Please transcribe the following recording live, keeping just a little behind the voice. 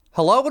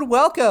Hello and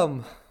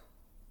welcome.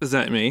 Is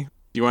that me?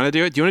 Do you want to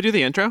do it? Do you want to do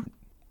the intro?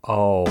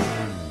 Oh.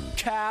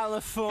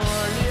 California,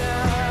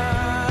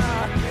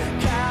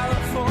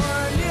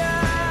 California,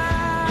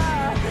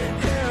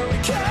 here we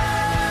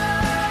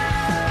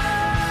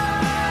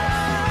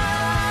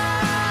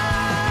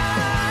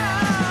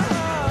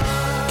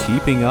come.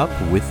 Keeping Up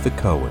with the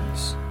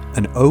Coens,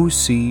 an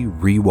OC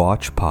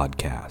rewatch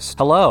podcast.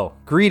 Hello.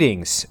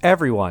 Greetings,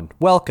 everyone.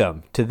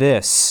 Welcome to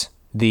this,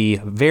 the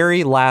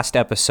very last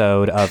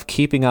episode of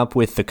Keeping Up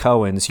with the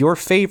Coens, your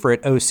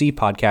favorite OC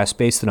podcast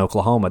based in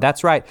Oklahoma.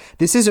 That's right.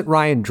 This isn't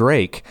Ryan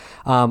Drake.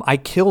 I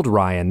killed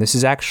Ryan. This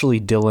is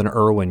actually Dylan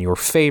Irwin, your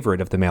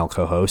favorite of the male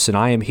co-hosts, and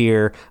I am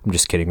here. I'm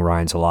just kidding.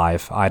 Ryan's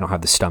alive. I don't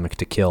have the stomach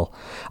to kill.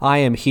 I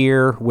am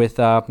here with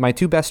my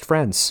two best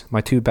friends,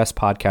 my two best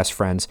podcast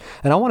friends,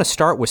 and I want to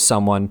start with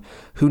someone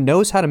who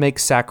knows how to make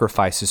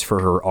sacrifices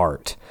for her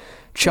art.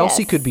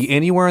 Chelsea could be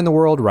anywhere in the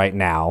world right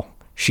now.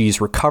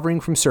 She's recovering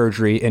from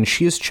surgery, and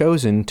she has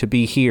chosen to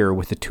be here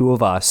with the two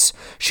of us.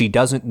 She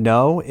doesn't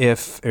know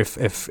if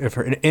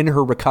in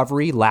her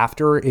recovery,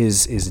 laughter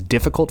is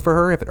difficult for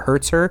her, if it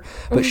hurts her,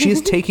 but she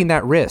is taking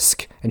that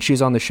risk, and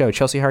she's on the show.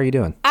 Chelsea, how are you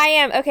doing? I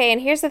am. Okay,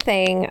 and here's the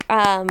thing.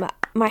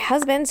 My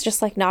husband's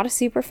just like not a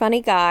super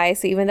funny guy,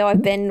 so even though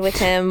I've been with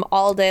him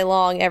all day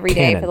long, every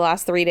day for the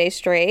last 3 days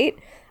straight,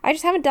 I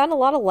just haven't done a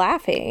lot of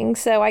laughing.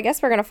 So I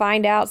guess we're going to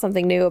find out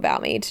something new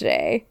about me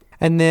today.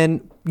 And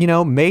then, you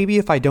know, maybe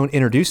if I don't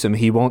introduce him,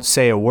 he won't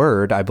say a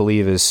word, I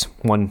believe is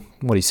what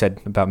he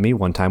said about me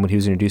one time when he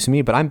was introducing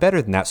me. But I'm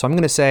better than that. So I'm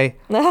going to say,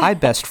 hi,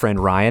 best friend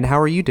Ryan.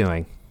 How are you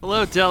doing?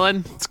 Hello,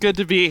 Dylan. It's good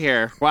to be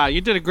here. Wow, you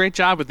did a great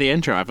job with the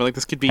intro. I feel like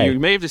this could be, you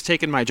may have just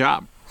taken my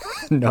job.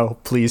 No,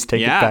 please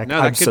take it back. No,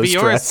 that I'm could so be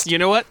stressed. yours. You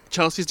know what?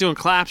 Chelsea's doing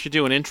claps. You're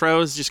doing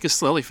intros. Just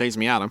slowly phase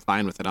me out. I'm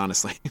fine with it,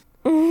 honestly.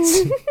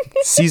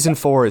 Season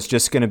 4 is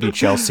just going to be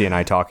Chelsea and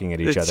I talking at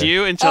each It's other.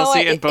 you and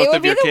Chelsea and both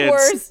of your kids.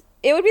 Worst.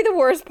 It would be the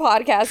worst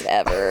podcast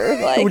ever.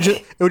 Like,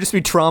 It would just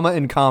be trauma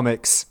in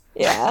comics.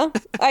 yeah,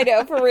 I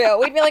know, for real.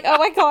 We'd be like, oh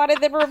my god, and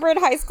then we're in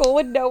high school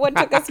when no one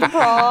took us to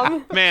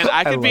prom. Man,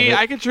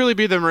 I could truly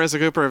be the Marissa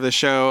Cooper of the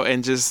show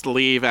and just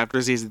leave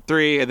after season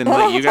 3 and then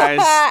let you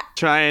guys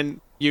try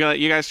and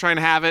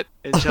have it.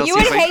 And Chelsea's You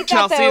would like, hate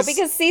that though,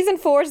 because season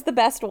 4 is the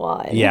best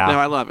one. Yeah. No,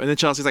 I love it. And then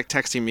Chelsea's like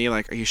texting me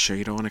like, are you sure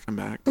you don't want to come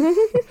back?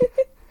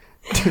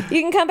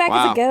 You can come back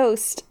as a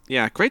ghost.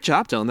 Yeah, great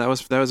job, Dylan.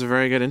 That was a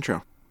very good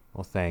intro.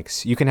 Well,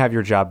 thanks. You can have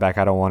your job back.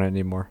 I don't want it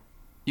anymore.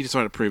 You just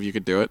wanted to prove you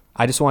could do it.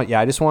 I just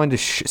wanted to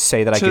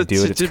say that I could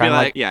do it. It's kind of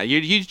like, yeah,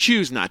 you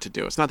choose not to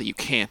do it. It's not that you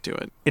can't do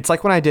it. it's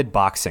like when I did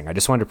boxing. I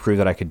just wanted to prove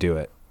that I could do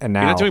it. And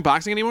now, You're not doing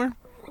boxing anymore?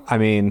 I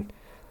mean,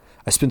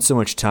 I spend so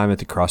much time at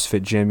the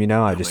CrossFit gym, you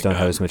know, I just don't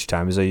have God. as much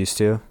time as I used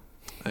to.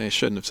 I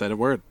shouldn't have said a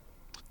word.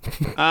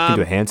 I can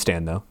do a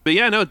handstand, though. But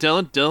yeah, no,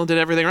 Dylan did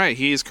everything right.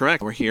 He is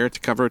correct. We're here to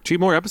cover 2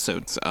 more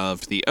episodes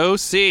of the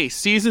OC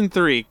season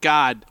 3.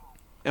 God,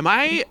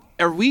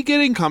 are we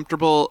getting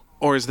comfortable,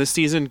 or is this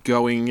season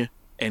going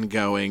and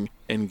going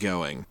and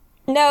going?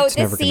 No, It's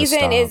never this gonna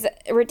season is stop.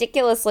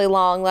 ridiculously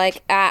long.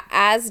 Like,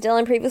 as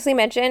Dylan previously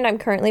mentioned, I'm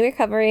currently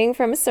recovering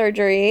from a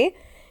surgery.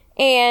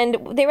 And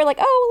they were like,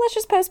 oh, well, let's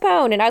just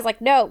postpone. And I was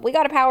like, no, we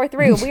got to power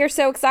through. We are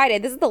so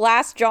excited. This is the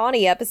last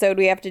Johnny episode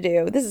we have to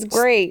do. This is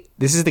great.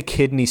 This is the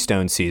kidney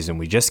stone season.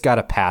 We just got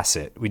to pass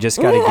it. We just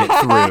got to get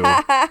through.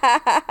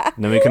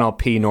 And then we can all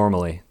pee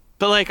normally.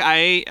 But like,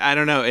 I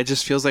don't know. It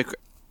just feels like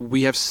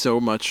we have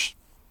so much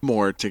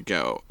more to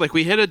go. Like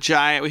we hit a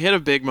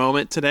big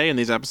moment today in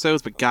these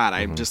episodes, but God,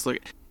 I'm just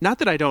like, not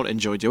that I don't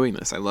enjoy doing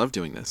this. I love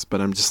doing this,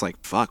 but I'm just like,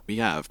 fuck, we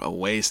have a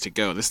ways to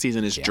go. This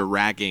season is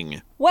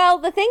dragging. Well,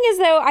 the thing is,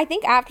 though, I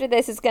think after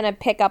this is going to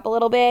pick up a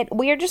little bit.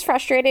 We are just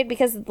frustrated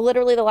because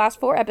literally the last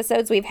 4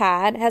 episodes we've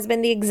had has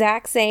been the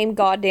exact same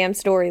goddamn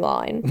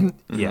storyline.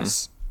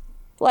 Yes.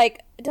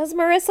 Like, does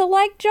Marissa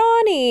like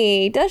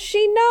Johnny? Does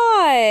she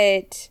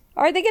not?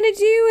 Are they going to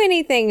do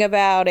anything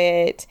about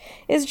it?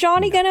 Is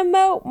Johnny going to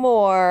moat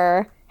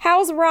more?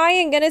 How's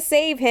Ryan going to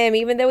save him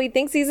even though he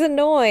thinks he's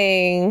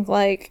annoying?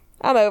 Like,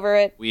 I'm over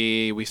it.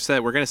 We've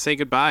said we're going to say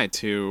goodbye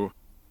to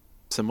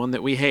someone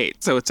that we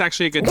hate. So it's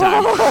actually a good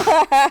time.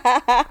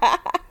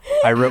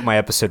 I wrote my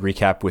episode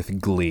recap with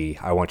glee.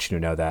 I want you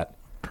to know that.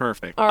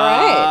 Perfect. All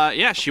right.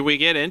 Yeah, should we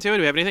get into it?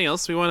 Do we have anything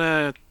else we want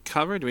to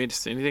cover? Do we have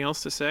anything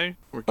else to say?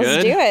 We're good?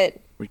 Let's do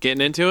it. We're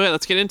getting into it.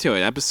 Let's get into it.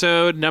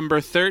 Episode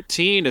number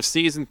 13 of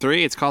season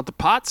 3. It's called The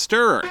Pot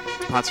Stirrer.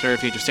 The Pot Stirrer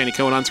features Sandy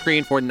Cohen on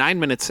screen for 9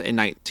 minutes and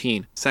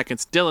 19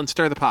 seconds. Dylan,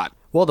 stir the pot.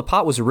 Well, the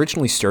pot was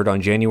originally stirred on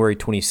January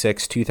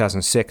 26,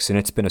 2006, and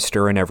it's been a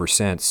stirring ever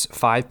since.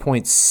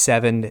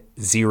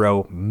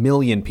 5.70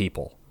 million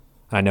people.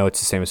 I know it's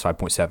the same as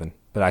 5.7,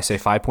 but I say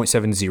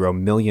 5.70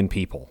 million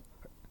people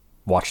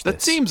watched this.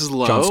 That seems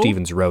low. John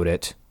Stevens wrote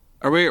it.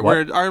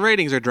 Our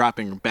ratings are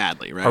dropping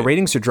badly, right? Our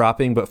ratings are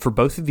dropping, but for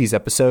both of these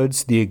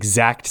episodes, the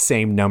exact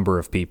same number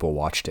of people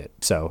watched it.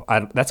 So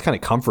that's kind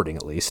of comforting,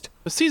 at least.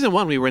 But season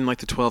 1, we were in like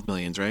the 12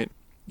 millions, right?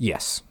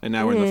 Yes. And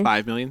now we're in the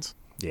 5 millions.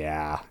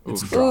 Yeah.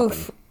 It's Oof.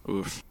 dropping.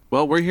 Oof.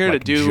 Well, we're here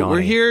Like to do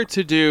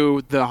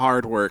Johnny. the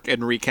hard work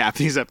and recap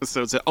these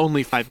episodes that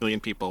only 5 million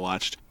people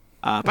watched.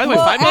 By the way,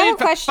 Well, 5 I have million, a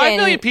question. 5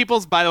 million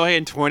people's, by the way,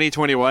 in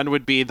 2021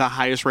 would be the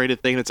highest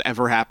rated thing that's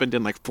ever happened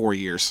in like 4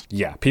 years.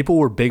 Yeah, people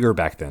were bigger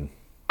back then.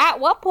 At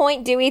what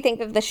point do we think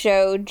that the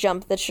show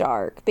jumped the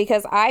shark?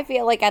 Because I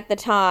feel like at the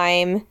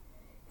time,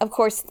 of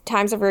course,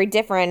 times are very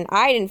different.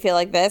 I didn't feel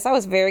like this. I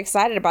was very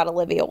excited about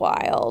Olivia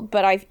Wilde,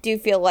 but I do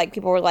feel like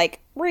people were like,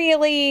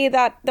 really?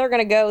 That they're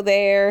going to go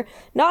there?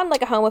 Not in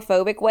like a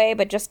homophobic way,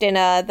 but just in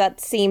a,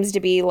 that seems to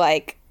be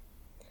like,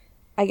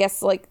 I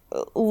guess, like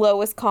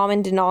lowest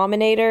common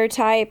denominator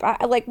type.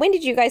 Like, when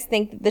did you guys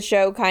think that the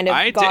show kind of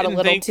I got a didn't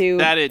little think too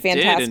that it did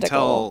fantastical?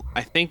 until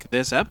I think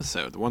this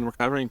episode, the one we're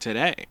covering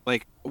today.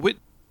 Like,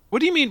 what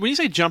do you mean when you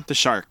say jump the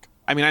shark?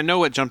 I mean, I know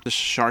what jump the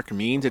shark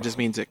means. It just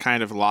means it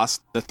kind of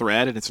lost the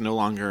thread and it's no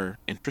longer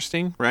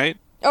interesting, right?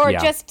 Or Yeah.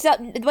 just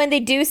when they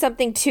do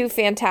something too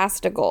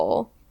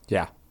fantastical.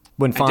 Yeah.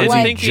 When I didn't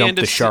Fonzie think jumped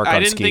the shark I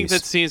on didn't think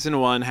skis. that season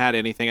 1 had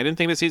anything. I didn't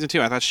think that season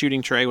 2. I thought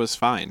shooting Trey was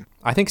fine.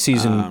 I think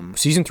season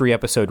 3,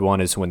 episode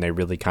 1 is when they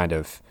really kind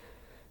of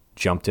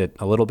jumped it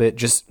a little bit.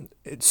 Just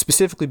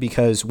specifically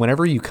because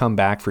whenever you come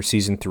back for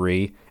season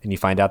 3 and you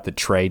find out that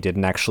Trey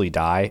didn't actually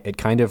die, it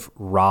kind of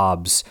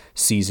robs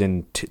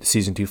season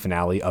 2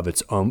 finale of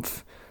its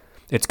oomph.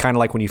 It's kind of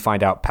like when you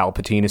find out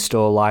Palpatine is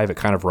still alive. It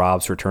kind of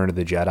robs Return of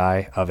the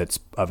Jedi of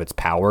its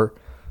power.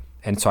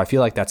 And so I feel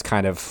like that's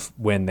kind of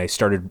when they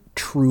started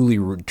truly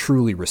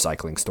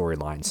recycling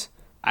storylines.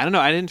 I don't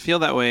know. I didn't feel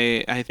that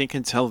way, I think,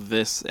 until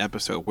this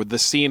episode. With the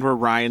scene where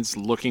Ryan's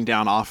looking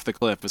down off the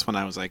cliff is when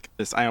I was like,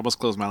 this. I almost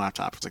closed my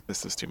laptop. I was like,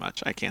 this is too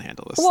much. I can't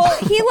handle this. Well,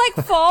 he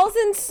like falls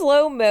in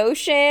slow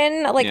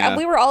motion. Like Yeah.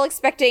 we were all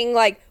expecting,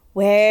 like,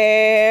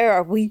 where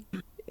are we?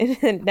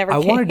 It never I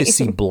wanted to came.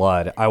 see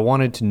blood. I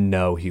wanted to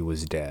know he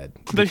was dead.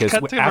 They Because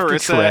cut to after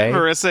Trey,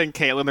 Marissa and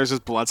Caitlin. There's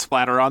just blood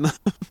splatter on them.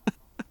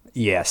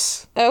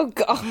 yes. Oh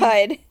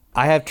God.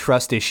 I have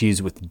trust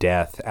issues with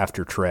death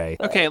after Trey.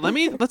 Okay,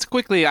 let's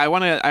quickly.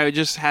 I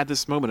just had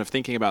this moment of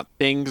thinking about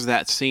things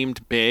that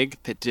seemed big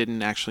that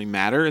didn't actually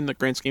matter in the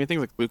grand scheme of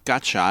things. Like Luke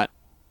got shot,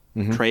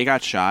 Trey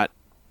got shot,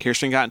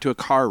 Kirsten got into a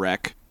car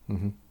wreck.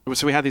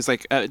 So we had these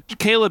like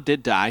Caleb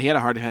did die. He had a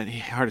heart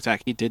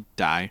attack. He did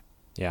die.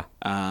 Yeah.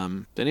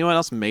 Did anyone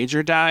else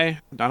major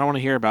die? I don't want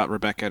to hear about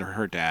Rebecca or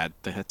her dad.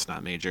 That's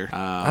not major.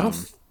 I don't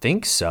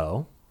think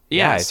so.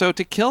 Yeah. I- So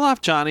to kill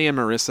off Johnny and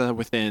Marissa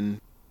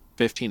within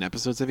 15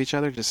 episodes of each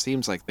other just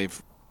seems like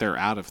they're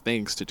out of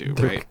things to do,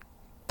 right?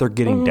 They're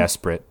getting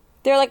desperate.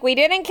 They're like, we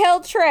didn't kill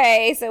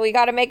Trey, so we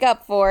got to make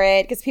up for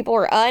it because people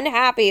were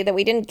unhappy that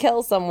we didn't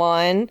kill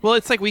someone. Well,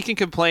 it's like we can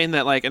complain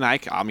that and I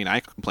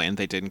complained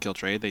they didn't kill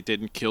Trey. They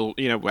didn't kill,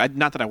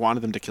 not that I wanted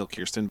them to kill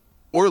Kirsten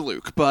or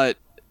Luke, but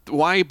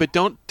why? But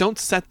don't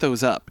set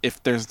those up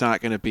if there's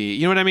not going to be,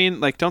 you know what I mean?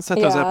 Like, don't set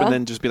those up Yeah. and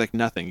then just be like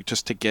nothing,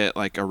 just to get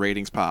like a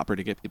ratings pop or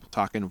to get people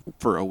talking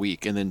for a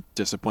week and then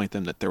disappoint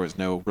them that there was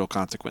no real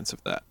consequence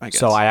of that, I guess.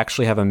 So I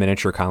actually have a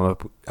miniature comic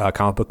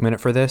book minute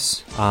for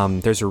this.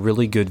 There's a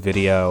really good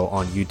video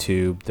on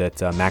YouTube that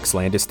Max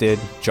Landis did.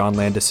 John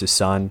Landis'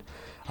 son.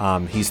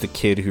 He's the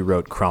kid who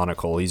wrote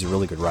Chronicle. He's a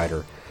really good writer.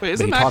 Wait, But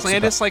isn't he Max talks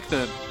Landis like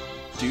the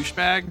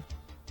douchebag?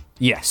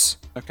 Yes.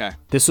 Okay.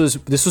 This was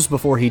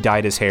before he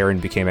dyed his hair and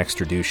became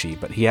extra douchey,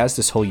 but he has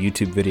this whole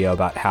YouTube video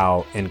about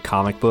how in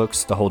comic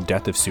books the whole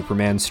Death of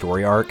Superman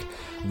story arc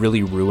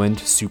really ruined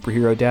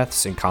superhero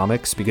deaths in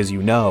comics, because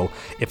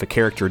if a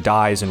character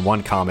dies in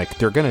one comic,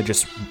 they're going to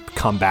just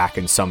come back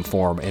in some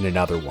form in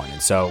another one.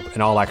 And so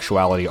in all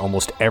actuality,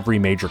 almost every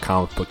major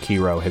comic book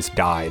hero has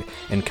died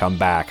and come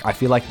back. I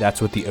feel like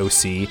that's what the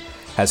OC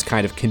has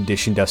kind of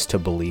conditioned us to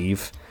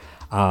believe.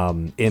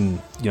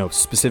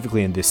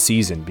 Specifically in this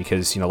season,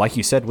 because, like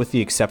you said, with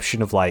the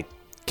exception of like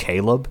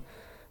Caleb,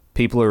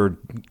 people are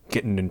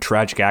getting in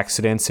tragic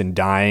accidents and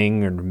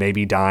dying, or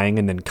maybe dying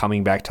and then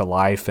coming back to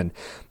life. And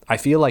I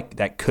feel like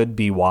that could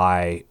be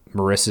why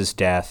Marissa's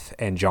death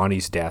and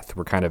Johnny's death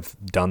were kind of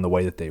done the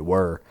way that they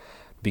were,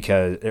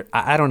 because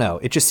I don't know.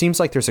 It just seems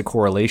like there's a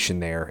correlation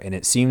there. And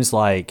it seems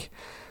like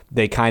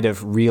they kind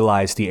of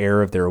realized the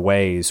error of their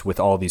ways with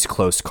all these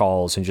close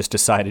calls and just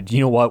decided, you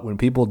know what, when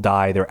people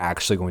die, they're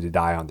actually going to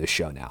die on this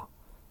show now.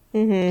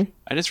 I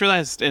just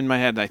realized in my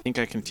head, I think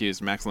I confused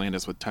Max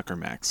Landis with Tucker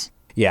Max.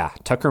 Yeah,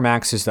 Tucker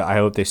Max is the I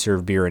Hope They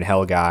Serve Beer in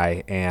Hell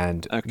guy,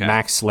 and Okay.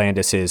 Max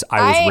Landis is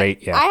I Was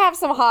Raised. Yeah, I have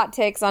some hot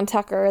takes on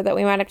Tucker that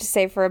we might have to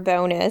save for a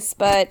bonus,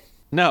 but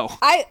No.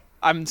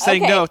 I'm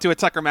saying okay. no to a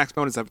Tucker Max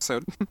bonus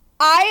episode.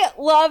 I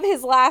love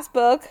his last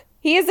book.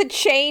 He is a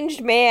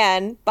changed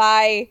man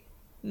by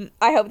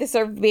I Hope They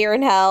Serve Beer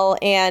in Hell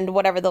and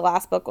whatever the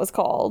last book was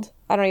called.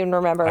 I don't even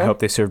remember. I Hope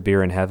They Serve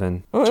Beer in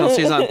Heaven.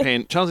 Chelsea's on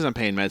pain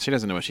meds. She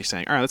doesn't know what she's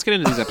saying. All right, let's get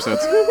into these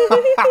episodes.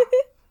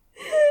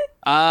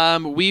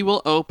 We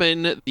will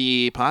open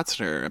the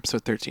Potster,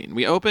 episode 13.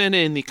 We open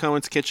in the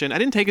Cohen's kitchen. I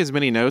didn't take as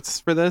many notes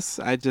for this.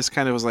 I just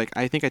kind of was like,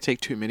 I think I take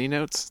too many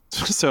notes.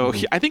 So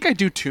I think I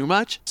do too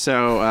much.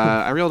 So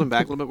I reeled them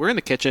back a little bit. We're in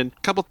the kitchen.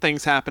 A couple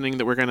things happening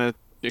that we're going to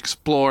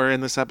explore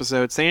in this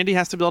episode. Sandy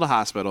has to build a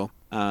hospital.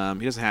 He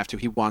doesn't have to.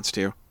 He wants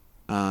to.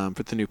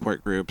 for the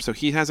Newport group. So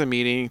he has a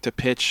meeting to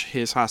pitch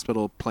his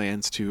hospital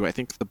plans to, I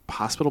think, the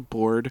hospital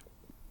board.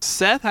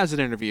 Seth has an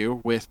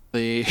interview with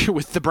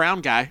the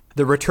Brown guy.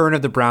 The return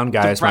of the Brown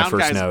guy is my Brown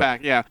first guy's note.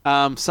 back, yeah.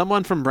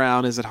 Someone from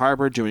Brown is at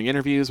Harvard doing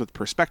interviews with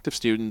prospective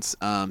students.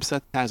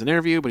 Seth has an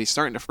interview, but he's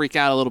starting to freak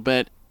out a little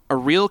bit. A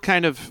real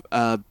kind of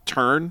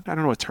turn. I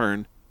don't know a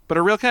turn. But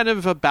a real kind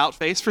of about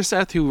face for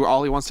Seth, who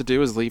all he wants to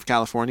do is leave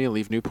California,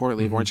 leave Newport,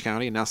 leave Orange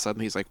County. And now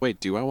suddenly he's like, wait,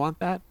 do I want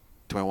that?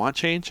 Do I want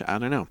change? I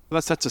don't know. Well,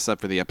 that sets us up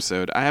for the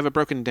episode. I have it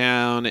broken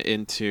down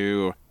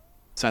into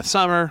Seth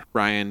Summer,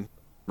 Ryan,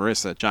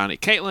 Marissa, Johnny,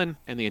 Caitlin,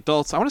 and the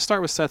adults. I want to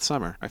start with Seth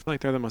Summer. I feel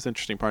like they're the most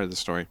interesting part of the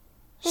story.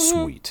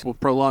 Sweet. We'll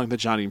prolong the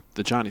Johnny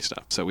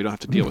stuff, so we don't have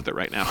to deal with it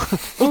right now.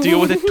 We'll deal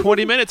with it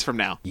 20 minutes from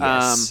now.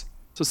 Yes.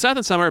 So Seth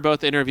and Summer are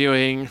both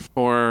interviewing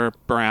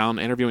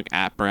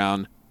at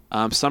Brown.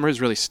 Summer's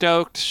really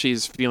stoked.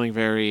 She's feeling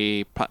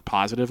very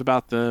positive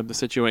about the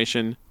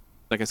situation.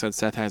 Like I said,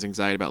 Seth has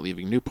anxiety about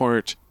leaving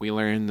Newport. We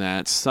learn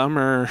that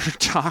Summer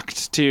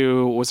talked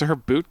to, was it her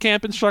boot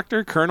camp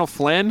instructor, Colonel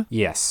Flynn?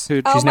 Yes.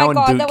 Who, Oh She's my now in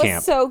God, boot that camp.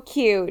 was so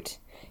cute.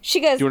 She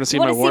goes, You wanna see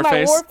 "Wanna my war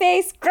face?" war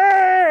face?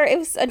 Grr! It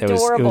was It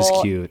adorable.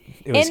 was cute.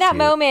 It was In that cute.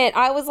 moment,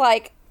 I was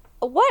like,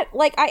 what?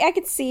 Like, I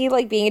could see,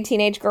 like, being a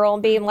teenage girl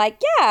and being like,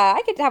 yeah,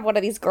 I could have one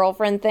of these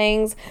girlfriend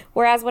things.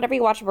 Whereas whenever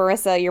you watch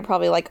Marissa, you're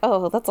probably like,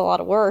 oh, that's a lot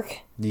of work.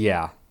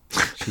 Yeah.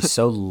 She's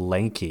so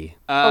lanky.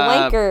 A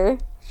wanker.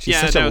 She's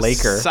such a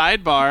Laker.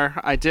 Sidebar,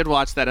 I did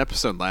watch that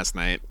episode last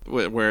night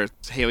where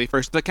Haley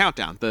first, the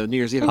countdown, the New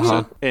Year's Eve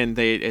episode, and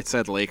it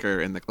said Laker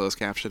in the closed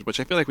caption,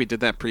 which I feel like we did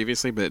that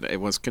previously, but it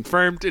was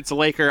confirmed. It's a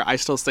Laker. I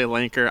still say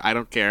Lanker. I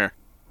don't care.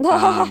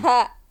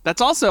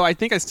 That's also, I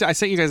think I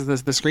sent you guys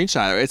the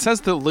screenshot. It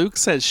says that Luke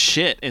says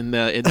shit in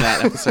that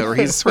episode where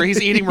he's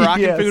eating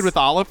Moroccan Yes. food with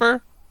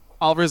Oliver.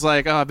 Oliver's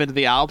like, oh, I've been to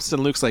the Alps,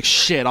 and Luke's like,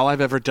 shit, all I've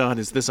ever done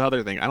is this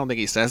other thing. I don't think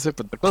he says it,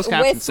 but the closed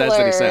caption says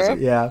that he says it.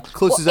 Yeah.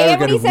 Closest And I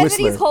ever when got he to says that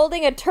Whistler. he's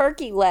holding a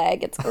turkey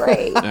leg, it's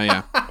great. Oh,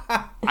 yeah.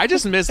 I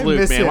just miss Luke,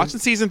 miss man. him. Watching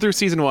season through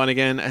season 1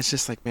 again, it's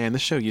just like, man,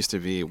 this show used to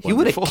be He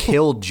would have wonderful.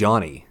 killed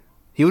Johnny.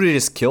 He would have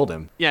just killed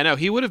him. Yeah, no,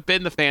 he would have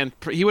been the fan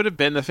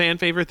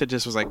favorite that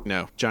just was like,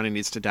 no, Johnny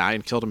needs to die,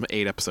 and killed him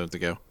 8 episodes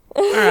ago.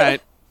 All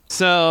right.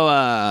 So,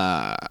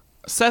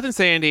 Seth and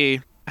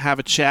Sandy have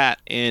a chat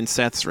in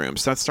Seth's room.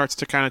 Seth starts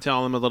to kind of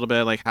tell him a little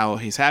bit like how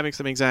he's having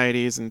some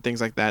anxieties and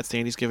things like that.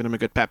 Sandy's giving him a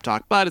good pep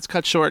talk, but it's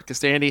cut short because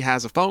Sandy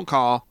has a phone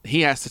call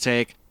he has to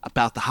take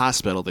about the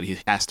hospital that he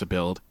has to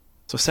build.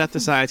 So Seth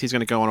decides he's going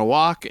to go on a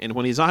walk, and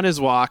when he's on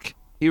his walk,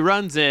 he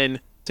runs in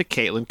to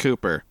Caitlin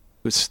Cooper,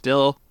 who's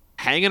still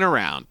hanging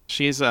around.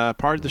 She's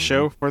part of the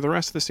show for the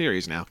rest of the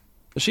series now.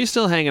 So she's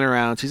still hanging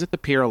around. She's at the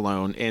pier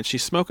alone, and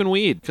she's smoking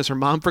weed because her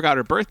mom forgot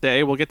her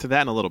birthday. We'll get to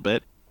that in a little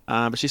bit.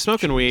 But she's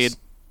smoking weed.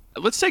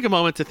 Let's take a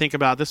moment to think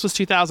about this. Was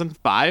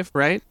 2005,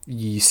 right?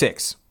 6.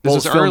 This Well,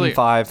 was it's filmed in earlier.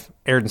 5,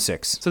 aired in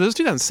 6. So this was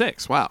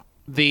 2006. Wow.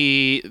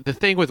 The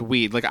thing with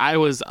weed, like I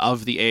was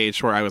of the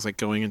age where I was like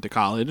going into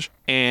college,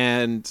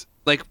 and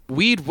like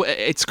weed,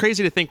 it's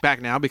crazy to think back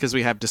now because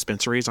we have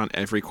dispensaries on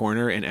every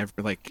corner, and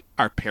every like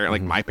our parent,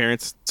 like my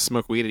parents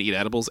smoke weed and eat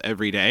edibles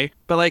every day.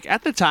 But like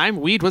at the time,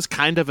 weed was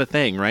kind of a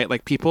thing, right?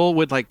 Like people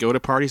would like go to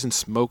parties and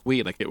smoke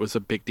weed, like it was a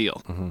big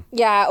deal.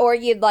 Yeah, or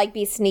you'd like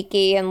be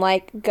sneaky and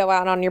like go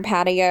out on your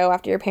patio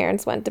after your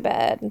parents went to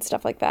bed and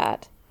stuff like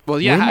that. Well,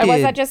 yeah, When Or was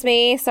Did- that just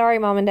me? Sorry,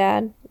 Mom and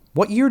Dad.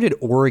 What year did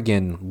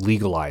Oregon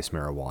legalize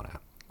marijuana?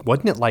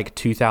 Wasn't it like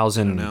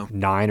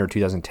 2009 or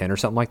 2010 or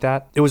something like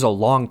that? It was a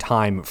long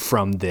time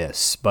from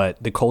this,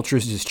 but the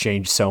culture's just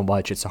changed so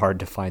much, it's hard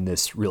to find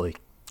this really,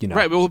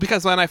 Right, well,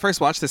 because when I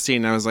first watched this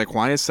scene, I was like,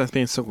 why is Seth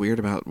being so weird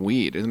about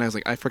weed? And I was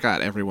like, I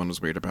forgot everyone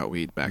was weird about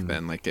weed back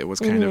then. Like, it was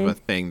kind of a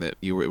thing that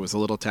it was a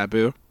little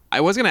taboo. I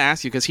was going to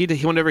ask you, because he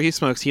whenever he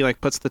smokes, he, like,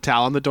 puts the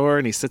towel on the door,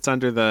 and he sits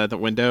under the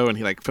window, and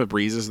he, like,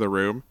 Febrezes the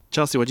room.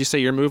 Chelsea, what'd you say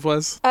your move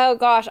was? Oh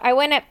gosh, I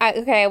went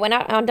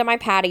out onto my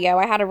patio.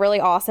 I had a really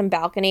awesome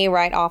balcony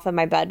right off of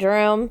my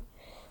bedroom.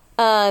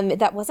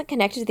 That wasn't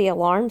connected to the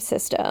alarm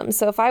system.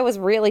 So if I was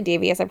really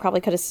devious, I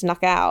probably could have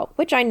snuck out,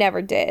 which I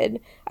never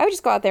did. I would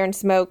just go out there and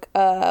smoke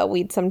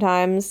weed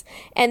sometimes.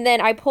 And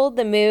then I pulled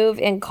the move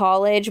in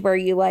college where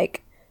you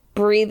like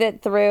breathe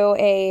it through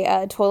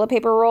a toilet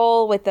paper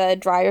roll with a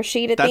dryer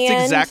sheet at the end.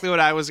 That's exactly what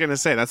I was going to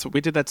say. That's what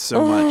we did that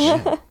so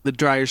much. The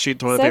dryer sheet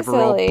toilet So paper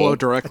roll silly. blow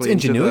directly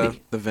That's into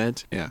ingenuity. the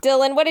vent. Yeah.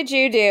 Dylan, what did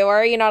you do? Or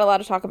are you not allowed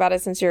to talk about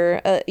it since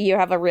you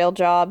have a real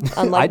job,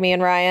 unlike me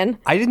and Ryan?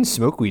 I didn't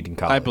smoke weed in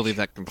college. I believe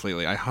that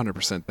completely.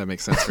 100% that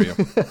makes sense for you.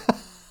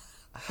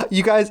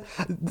 You guys,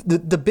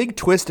 the big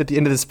twist at the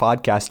end of this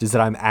podcast is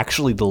that I'm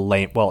actually the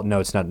lame. Well,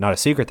 no, it's not a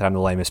secret that I'm the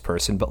lamest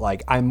person, but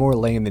like I'm more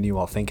lame than you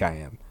all think I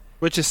am.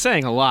 Which is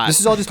saying a lot. This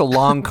is all just a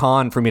long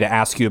con for me to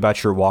ask you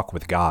about your walk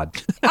with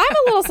God. I'm a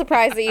little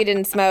surprised that you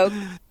didn't smoke.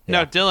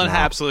 No, Dylan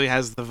absolutely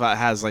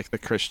has like the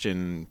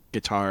Christian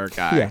guitar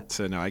guy. Yeah.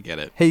 So no, I get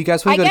it. Hey, you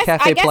guys want to go to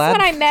Cafe I guess Plaid?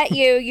 when I met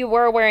you, you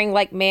were wearing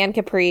like man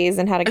capris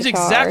and had a That's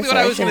guitar. exactly what so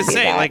I was going to shouldn't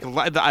say. do that.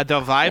 Like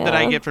the vibe that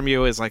I Yeah. get from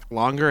you is like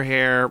longer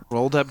hair,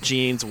 rolled up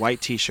jeans, white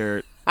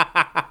t-shirt.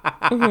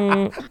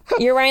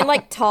 You're wearing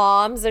like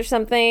Toms or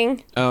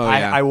something. Oh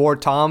yeah. I wore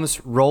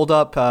Tom's rolled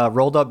up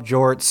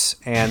jorts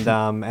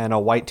and a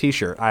white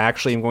T-shirt. I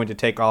actually am going to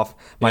take off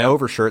my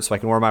overshirt so I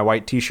can wear my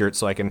white T-shirt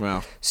so I can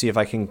Wow. see if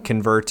I can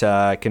convert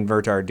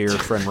our dear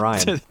friend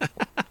Ryan.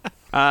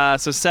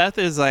 So Seth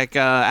is like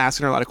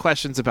asking her a lot of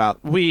questions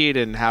about weed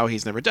and how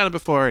he's never done it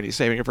before and he's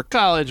saving it for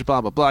college,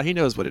 blah, blah, blah. He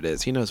knows what it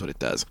is. He knows what it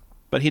does.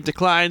 But he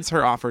declines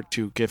her offer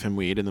to give him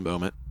weed in the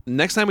moment.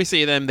 Next time we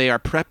see them, they are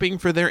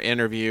prepping for their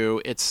interview.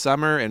 It's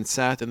Summer and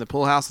Seth in the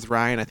pool house with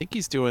Ryan. I think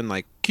he's doing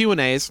like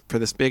Q&As for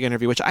this big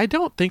interview, which I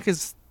don't think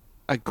is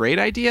a great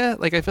idea.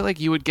 Like, I feel like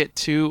you would get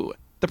too...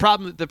 The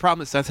problem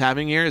that Seth's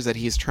having here is that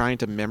he's trying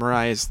to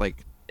memorize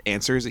like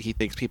answers that he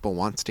thinks people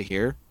wants to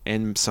hear,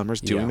 and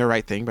Summer's doing the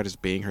right thing by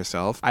just being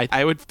herself.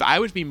 I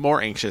would be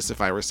more anxious if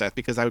I were Seth,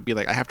 because I would be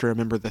like, I have to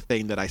remember the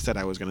thing that I said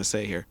I was going to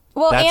say here.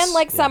 Well, That's- and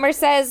like Summer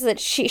says that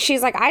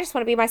she's like, I just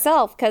want to be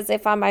myself, because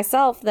if I'm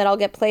myself, then I'll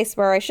get placed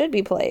where I should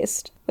be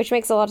placed, which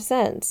makes a lot of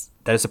sense.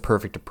 That is a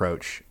perfect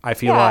approach. I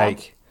feel Yeah.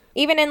 like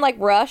Even in like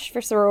Rush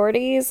for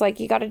sororities, like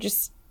you got to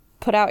just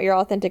put out your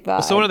authentic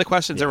vibe. So one of the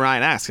questions that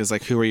Ryan asks is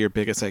like, who are your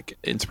biggest like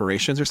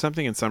inspirations or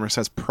something? And Summer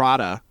says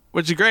Prada,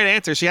 which is a great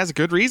answer. She has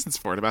good reasons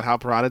for it about how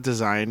Prada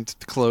designed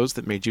clothes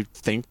that made you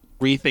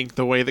rethink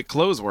the way that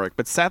clothes work.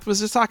 But Seth was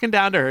just talking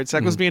down to her. And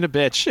Seth was being a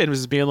bitch and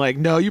was being like,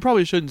 no, you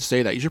probably shouldn't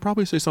say that. You should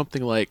probably say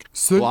something like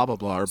blah, blah,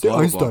 blah, or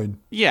blah, blah, blah.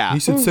 Yeah. He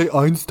should say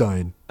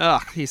Einstein.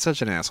 Ugh, he's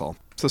such an asshole.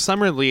 So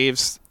Summer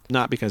leaves,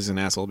 not because he's an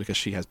asshole, because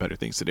she has better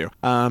things to do.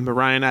 But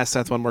Ryan asks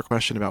Seth one more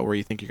question about where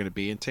you think you're going to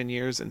be in 10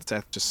 years, and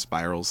Seth just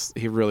spirals.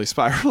 He really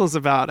spirals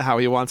about how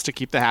he wants to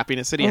keep the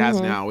happiness that he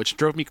has now, which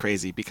drove me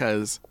crazy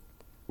because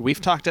we've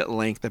talked at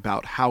length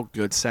about how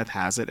good Seth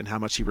has it and how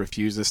much he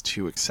refuses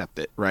to accept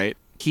it, right?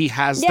 He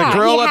has Yeah, the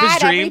girl he of his had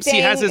dreams.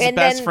 He has his everything, and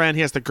best then- friend.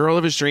 He has the girl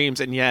of his dreams,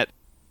 and yet...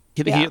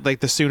 He,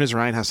 like, as soon as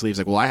Ryan has to leave, he's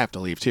like, well, I have to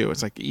leave too.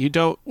 It's like, you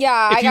don't...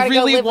 Yeah, if I you gotta go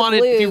really live with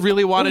wanted, If you Luke.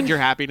 really wanted your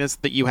happiness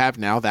that you have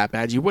now that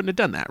bad, you wouldn't have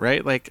done that,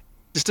 right? Like,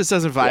 just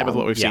doesn't vibe with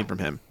what we've Yeah. seen from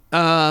him.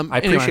 I Anyway,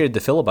 appreciated the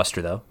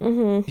filibuster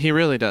though. he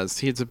really does.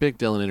 He has a big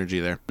Dylan energy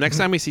there. Next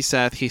time we see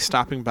Seth, he's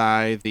stopping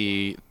by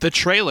the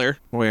trailer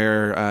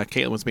where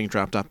Caitlin was being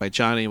dropped off by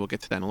Johnny. We'll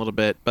get to that in a little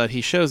bit. But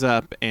he shows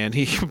up and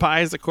he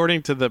buys,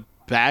 according to the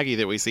baggie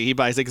that we see, he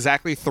buys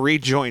exactly 3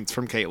 joints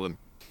from Caitlin.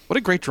 What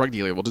a great drug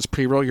dealer. We'll just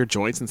pre-roll your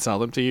joints and sell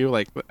them to you.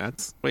 Like,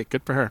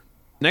 good for her.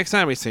 Next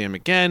time we see him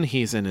again,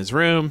 he's in his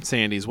room.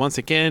 Sandy's once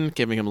again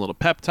giving him a little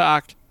pep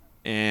talk.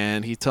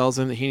 And he tells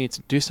him that he needs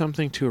to do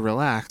something to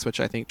relax, which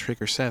I think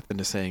triggers Seth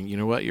into saying, you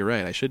know what, you're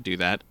right, I should do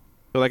that.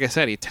 So like I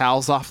said, he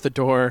towels off the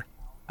door.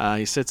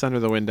 He sits under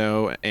the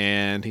window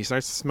and he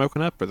starts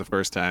smoking up for the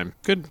first time.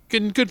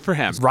 Good for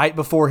him. Right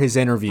before his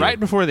interview. Right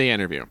before the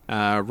interview.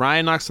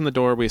 Ryan knocks on the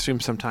door. We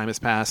assume some time has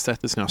passed.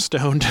 Seth is now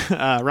stoned.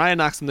 Ryan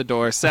knocks on the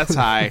door. Seth's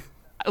high.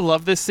 I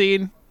love this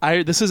scene.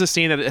 This is a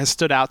scene that has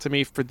stood out to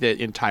me for the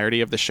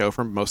entirety of the show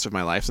for most of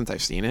my life since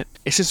I've seen it.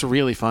 It's just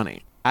really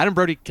funny. Adam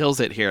Brody kills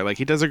it here. Like,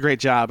 he does a great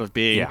job of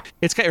being... Yeah.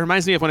 It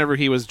reminds me of whenever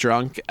he was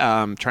drunk,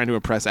 trying to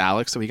impress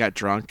Alex. So he got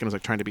drunk and was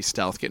like trying to be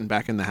stealth, getting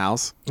back in the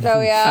house.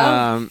 Oh,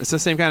 yeah. It's the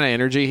same kind of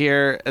energy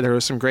here. There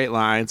was some great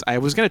lines. I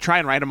was going to try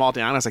and write them all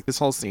down. I was like, this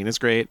whole scene is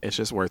great. It's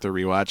just worth a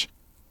rewatch.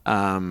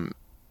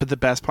 But the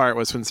best part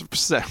was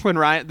when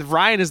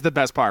Ryan is the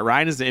best part.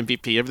 Ryan is the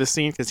MVP of this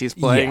scene because he's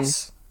playing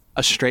Yes.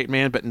 a straight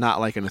man, but not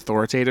like an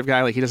authoritative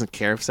guy. Like, he doesn't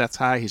care if Seth's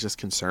high. He's just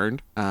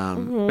concerned.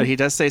 But he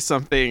does say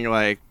something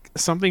like,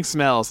 something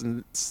smells,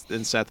 and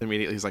Seth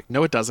immediately he's like,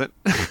 no, it doesn't.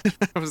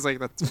 I was like,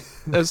 that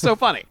was so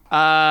funny.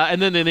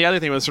 And then the other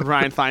thing was when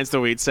Ryan finds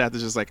the weed, Seth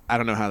is just like, I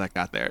don't know how that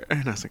got there.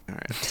 And I was like, all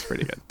right, that's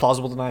pretty good.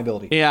 Plausible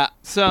deniability. Yeah,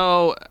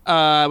 so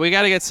we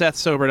got to get Seth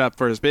sobered up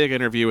for his big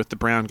interview with the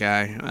brown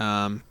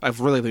guy.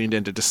 I've really leaned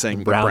into just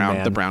saying the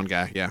man. brown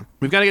guy. Yeah,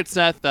 we've got to get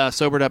Seth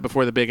sobered up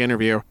before the big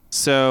interview.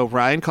 So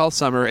Ryan calls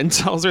Summer and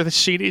tells her that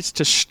she needs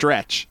to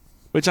stretch,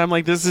 which I'm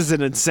like, this is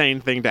an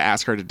insane thing to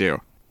ask her to do.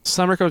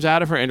 Summer comes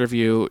out of her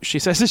interview. She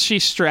says that she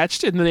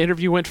stretched, and the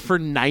interview went for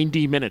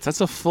 90 minutes.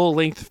 That's a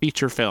full-length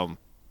feature film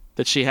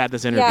that she had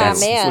this interview. Yeah, with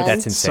man.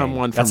 That's insane.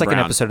 Someone That's from like an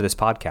Brown. episode of this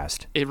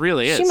podcast. It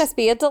really is. She must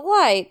be a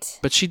delight.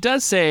 But she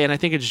does say, and I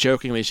think it's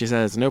jokingly, she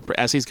says, "No,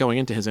 as he's going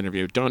into his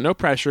interview, no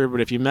pressure,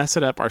 but if you mess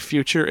it up, our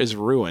future is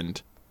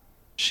ruined."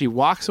 She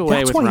walks away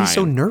That's with why Ryan. he's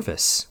so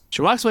nervous.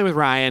 She walks away with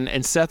Ryan,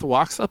 and Seth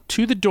walks up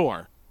to the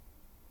door.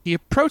 He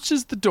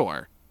approaches the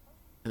door,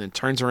 and then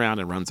turns around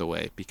and runs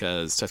away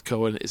because Seth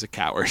Cohen is a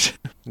coward.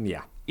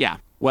 Yeah. Yeah.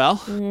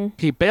 Well,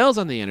 he bails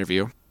on the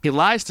interview. He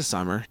lies to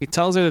Summer. He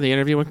tells her that the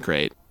interview went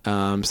great.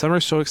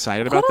 Summer's so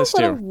excited about this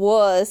What a too.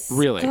 wuss.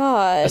 Really.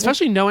 God.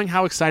 Especially knowing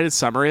how excited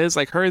Summer is.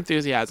 Like, her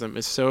enthusiasm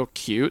is so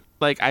cute.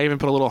 Like, I even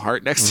put a little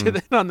heart next to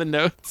that on the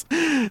notes.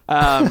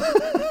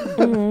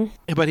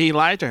 But he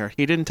lied to her.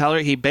 He didn't tell her.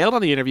 He bailed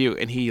on the interview,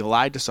 and he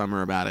lied to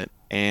Summer about it.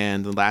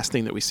 And the last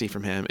thing that we see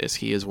from him is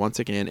he is once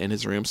again in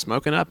his room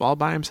smoking up all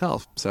by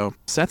himself. So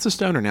Seth's a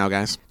stoner now,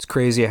 guys. It's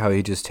crazy how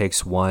he just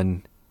takes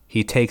one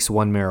he takes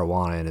one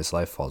marijuana and his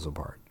life falls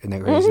apart. Isn't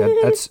that crazy?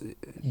 That's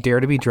dare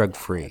to be drug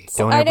free.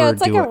 Don't I know, ever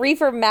it's like do a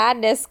Reefer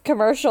Madness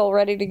commercial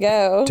ready to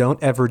go.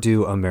 Don't ever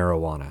do a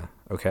marijuana.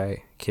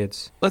 Okay,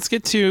 kids. Let's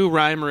get to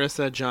Ryan,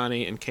 Marissa,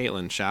 Johnny, and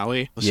Caitlin, shall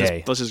we?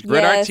 Yay. Let's just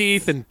grit our Yes.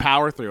 teeth and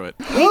power through it.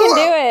 We can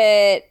do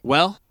it.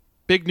 Well,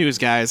 big news,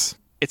 guys.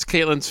 It's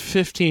Caitlin's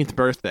 15th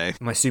birthday.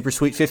 My super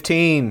sweet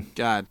 15.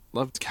 God,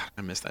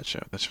 I missed that show.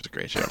 That was a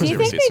great show. Do you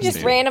think they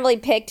just randomly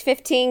picked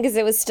 15 because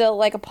it was still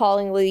like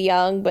appallingly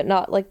young, but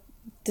not like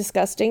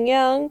disgusting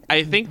young?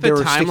 I think They the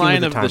were sticking with timeline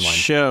the of the timeline.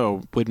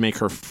 show would make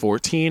her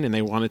 14, and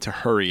they wanted to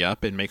hurry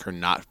up and make her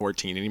not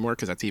 14 anymore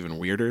because that's even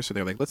weirder. So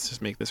they're like, let's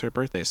just make this her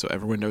birthday so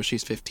everyone knows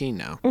she's 15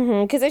 now.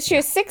 Because if she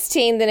was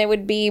 16, then it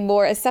would be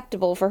more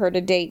acceptable for her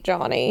to date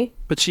Johnny.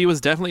 But she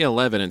was definitely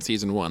 11 in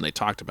season 1. They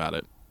talked about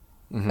it.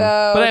 Oh,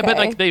 But okay.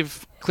 like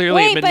they've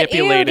clearly Wait, but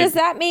ew, manipulated. does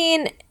that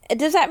mean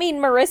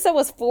Marissa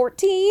was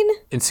 14?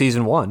 In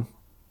season 1.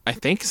 I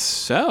think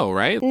so,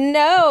 right?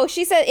 No,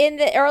 she said in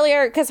the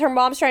earlier because her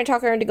mom's trying to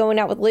talk her into going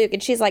out with Luke,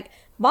 and she's like,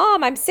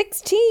 "Mom, I'm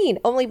 16."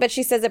 But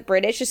she says it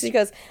British. She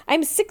goes,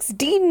 "I'm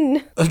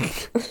 16."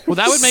 Well,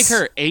 that would make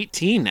her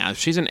 18 now.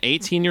 She's an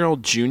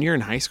 18-year-old junior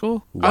in high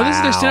school. Oh,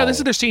 Wow. this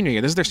is their senior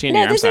year. This is their senior No,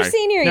 year. I'm this is their sorry.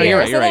 senior No, year. you're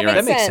right. so You're right. that You're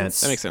right. That makes sense.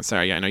 sense. That makes sense.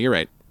 Sorry. Yeah, I know you're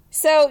right.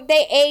 So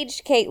they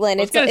aged Caitlyn.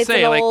 It's gonna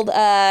say, an like- old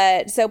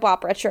soap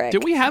opera trick.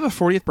 Did we have a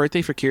 40th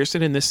birthday for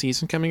Kirsten in this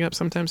season coming up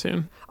sometime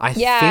soon? I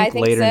I think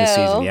later so. in the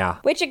season, yeah.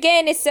 Which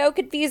again is so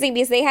confusing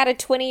because they had a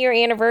 20-year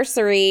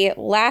anniversary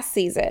last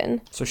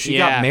season. So she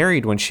Yeah. got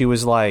married when she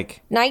was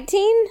like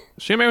 19?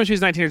 She got married when she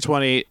was 19 or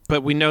 20,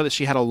 but we know that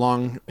she had a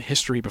long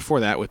history before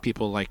that with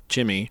people like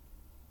Jimmy,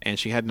 and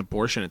she had an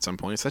abortion at some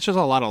point. So that's just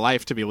a lot of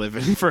life to be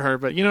living for her.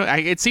 But,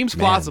 it seems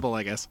plausible,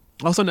 I guess.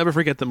 Also, never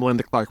forget that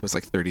Melinda Clark was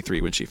like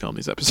 33 when she filmed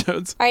these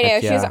episodes. I know,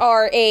 Heck she's yeah.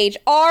 our age.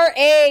 Our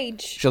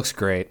age! she looks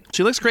great.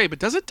 She looks great, but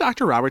doesn't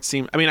Dr. Roberts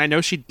seem... I mean, I know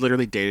she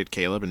literally dated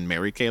Caleb and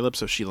married Caleb,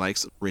 so she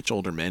likes rich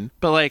older men.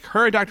 But, like,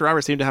 her and Dr.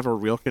 Roberts seem to have a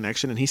real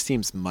connection, and he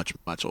seems much,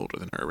 much older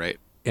than her, right?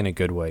 In a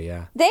good way,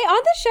 yeah. They,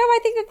 on the show, I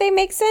think that they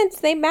make sense.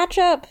 They match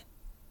up.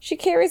 She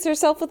carries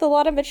herself with a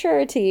lot of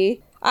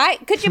maturity.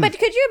 Could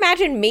you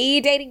imagine me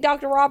dating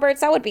Dr.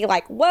 Roberts? I would be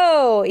like,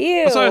 whoa,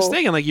 ew. So I was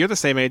thinking, like, you're the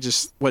same age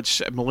as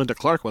what Melinda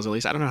Clark was, at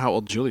least. I don't know how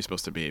old Julie's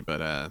supposed to be,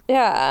 but,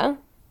 Yeah.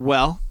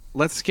 well,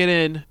 let's get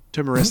in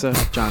to Marissa,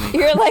 Johnny.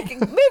 You're like,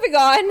 moving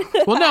on.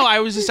 Well, no,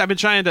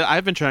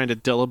 I've been trying to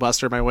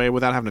dilibuster my way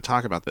without having to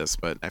talk about this,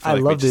 but I feel I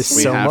like love this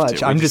so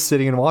much. I'm just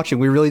sitting and watching.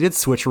 We really did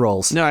switch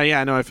roles. No,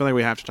 I feel like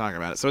we have to talk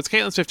about it. So it's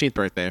Caitlin's 15th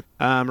birthday.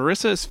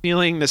 Marissa is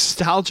feeling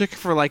nostalgic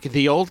for like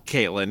the old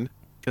Caitlin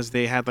because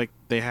they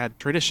had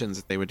traditions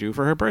that they would do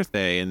for her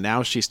birthday, and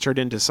now she's turned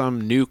into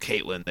some new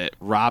Caitlin that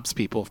robs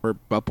people for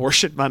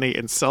abortion money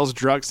and sells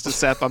drugs to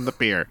Seth on the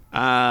pier.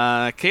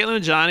 Caitlin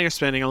and Johnny are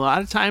spending a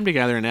lot of time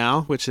together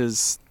now, which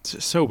is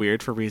so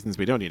weird for reasons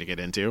we don't need to get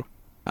into.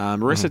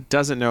 Marissa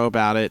doesn't know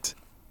about it.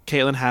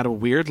 Caitlin had a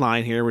weird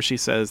line here where she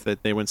says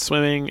that they went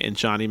swimming, and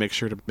Johnny makes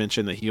sure to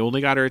mention that he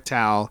only got her a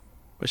towel.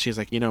 But she's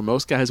like,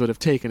 most guys would have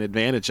taken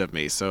advantage of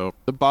me. So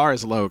the bar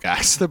is low,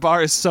 guys. The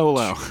bar is so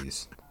low.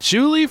 Jeez.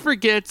 Julie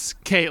forgets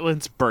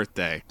Caitlin's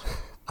birthday.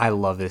 I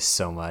love this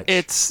so much.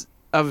 It's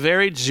a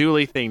very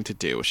Julie thing to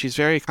do. She's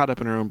very caught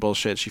up in her own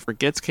bullshit. She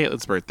forgets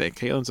Caitlin's birthday.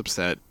 Caitlin's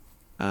upset.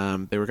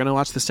 They were going to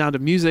watch The Sound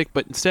of Music,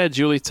 but instead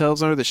Julie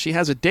tells her that she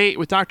has a date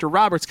with Dr.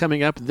 Roberts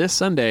coming up this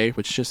Sunday,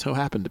 which just so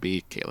happened to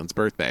be Caitlin's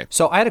birthday.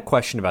 So I had a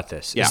question about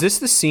this. Yeah. Is this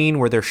the scene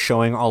where they're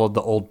showing all of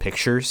the old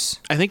pictures?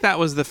 I think that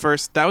was the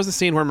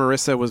scene where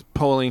Marissa was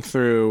pulling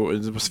through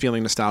and was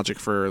feeling nostalgic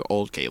for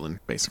old Caitlin,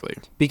 basically.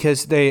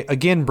 Because they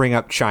again bring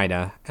up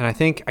China, and I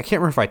can't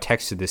remember if I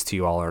texted this to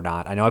you all or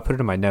not. I know I put it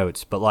in my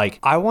notes, but like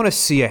I want to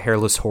see a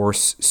hairless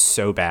horse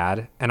so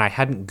bad, and I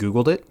hadn't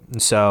Googled it, and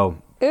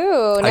so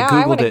Ooh, now I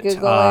Googled want to it.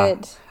 Google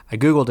it. I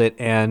Googled it,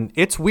 and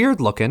it's weird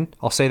looking.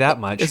 I'll say that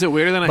much. Is it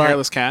weirder than a But,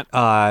 hairless cat?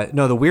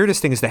 No, the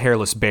weirdest thing is the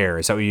hairless bear.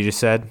 Is that what you just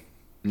said?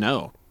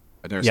 No.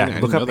 I've never seen it. I Yeah,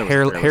 didn't look know up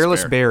there was a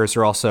hairless bears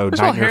are also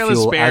First of all, nightmare hairless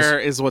fuel. bear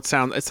is what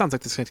sounds. It sounds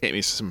like this is going to take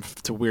me some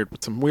weird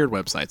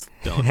websites.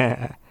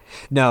 Dylan.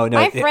 No,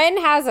 My it- friend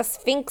has a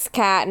Sphinx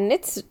cat, and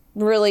it's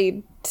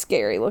really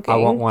scary looking. I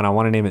want one. I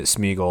want to name it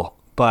Smeagol.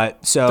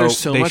 But so There's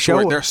so they much show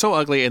work. They're so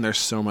ugly, and there's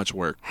so much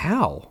work.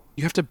 how.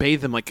 You have to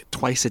bathe them like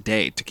twice a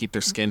day to keep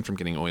their skin from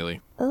getting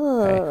oily.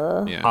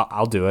 Yeah.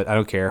 I'll do it. I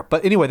don't care.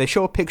 But anyway, they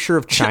show a picture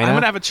of China. I'm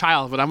gonna have a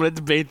child, but I'm gonna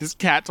bathe this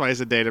cat twice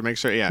a day to make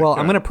sure. Yeah. Well, go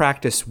I'm ahead. going to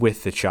practice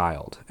with the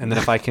child. And then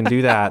if I can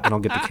do that, then I'll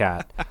get the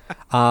cat.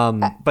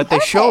 But they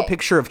show a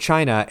picture of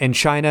China, and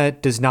China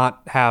does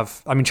not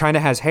have, China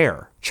has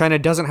hair. China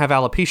doesn't have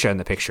alopecia in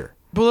the picture.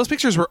 Well, those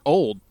pictures were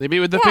old. Maybe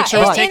the Yeah, picture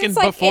was and taken it's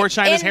like- before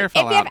China's hair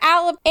fell if you out.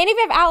 have and if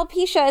you have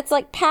alopecia, it's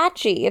like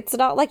patchy. It's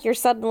not like you're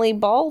suddenly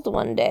bald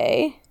one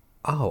day.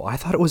 Oh, I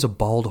thought it was a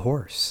bald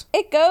horse.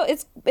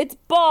 It's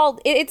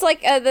bald. It's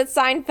like the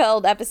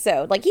Seinfeld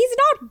episode. Like he's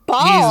not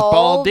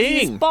bald.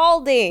 He's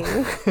balding.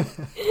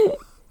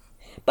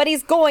 But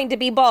he's going to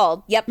be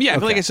bald. Yep. Yeah, I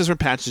feel like Okay. it's just where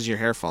patches of your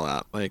hair fall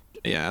out. Like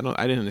Yeah,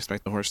 I didn't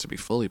expect the horse to be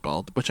fully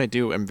bald, which I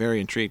do. I'm very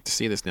intrigued to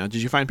see this now.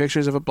 Did you find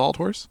pictures of a bald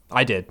horse?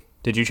 I did.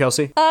 Did you,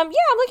 Chelsea? Yeah, I'm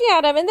looking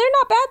at them, and they're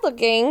not bad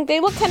looking. They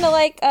look kind of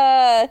like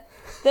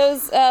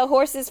those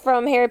horses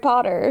from Harry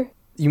Potter.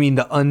 You mean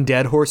the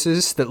undead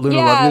horses that Luna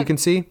Yeah. Lovegood can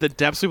see? The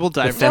depths we will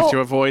dive The- into to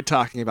avoid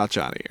talking about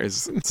Johnny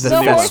is The The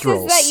Thestrals.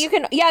 horses that you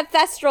can,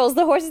 Thestrals,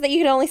 the horses that you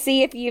can only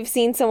see if you've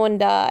seen someone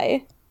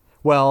die.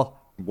 Well,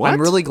 What?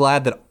 I'm really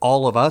glad that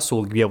all of us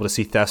will be able to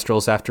see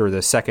Thestrals after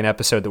the second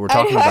episode that we're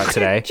talking about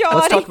today. Johnny.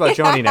 Let's talk about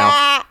Johnny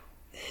now.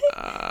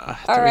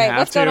 All right,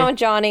 what's going on with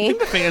Johnny? You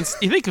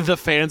think the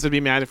fans would be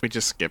mad if we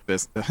just skip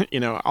this?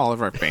 All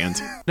of our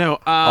fans. No.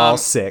 All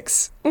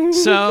 6.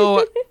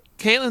 So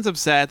Caitlin's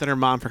upset that her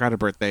mom forgot her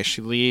birthday.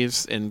 She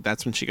leaves, and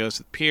that's when she goes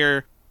to the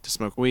pier to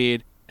smoke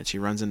weed, and she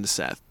runs into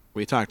Seth.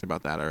 We talked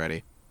about that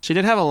already. She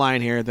did have a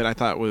line here that I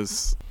thought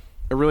was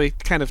really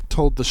kind of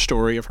told the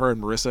story of her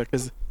and Marissa,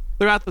 because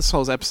throughout this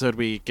whole episode,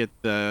 we get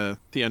the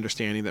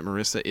understanding that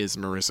Marissa is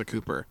Marissa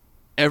Cooper.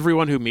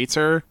 Everyone who meets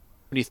her,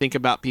 when you think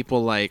about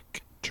people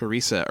like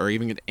Teresa or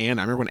even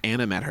Anna, I remember when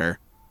Anna met her,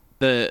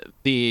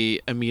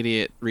 the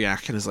immediate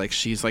reaction is like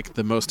she's like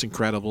the most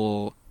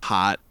incredible,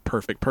 hot,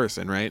 perfect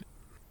person, right?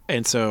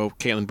 And so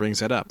Caitlin brings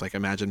that up. Like,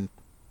 imagine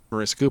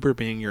Marissa Cooper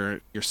being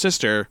your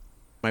sister.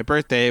 My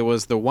birthday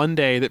was the one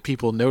day that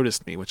people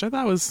noticed me, which I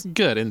thought was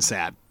good and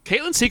sad.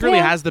 Caitlin secretly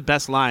has the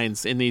best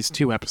lines in these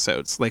 2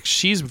 episodes. Like,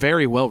 she's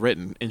very well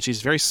written, and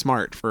she's very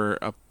smart for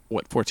a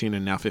 14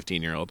 and now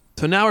 15-year-old.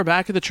 So now we're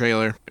back at the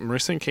trailer.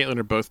 Marissa and Caitlin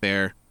are both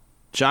there.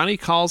 Johnny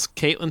calls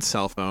Caitlin's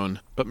cell phone,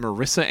 but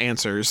Marissa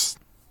answers,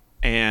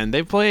 and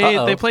they play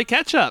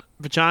catch up.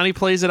 But Johnny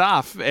plays it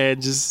off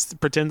and just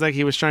pretends like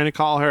he was trying to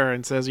call her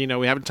and says, we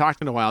haven't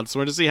talked in a while. Just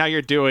wanted to see how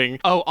you're doing.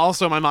 Oh,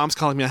 also, my mom's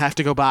calling me. I have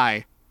to go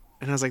by.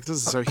 And I was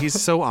like, he's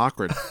so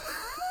awkward.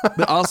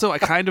 But also, I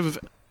kind of,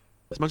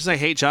 as much as I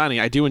hate Johnny,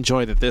 I do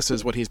enjoy that this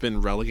is what he's been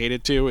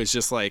relegated to, is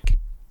just like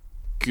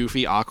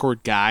goofy,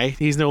 awkward guy.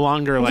 He's no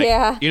longer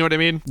like, you know what I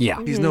mean?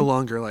 Yeah. He's no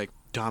longer like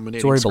dominating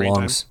It's where he screen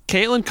belongs. time.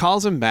 Caitlin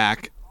calls him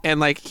back, and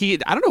like I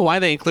don't know why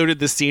they included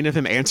this scene of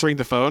him answering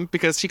the phone,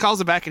 because she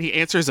calls him back and he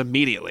answers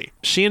immediately.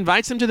 She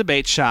invites him to the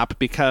bait shop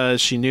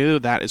because she knew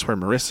that is where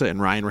Marissa and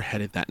Ryan were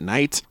headed that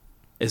night.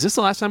 Is this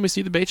the last time we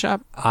see the bait shop?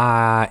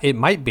 It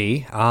might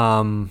be.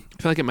 I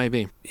feel like it might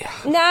be.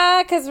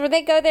 Nah, because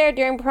they go there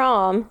during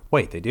prom.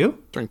 Wait, they do?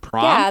 During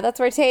prom? Yeah, that's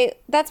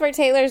where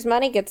Taylor's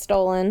money gets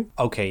stolen.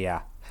 Okay,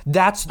 yeah.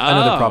 That's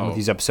another problem Oh. with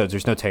these episodes.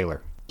 There's no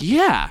Taylor.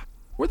 Yeah.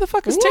 Where the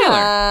fuck is Taylor?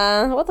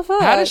 Yeah, what the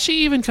fuck? How does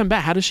she even come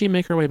back? How does she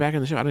make her way back in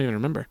the show? I don't even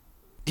remember.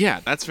 Yeah,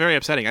 that's very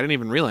upsetting. I didn't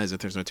even realize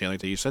that there's no Taylor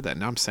until you said that.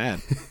 Now I'm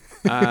sad.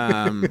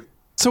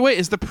 So wait,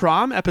 is the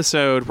prom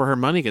episode where her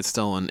money gets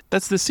stolen?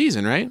 That's this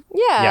season, right?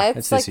 Yeah, it's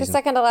it's this like the season.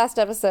 second to last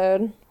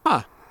episode.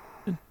 Huh.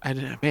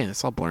 Man,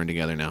 it's all blurring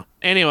together now.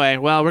 Anyway,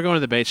 well, we're going to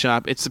the bait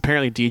shop. It's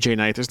apparently DJ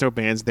night. There's no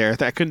bands there.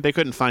 They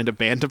couldn't find a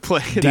band to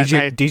play that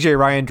night. DJ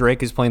Ryan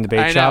Drake is playing the bait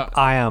I shop.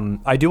 know.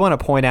 I do want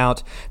to point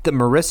out that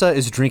Marissa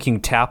is drinking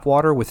tap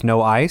water with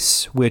no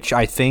ice, which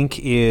I think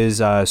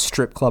is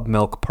Strip Club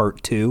Milk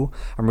Part 2.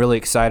 I'm really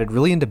excited,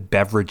 really into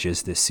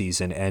beverages this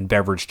season and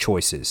beverage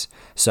choices.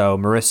 So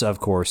Marissa, of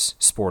course,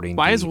 sporting.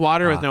 Why the, is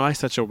water with no ice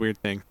such a weird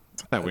thing?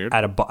 It's not that weird.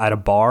 at a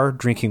bar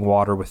drinking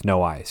water with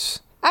no ice?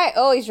 I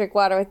always drink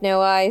water with no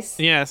ice.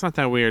 Yeah, it's not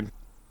that weird.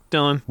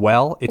 Dylan.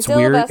 Well, it's A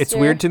weird. Dillabuster. It's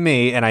weird to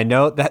me, and I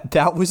know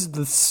that was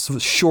the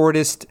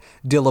shortest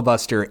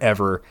Dillabuster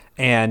ever.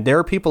 And there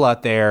are people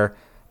out there,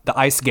 the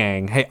Ice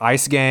Gang. Hey,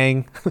 Ice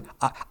Gang,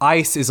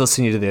 Ice is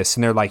listening to this,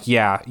 and they're like,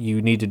 "Yeah,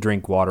 you need to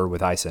drink water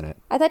with ice in it."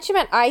 I thought you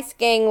meant ice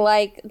gang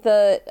like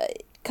the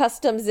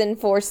customs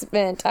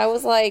enforcement. I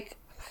was like,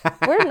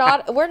 we're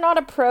not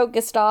a pro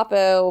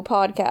Gestapo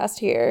podcast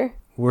here.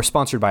 We're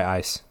sponsored by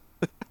Ice.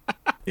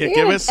 Yeah, You're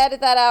give gonna us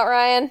edit that out,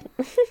 Ryan.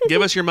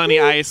 give us your money,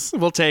 ice.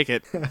 We'll take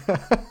it.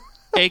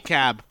 A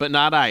cab, but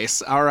not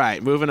ice. All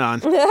right, moving on.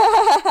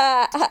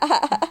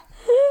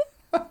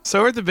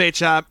 So we're at the bait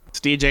shop. It's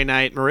DJ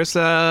night.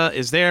 Marissa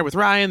is there with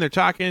Ryan. They're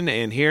talking,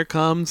 and here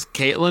comes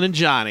Caitlin and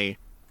Johnny.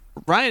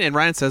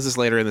 Ryan says this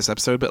later in this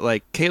episode, but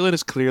like Caitlin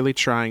is clearly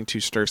trying to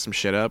stir some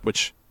shit up,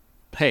 which,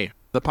 hey,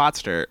 the pot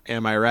stir,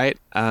 am I right?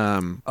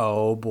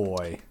 Oh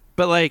boy.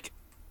 But like,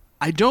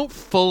 I don't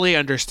fully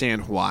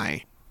understand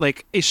why.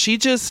 Like, is she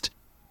just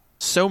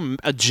so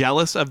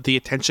jealous of the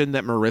attention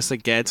that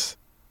Marissa gets?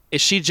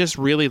 Is she just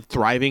really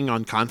thriving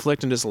on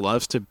conflict and just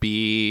loves to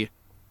be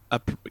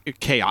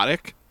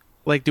chaotic?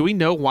 Like, do we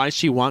know why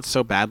she wants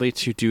so badly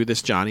to do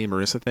this Johnny and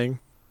Marissa thing?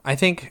 I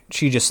think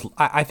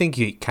I think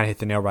you kind of hit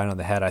the nail right on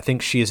the head. I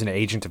think she is an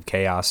agent of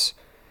chaos,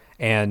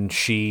 and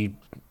she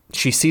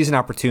sees an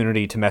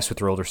opportunity to mess with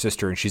her older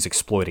sister, and she's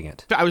exploiting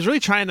it. I was really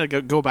trying to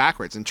go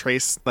backwards and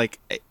trace, like,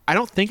 I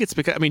don't think it's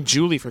because, I mean,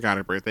 Julie forgot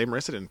her birthday.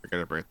 Marissa didn't forget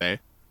her birthday.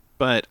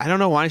 But I don't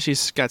know why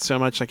she's got so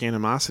much, like,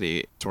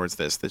 animosity towards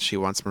this, that she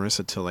wants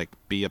Marissa to, like,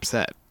 be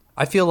upset.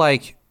 I feel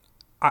like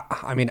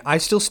I mean, I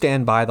still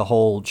stand by the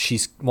whole she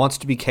wants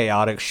to be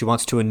chaotic. She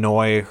wants to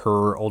annoy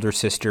her older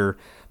sister,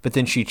 but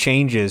then she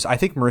changes. I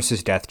think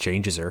Marissa's death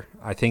changes her.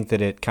 I think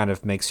that it kind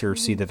of makes her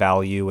see the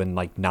value in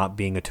like not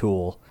being a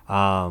tool.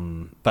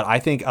 But I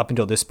think up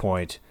until this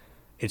point,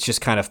 it's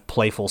just kind of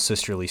playful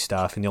sisterly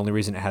stuff. And the only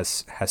reason it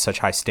has such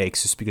high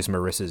stakes is because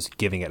Marissa's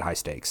giving it high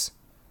stakes.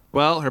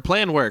 Well, her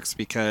plan works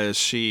because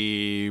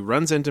she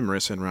runs into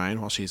Marissa and Ryan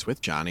while she's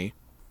with Johnny.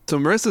 So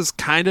Marissa's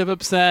kind of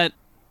upset.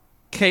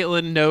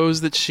 Caitlin knows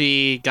that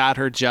she got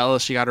her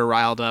jealous, she got her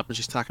riled up, and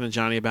she's talking to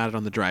Johnny about it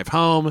on the drive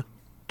home.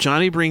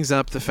 Johnny brings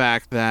up the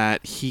fact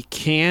that he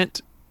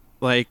can't,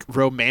 like,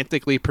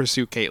 romantically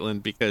pursue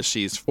Caitlin because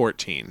she's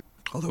 14.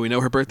 Although we know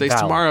her birthday's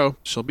tomorrow,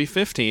 she'll be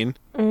 15.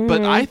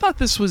 But I thought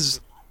this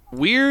was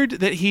weird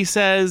that he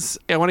says,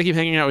 I want to keep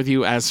hanging out with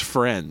you as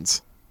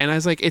friends. And I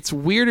was like, it's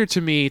weirder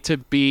to me to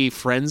be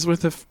friends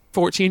with a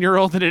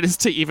 14-year-old than it is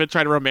to even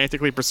try to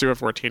romantically pursue a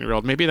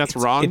 14-year-old. Maybe that's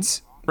wrong,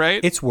 right?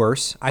 It's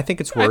worse. I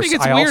think it's worse. I think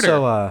it's weirder.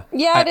 Also,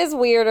 Yeah, it is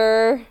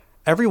weirder.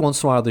 every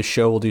once in a while, this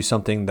show will do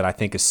something that I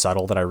think is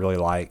subtle that I really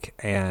like.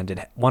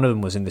 And one of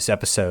them was in this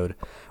episode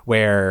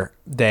where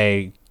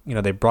they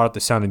brought up The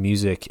Sound of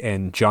Music,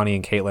 and Johnny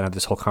and Caitlin had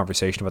this whole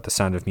conversation about The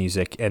Sound of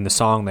Music. And the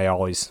song they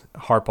always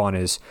harp on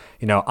is,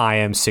 I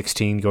am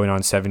 16 going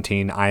on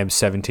 17, I am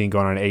 17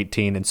 going on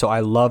 18. And so I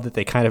love that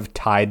they kind of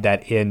tied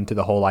that into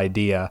the whole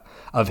idea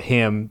of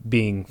him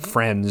being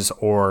friends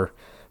or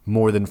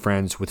more than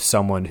friends with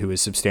someone who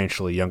is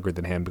substantially younger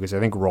than him, because I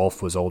think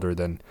Rolf was older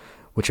than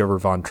whichever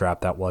Von Trapp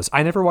that was.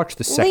 I never watched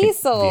the second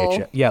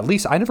VHS. Yeah,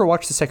 Lisa. I never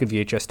watched the second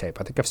VHS tape.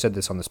 I think I've said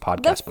this on this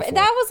podcast before.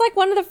 That was like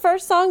one of the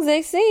first songs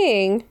they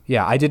sing.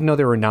 Yeah, I didn't know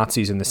there were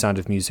Nazis in The Sound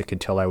of Music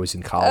until I was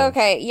in college.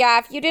 Okay, yeah,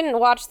 if you didn't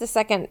watch the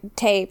second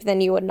tape,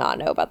 then you would not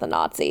know about the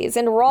Nazis.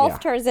 And Rolf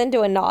turns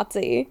into a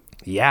Nazi.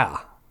 Yeah.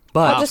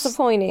 But How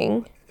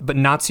disappointing. But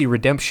Nazi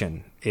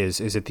redemption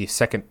is at the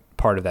second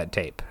part of that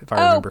tape, if I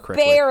remember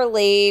correctly.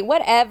 Barely.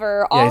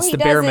 Whatever. Yeah, it's the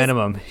bare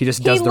minimum. He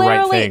just does the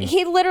right thing.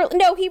 He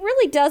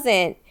really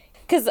doesn't.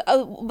 Because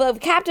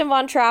Captain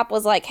Von Trapp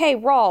was like, hey,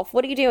 Rolf,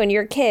 what are you doing?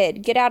 You're a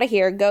kid. Get out of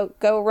here.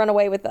 Go run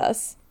away with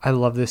us. I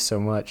love this so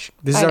much.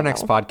 This is our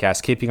next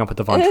podcast, Keeping Up with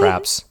the Von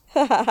Trapps.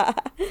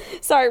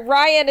 Sorry,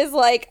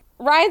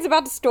 Ryan's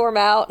about to storm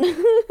out.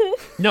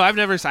 No, I've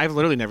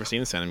literally never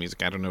seen The Sound of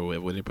Music. I don't know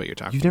what you're talking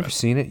about. You've never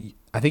seen it?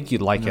 I think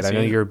you'd like it. I know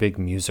you're a big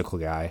musical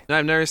guy. No, I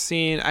haven't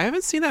seen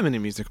that many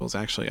musicals,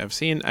 actually. I've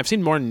seen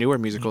more newer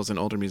musicals than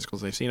older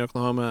musicals. I've seen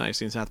Oklahoma, I've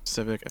seen South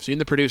Pacific, I've seen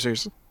The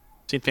Producers,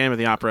 I've seen Phantom of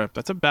the Opera.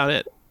 That's about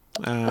it.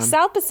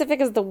 South Pacific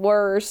is the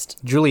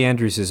worst. Julie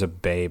Andrews is a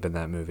babe in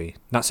that movie.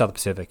 Not South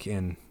Pacific,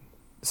 in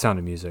Sound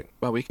of Music.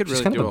 Well, we could She's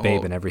really kind do of a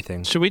babe in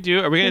everything. Are we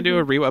going to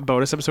do a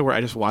bonus episode where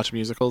I just watch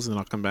musicals and then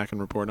I'll come back and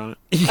report on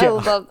it? I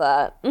love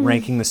that.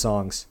 Ranking the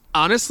songs.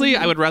 Honestly,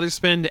 I would rather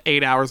spend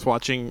 8 hours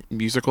watching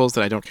musicals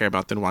that I don't care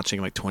about than watching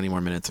like 20 more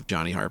minutes of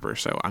Johnny Harper.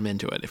 So I'm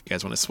into it if you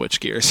guys want to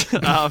switch gears.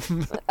 Deal.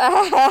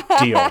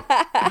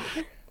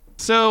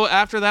 So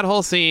after that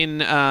whole scene,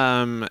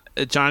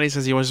 Johnny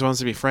says he just wants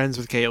to be friends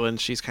with Caitlin.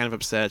 She's kind of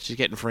upset. She's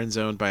getting friend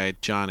zoned by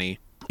Johnny.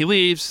 He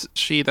leaves.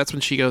 That's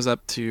when she goes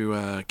up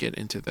to get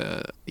into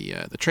the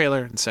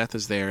trailer, and Seth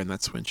is there, and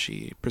that's when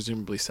she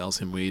presumably sells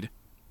him weed.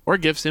 Or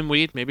gives him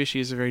weed. Maybe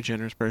she's a very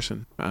generous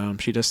person.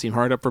 She does seem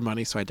hard up for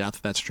money, so I doubt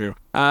that that's true.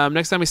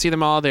 Next time we see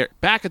them all, they're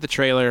back at the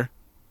trailer.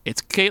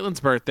 It's Caitlin's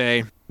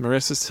birthday.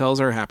 Marissa tells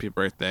her happy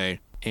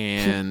birthday.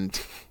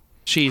 And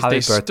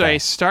they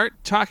start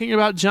talking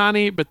about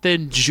Johnny, but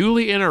then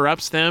Julie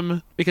interrupts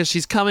them because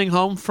she's coming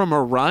home from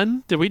a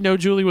run. Did we know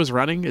Julie was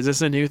running? Is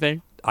this a new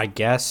thing? I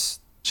guess.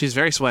 She's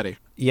very sweaty.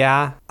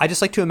 Yeah. I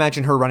just like to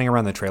imagine her running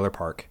around the trailer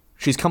park.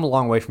 She's come a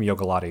long way from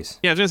Yoga Lattes.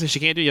 Yeah, I was going to say she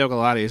can't do Yoga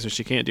Lattes, or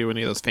she can't do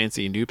any of those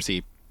fancy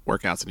noopsy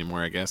workouts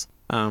anymore, I guess.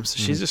 So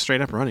she's just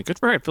straight up running. Good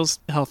for her. It feels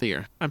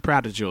healthier. I'm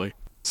proud of Julie.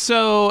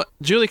 So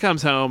Julie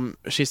comes home.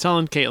 She's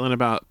telling Caitlin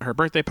about her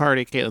birthday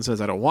party. Caitlin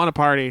says, I don't want a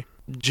party.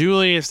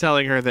 Julie is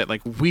telling her that,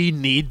 like, we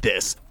need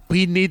this.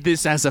 We need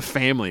this as a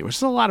family, which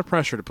is a lot of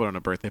pressure to put on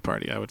a birthday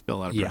party. I would feel a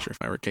lot of pressure if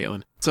I were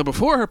Caitlin. So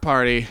before her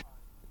party,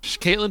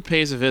 Caitlin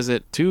pays a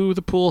visit to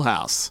the pool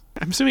house.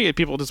 I'm assuming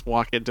people just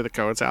walk into the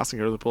Cohen's house and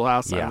go to the pool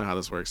house. Yeah. I don't know how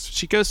this works.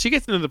 She gets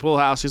into the pool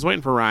house. She's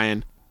waiting for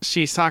Ryan.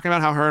 She's talking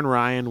about how her and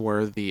Ryan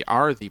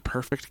are the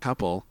perfect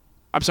couple.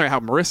 I'm sorry,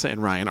 how Marissa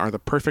and Ryan are the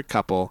perfect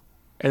couple.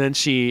 And then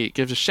she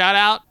gives a shout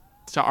out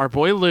to our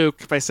boy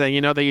Luke by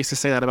saying, they used to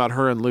say that about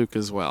her and Luke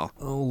as well.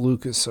 Oh,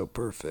 Luke is so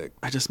perfect.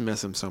 I just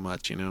miss him so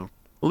much,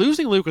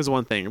 Losing Luke is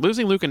one thing.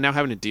 Losing Luke and now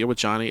having to deal with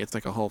Johnny, it's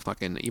like a whole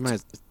fucking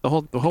the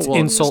whole world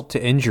insult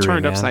to injury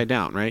turned upside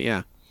down, right?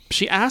 Yeah.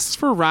 She asks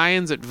for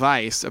Ryan's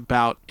advice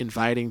about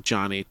inviting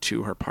Johnny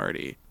to her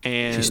party.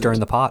 And she's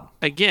stirring the pot.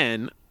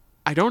 Again,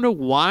 I don't know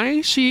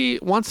why she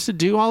wants to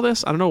do all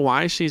this. I don't know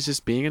why she's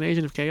just being an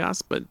agent of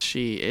chaos, but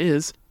she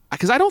is.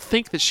 Because I don't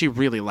think that she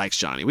really likes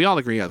Johnny. We all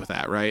agree with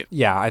that, right?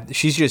 Yeah,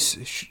 she's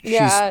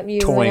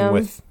toying him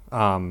with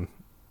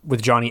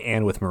with Johnny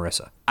and with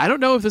Marissa. I don't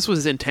know if this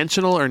was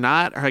intentional or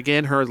not. Or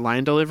again, her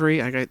line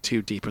delivery. I got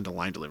too deep into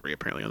line delivery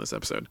apparently on this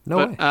episode.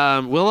 Way.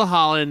 Willa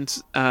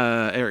Holland,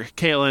 or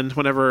Caitlin,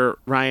 whenever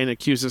Ryan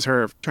accuses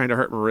her of trying to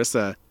hurt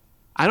Marissa,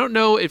 I don't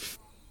know if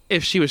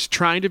she was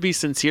trying to be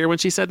sincere when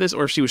she said this,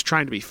 or if she was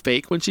trying to be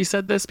fake when she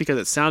said this, because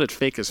it sounded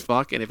fake as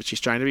fuck. And if she's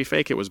trying to be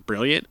fake, it was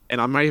brilliant.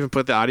 And I might even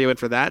put the audio in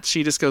for that.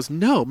 She just goes,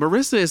 "No,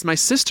 Marissa is my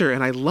sister,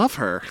 and I love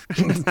her."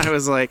 I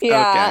was like,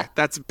 Yeah. okay,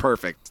 that's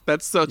perfect.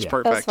 That's such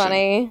perfection. That's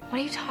funny. What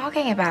are you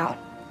talking about?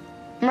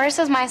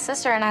 Marissa's my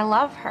sister and I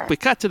love her. We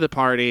cut to the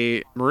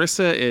party.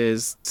 Marissa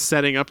is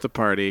setting up the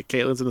party.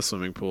 Caitlin's in the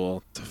swimming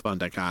pool. It's a fun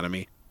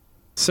dichotomy.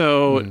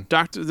 So,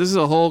 this is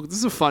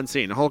a fun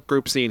scene, a whole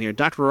group scene here.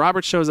 Dr.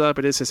 Roberts shows up.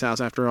 It is his house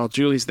after all.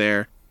 Julie's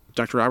there.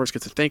 Dr. Roberts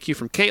gets a thank you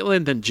from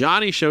Caitlin. Then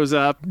Johnny shows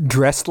up.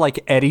 Dressed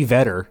like Eddie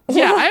Vedder.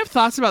 Yeah, I have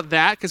thoughts about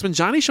that, because when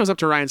Johnny shows up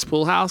to Ryan's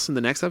pool house in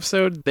the next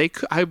episode,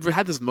 I've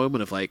had this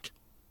moment of like,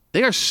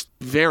 they are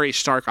very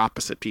stark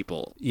opposite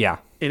people. Yeah.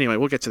 Anyway,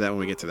 we'll get to that when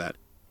we get to that.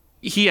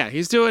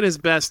 He's doing his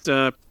best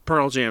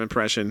Pearl Jam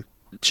impression.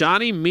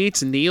 Johnny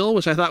meets Neil,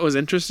 which I thought was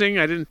interesting.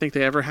 I didn't think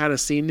they ever had a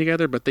scene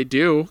together, but they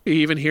do. You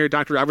even hear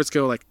Dr. Roberts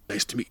go like,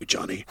 "Nice to meet you,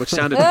 Johnny," which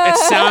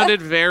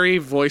sounded very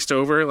voiced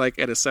over, like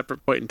at a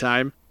separate point in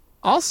time.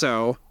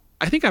 Also,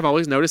 I think I've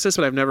always noticed this,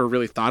 but I've never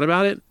really thought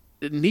about it.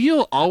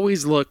 Neil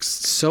always looks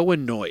so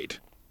annoyed.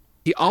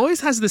 He always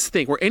has this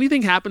thing where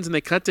anything happens and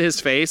they cut to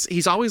his face,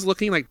 he's always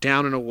looking like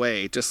down and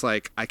away, just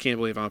like, I can't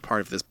believe I'm a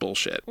part of this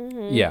bullshit.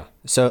 Yeah.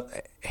 So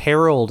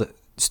Harold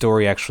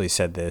Story actually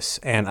said this,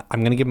 and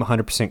I'm going to give him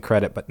 100%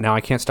 credit, but now I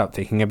can't stop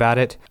thinking about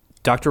it.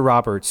 Dr.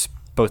 Roberts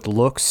both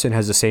looks and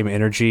has the same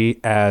energy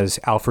as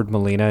Alfred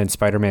Molina in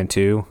Spider-Man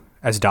 2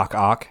 as Doc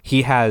Ock.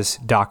 He has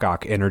Doc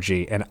Ock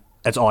energy, and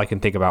that's all I can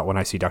think about when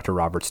I see Dr.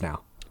 Roberts now.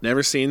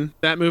 Never seen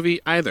that movie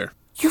either.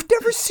 You've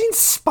never seen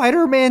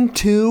Spider-Man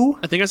 2?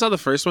 I think I saw the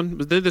first one.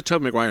 They're the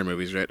Tobey Maguire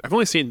movies, right? I've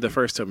only seen the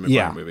first Tobey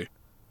Maguire movie.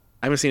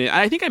 I haven't seen it.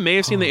 I think I may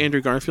have seen the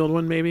Andrew Garfield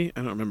one, maybe.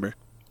 I don't remember.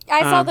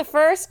 I saw the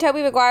first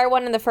Tobey Maguire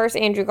one and the first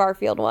Andrew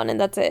Garfield one, and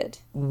that's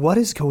it. What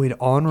is going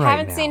on right now?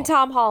 Haven't seen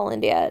Tom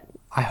Holland yet.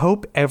 I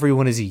hope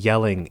everyone is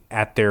yelling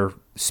at their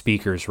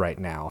speakers right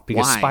now,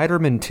 because Why?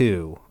 Spider-Man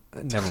 2,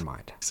 never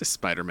mind. This is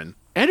Spider-Man.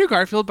 Andrew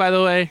Garfield, by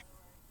the way,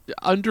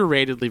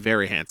 underratedly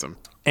very handsome.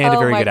 And a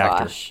very my good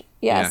actor. gosh.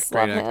 Yes, Yeah,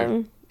 love great actor.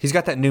 him. He's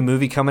got that new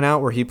movie coming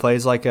out where he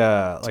plays like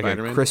a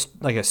Spider-Man?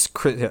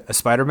 a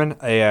Spider-Man,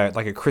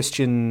 like a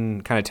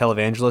Christian kind of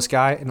televangelist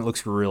guy, and it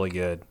looks really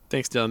good.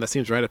 Thanks, Dylan. That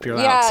seems right up your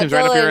alley. Yeah, Seems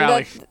right up your Dylan,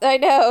 alley. I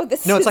know.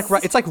 No,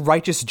 it's like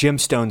Righteous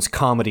Gemstones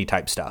comedy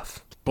type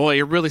stuff. Boy,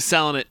 you're really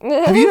selling it.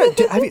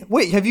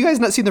 Have you guys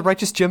not seen the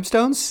Righteous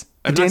Gemstones?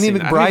 The I've not Danny seen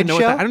it. McBride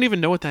show? I don't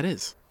even know what that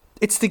is.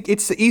 It's the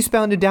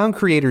Eastbound and Down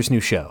creators' new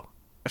show.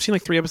 I've seen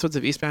like 3 episodes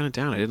of Eastbound and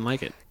Down. I didn't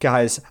like it.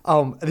 Guys,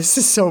 this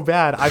is so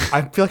bad.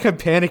 I feel like I'm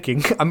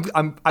panicking.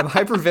 I'm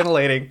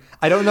hyperventilating.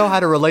 I don't know how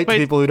to relate to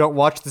people who don't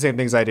watch the same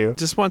things I do.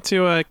 Just want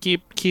to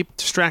keep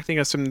distracting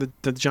us from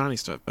the Johnny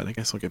stuff, but I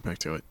guess we'll get back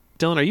to it.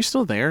 Dylan, are you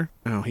still there?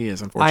 Oh, he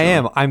is, unfortunately. I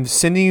am. I'm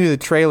sending you the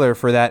trailer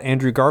for that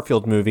Andrew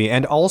Garfield movie,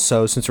 and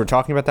also, since we're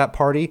talking about that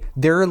party,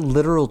 there are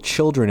literal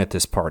children at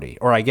this party,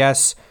 or I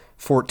guess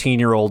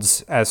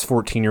 14-year-olds as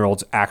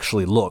 14-year-olds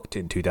actually looked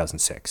in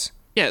 2006.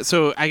 Yeah,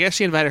 so I guess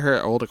she invited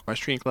her old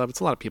equestrian club. It's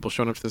a lot of people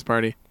showing up to this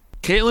party.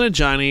 Caitlin and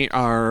Johnny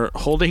are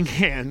holding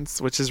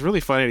hands, which is really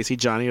funny to see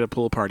Johnny at a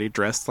pool party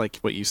dressed like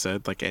what you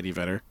said, like Eddie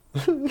Vedder.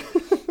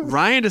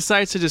 Ryan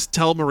decides to just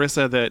tell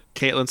Marissa that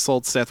Caitlin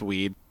sold Seth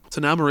weed. So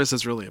now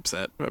Marissa's really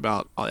upset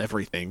about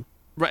everything.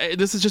 Right,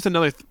 this is just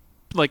another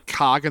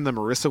cog in the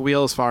Marissa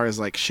wheel as far as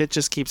like shit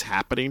just keeps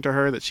happening to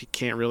her that she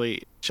can't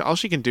really... All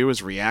she can do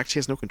is react. She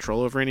has no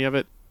control over any of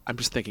it. I'm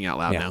just thinking out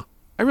loud now.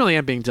 I really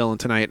am being Dylan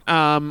tonight.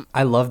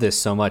 I love this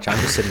so much. I'm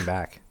just sitting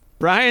back.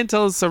 Ryan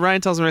tells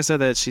Marissa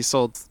that she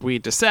sold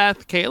weed to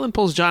Seth. Caitlin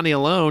pulls Johnny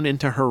alone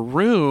into her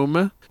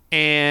room,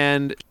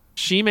 and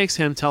she makes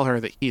him tell her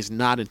that he's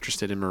not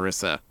interested in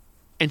Marissa.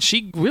 And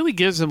she really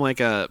gives him like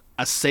a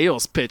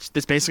sales pitch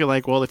that's basically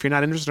like, well, if you're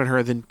not interested in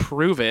her, then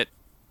prove it.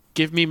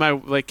 Give me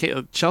my,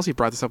 Chelsea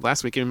brought this up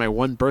last week, give me my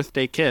one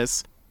birthday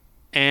kiss.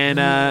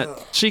 And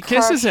she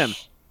kisses him.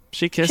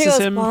 She kisses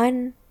him.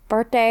 One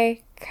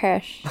birthday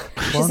kiss. She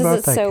says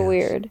it's so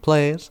weird.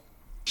 Please.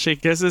 She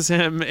kisses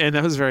him, and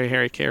that was very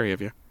Harry Carey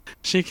of you.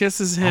 She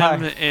kisses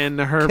him in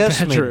her Kiss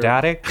bedroom. me,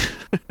 Daddy.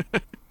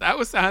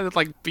 That sounded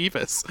like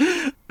Beavis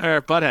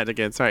or Butthead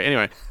again. Sorry.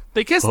 Anyway,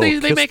 they kiss. Oh, They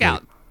kiss make me.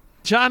 out.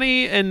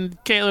 Johnny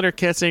and Caitlin are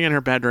kissing in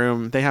her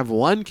bedroom. They have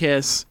one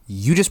kiss.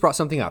 You just brought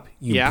something up.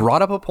 You Yeah.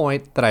 brought up a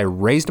point that I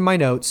raised in my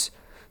notes.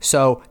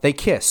 So they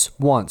kiss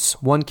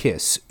once, one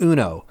kiss,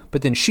 uno.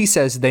 But then she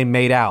says they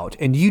made out,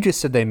 and you just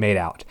said they made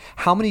out.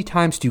 How many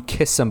times do you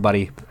kiss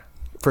somebody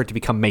for it to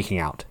become making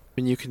out?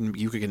 And you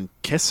can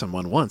kiss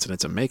someone once, and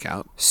it's a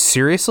makeout.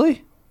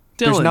 Seriously?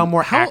 There's Dylan, no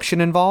more how-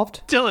 action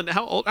involved? Dylan,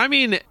 how old? I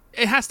mean,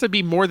 it has to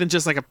be more than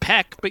just like a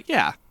peck, but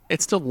yeah,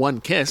 it's still one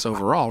kiss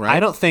overall, right? I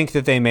don't think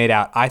that they made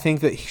out. I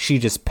think that she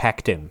just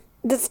pecked him.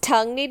 Does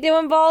tongue need to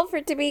involve for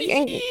it to be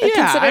Yeah,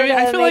 considered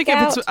I a feel like if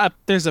makeout?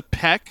 there's a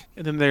peck,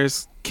 and then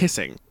there's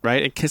kissing,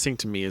 right? And kissing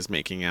to me is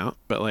making out,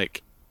 but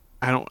like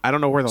I don't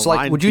know where the So, like,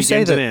 line would you begins say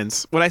and that-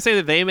 ends. Would I say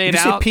that they made Did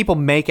you say out? people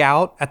make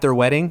out at their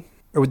wedding,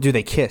 or do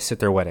they kiss at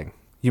their wedding?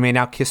 You may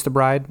now kiss the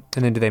bride,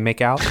 and then do they make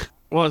out?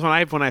 Well,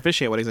 when I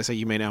officiate weddings, I say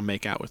you may now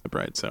make out with the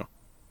bride. So,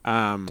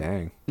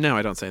 Dang. no,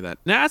 I don't say that.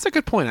 No, that's a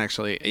good point,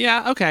 actually.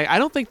 Yeah, okay. I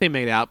don't think they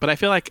made out, but I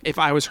feel like if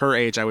I was her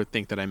age, I would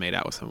think that I made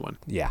out with someone.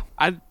 Yeah.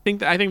 I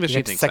think that she Get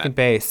to thinks second that.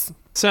 base.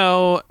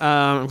 So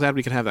I'm glad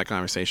we could have that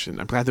conversation.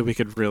 I'm glad that we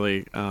could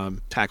really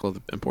tackle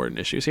the important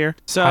issues here.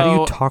 So How do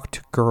you talk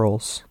to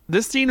girls?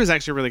 this scene was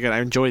actually really good.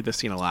 I enjoyed this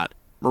scene a lot.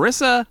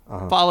 Marissa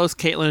follows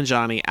Caitlin and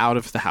Johnny out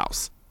of the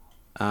house.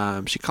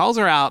 She calls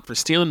her out for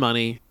stealing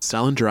money,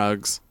 selling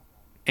drugs,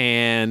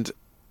 and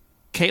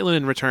Caitlin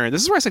in return.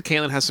 This is where I said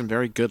Caitlin has some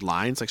very good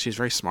lines. Like, she's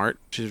very smart.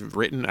 She's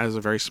written as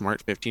a very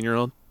smart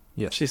 15-year-old.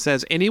 Yes. She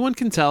says, anyone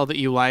can tell that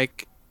you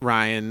like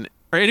Ryan,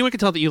 or anyone can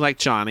tell that you like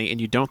Johnny, and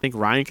you don't think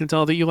Ryan can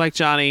tell that you like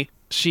Johnny.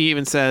 She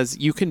even says,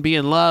 you can be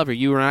in love, or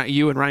you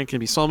and Ryan can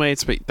be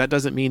soulmates, but that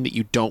doesn't mean that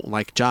you don't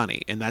like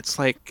Johnny. And that's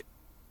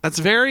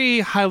very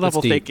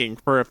high-level That's deep. thinking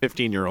for a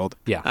 15-year-old.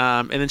 Yeah.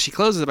 And then she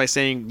closes it by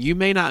saying, you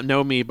may not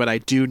know me, but I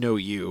do know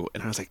you.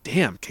 And I was like,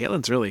 damn,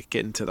 Caitlin's really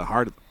getting to the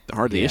heart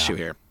of the issue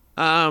here.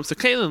 So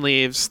Caitlin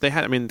leaves.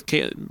 Marissa and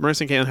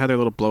Caitlin had their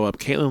little blow up.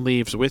 Caitlin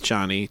leaves with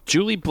Johnny.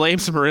 Julie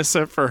blames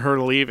Marissa for her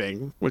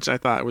leaving, which I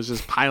thought was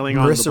just piling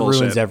on the Marissa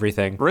bullshit. ruins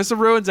everything. Marissa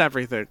ruins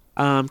everything.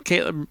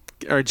 Caitlin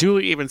or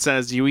Julie even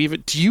says, do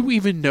you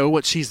even know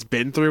what she's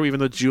been through? Even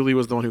though Julie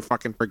was the one who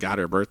fucking forgot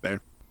her birthday.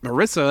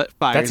 Marissa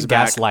fires That's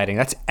back. gaslighting.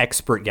 That's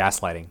expert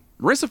gaslighting.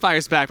 Marissa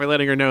fires back by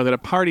letting her know that a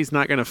party's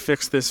not going to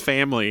fix this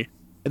family.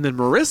 And then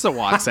Marissa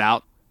walks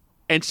out,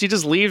 and she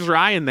just leaves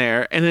Ryan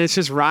there. And then it's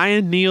just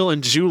Ryan, Neil,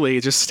 and Julie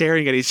just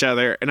staring at each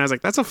other. And I was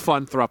like, that's a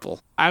fun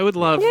thruple. I would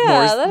love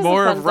that is a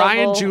more fun of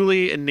Ryan, throuple.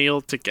 Julie, and Neil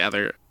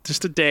together.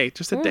 Just a day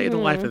in the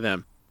life of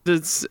them.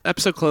 This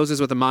episode closes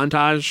with a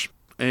montage,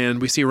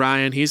 and we see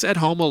Ryan. He's at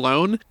home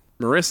alone.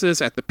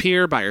 Marissa's at the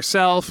pier by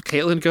herself.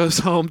 Caitlin goes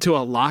home to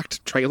a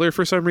locked trailer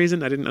for some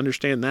reason. I didn't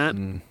understand that.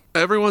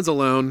 Everyone's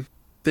alone,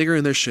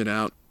 figuring their shit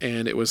out,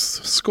 and it was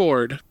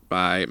scored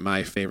by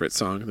my favorite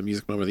song, the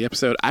music moment of the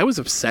episode. I was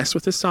obsessed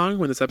with this song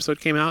when this episode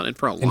came out, and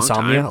for a long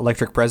Insomnia, time.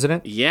 Electric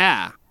President.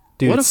 Yeah.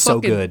 Dude, it's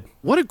so good.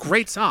 What a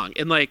great song.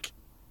 And, like,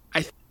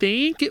 I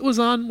think it was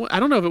on,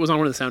 I don't know if it was on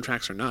one of the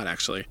soundtracks or not,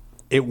 actually.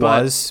 It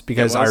was,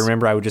 because I was.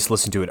 remember I would just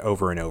listen to it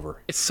over and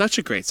over. It's such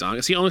a great song.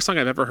 It's the only song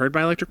I've ever heard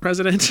by Electric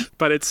President,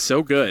 but it's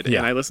so good. Yeah.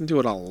 And I listened to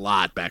it a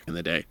lot back in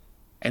the day.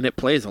 And it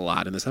plays a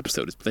lot in this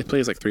episode. It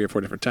plays like 3 or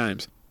 4 different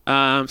times.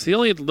 So the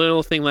only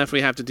little thing left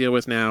we have to deal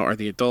with now are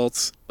the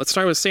adults. Let's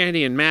start with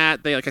Sandy and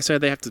Matt. They, like I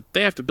said, they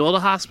have to build a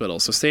hospital.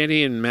 So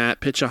Sandy and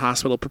Matt pitch a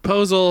hospital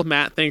proposal.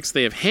 Matt thinks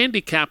they have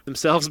handicapped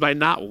themselves by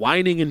not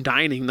whining and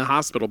dining the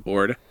hospital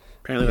board.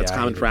 Apparently that's Yeah, I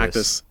common hated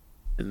practice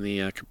in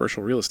the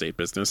commercial real estate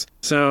business.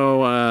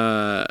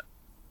 So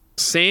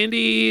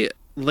Sandy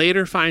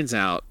later finds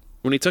out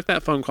when he took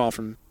that phone call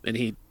and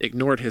he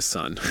ignored his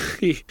son.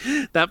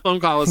 That phone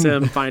call was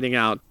him finding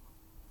out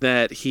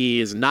that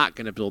he is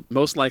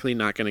most likely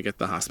not going to get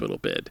the hospital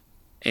bid.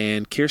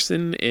 And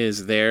Kirsten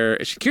is there.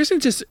 Kirsten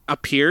just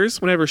appears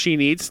whenever she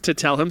needs to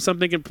tell him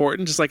something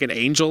important, just like an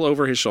angel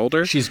over his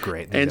shoulder. She's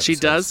great. in these And she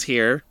episodes. does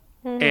here.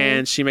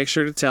 And she makes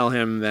sure to tell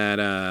him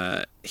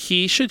that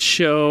he should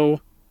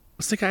show,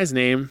 what's the guy's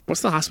name?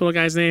 What's the hospital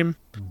guy's name?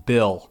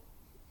 Bill.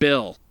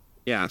 Bill.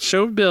 Yeah,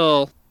 show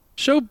Bill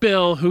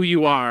who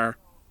you are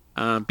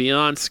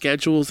beyond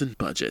schedules and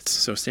budgets.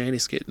 So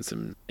Sandy's getting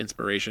some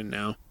inspiration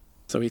now.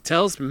 So he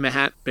tells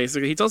Matt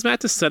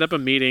to set up a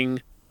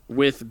meeting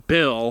with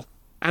Bill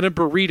at a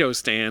burrito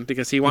stand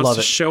because he wants Love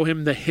to it. show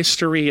him the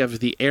history of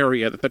the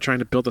area that they're trying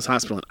to build this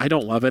hospital in. I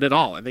don't love it at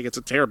all. I think it's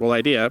a terrible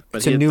idea. But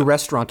It's a new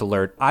restaurant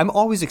alert. I'm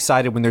always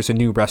excited when there's a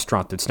new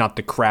restaurant that's not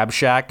the Crab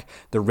Shack,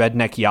 the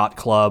Redneck Yacht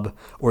Club,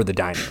 or the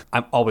Diner.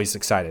 I'm always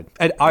excited.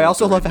 And I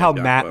also love how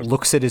Yacht Matt Club.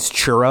 looks at his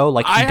churro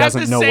like I he had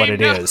doesn't the know what same it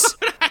note. is.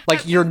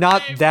 Like, you're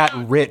not that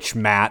rich,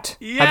 Matt.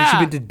 Haven't Yeah. you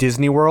been to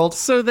Disney World?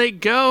 So they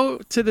go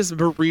to this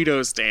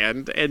burrito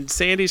stand, and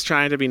Sandy's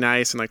trying to be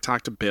nice and like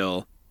talk to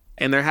Bill,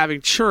 and they're having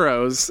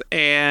churros,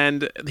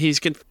 and he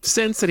can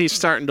sense that he's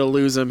starting to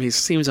lose him. He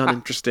seems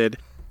uninterested.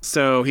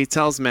 So he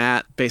tells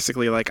Matt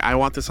basically like, I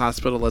want this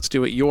hospital. Let's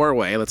do it your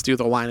way. Let's do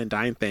the wine and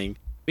dine thing.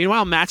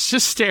 Meanwhile, Matt's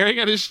just staring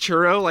at his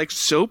churro like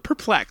so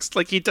perplexed,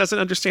 like he doesn't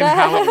understand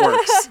how it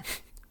works.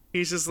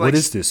 He's just like, What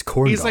is this,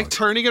 corn He's dog? like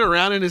turning it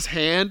around in his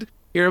hand.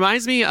 He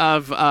reminds me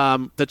of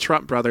the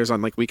Trump brothers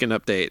on like Weekend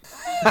Update.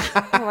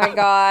 Oh my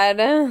god.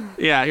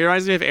 Yeah, he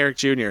reminds me of Eric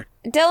Jr.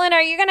 Dylan,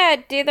 are you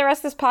gonna do the rest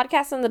of this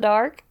podcast in the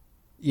dark?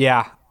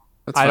 Yeah.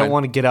 That's I don't fine.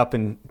 want to get up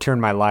and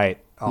turn my light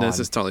on. No, this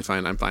is totally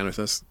fine. I'm fine with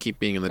this. Keep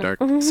being in the dark.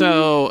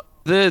 So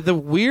the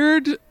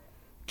weird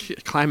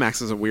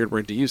climax is a weird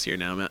word to use here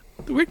now, Matt.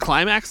 The weird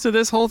climax to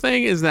this whole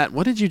thing is that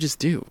what did you just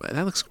do?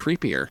 That looks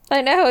creepier.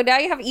 I know, now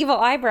you have evil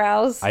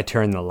eyebrows. I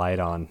turned the light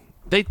on.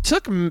 They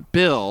took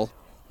Bill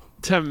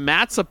to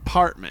Matt's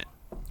apartment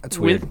That's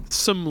weird. with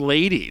some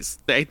ladies.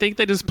 I think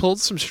they just pulled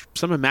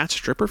some of Matt's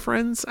stripper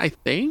friends, I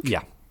think.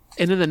 Yeah.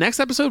 And in the next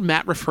episode,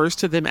 Matt refers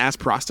to them as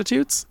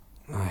prostitutes.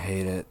 I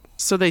hate it.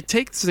 So they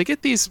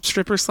get these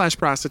strippers /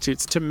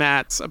 prostitutes to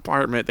Matt's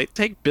apartment. They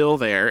take Bill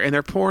there, and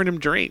they're pouring him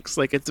drinks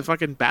like it's a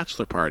fucking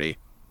bachelor party.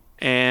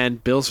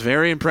 And Bill's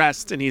very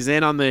impressed, and he's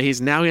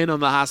now in on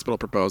the hospital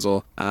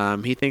proposal.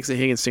 He thinks that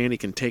he and Sandy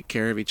can take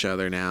care of each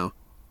other now,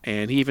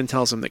 and he even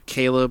tells him that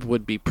Caleb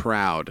would be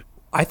proud.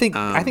 I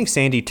think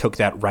Sandy took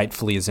that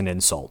rightfully as an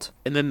insult.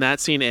 And then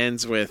that scene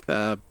ends with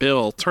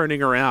Bill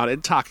turning around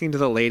and talking to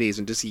the ladies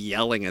and just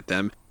yelling at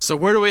them. So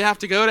where do we have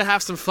to go to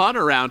have some fun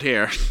around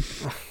here?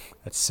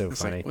 That's so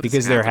funny like, what's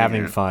because they're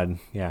happening having here? fun.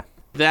 Yeah.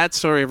 That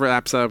story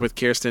wraps up with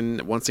Kirsten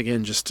once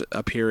again just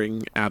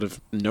appearing out of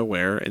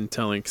nowhere and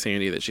telling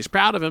Sandy that she's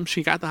proud of him.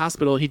 She got the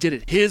hospital. He did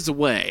it his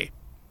way.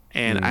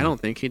 And I don't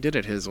think he did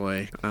it his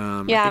way.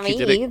 Yeah, I think me he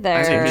did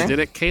I think he either. did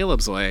it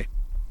Caleb's way.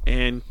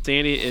 And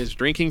Sandy is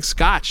drinking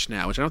scotch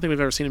now, which I don't think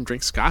we've ever seen him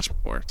drink scotch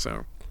before.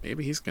 So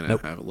maybe he's going to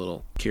have a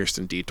little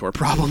Kirsten detour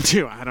problem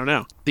too. I don't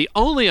know. The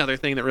only other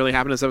thing that really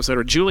happened in this episode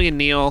are Julie and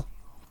Neil.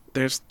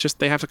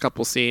 They have a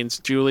couple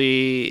scenes.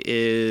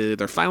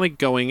 They're finally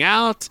going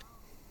out.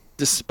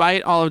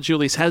 Despite all of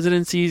Julie's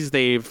hesitancies,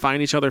 they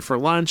find each other for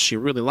lunch. She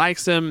really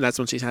likes him. That's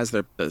when she has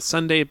the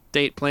Sunday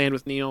date planned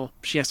with Neil.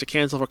 She has to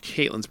cancel for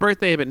Caitlin's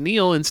birthday, but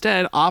Neil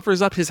instead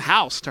offers up his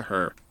house to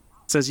her.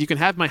 Says, you can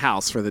have my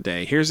house for the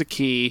day. Here's a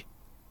key.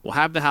 We'll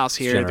have the house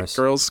here. Generous.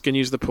 The girls can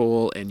use the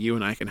pool, and you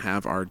and I can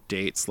have our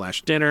date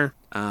 / dinner.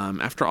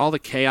 After all the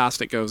chaos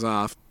that goes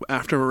off,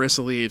 after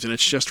Marissa leaves, and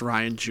it's just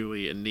Ryan,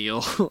 Julie, and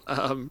Neil,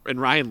 and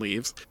Ryan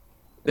leaves,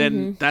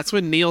 then that's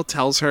when Neil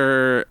tells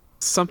her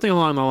something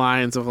along the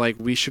lines of, like,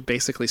 we should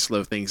basically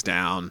slow things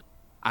down.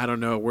 I don't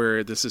know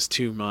where this is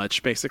too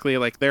much. Basically,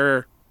 like,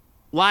 their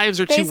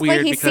lives are too Basically,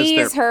 weird he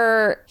because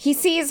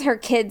sees her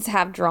kids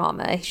have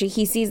drama.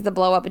 He sees the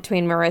blow up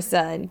between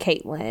Marissa and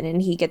Caitlin,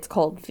 and he gets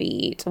cold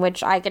feet,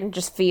 which I can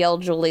just feel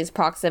Julie's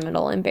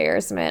proximal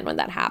embarrassment when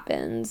that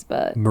happens.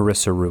 But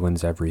Marissa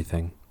ruins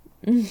everything.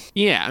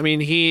 Yeah, I mean,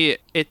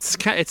 it's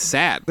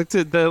sad.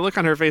 The look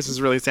on her face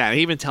is really sad.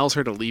 He even tells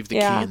her to leave the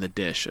Yeah. key in the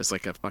dish as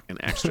like a fucking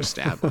extra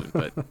stab wound,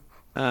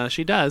 but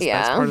she does.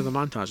 Yeah. That's part of the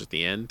montage at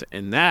the end,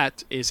 and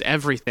that is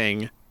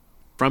everything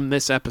from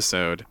this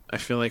episode. I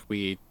feel like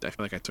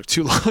I took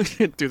too long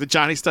through the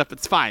Johnny stuff.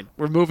 It's fine.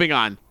 We're moving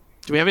on.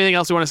 Do we have anything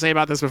else we want to say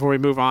about this before we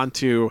move on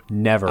to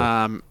Never.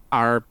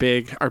 our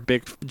big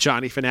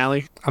Johnny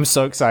finale? I'm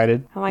so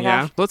excited. oh my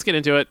Yeah, gosh, let's get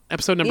into it.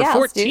 Episode number yeah,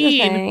 let's do the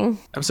 14. thing.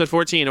 Episode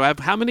 14. Do I have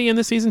how many in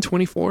this season?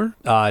 24?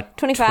 25.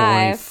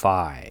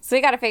 25. So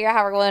we got to figure out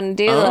how we're going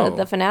to do Oh.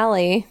 the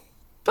finale.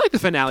 I feel like the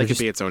finale could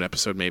be its own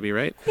episode, maybe,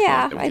 right?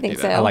 Yeah, feel like that we I could think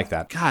do so. that. I like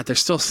that. God, there's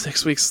still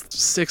 6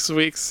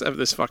 weeks of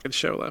this fucking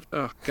show left.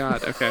 Oh,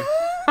 God, okay.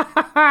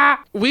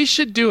 We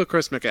should do a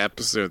Christmas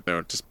episode,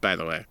 though, just by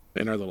the way,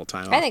 in our little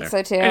time. I off think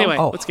there. so, too. Anyway,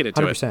 Oh, let's get into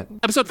 100%. it.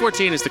 Episode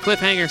 14 is the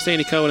cliffhanger.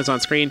 Sandy Cohen is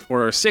on screen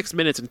for 6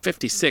 minutes and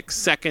 56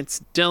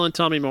 seconds. Dylan,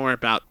 tell me more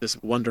about this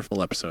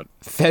wonderful episode.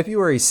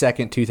 February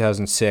 2nd,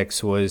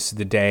 2006 was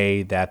the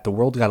day that the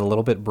world got a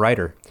little bit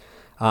brighter.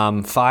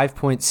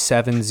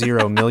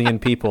 5.70 million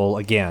people,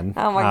 again,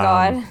 Oh my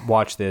God.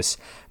 watched this.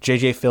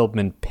 JJ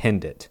Fieldman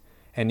pinned it.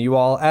 And you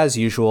all, as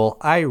usual,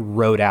 I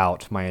wrote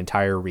out my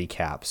entire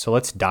recap, so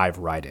let's dive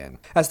right in.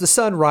 As the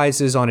sun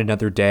rises on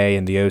another day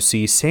in the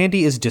OC,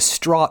 Sandy is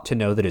distraught to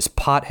know that his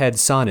pothead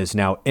son is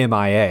now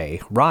MIA.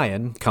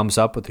 Ryan comes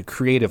up with a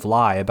creative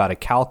lie about a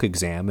calc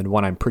exam, and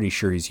one I'm pretty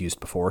sure he's used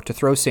before, to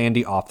throw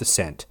Sandy off the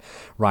scent.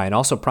 Ryan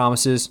also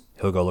promises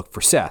he'll go look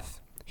for Seth.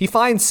 He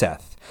finds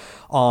Seth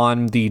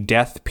on the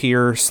death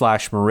pier /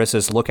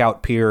 Marissa's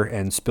lookout pier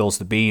and spills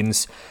the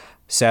beans.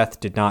 Seth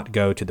did not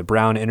go to the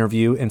Brown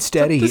interview.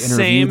 Instead, he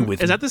interviewed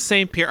with... Is that the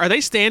same pier? Are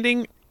they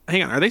standing...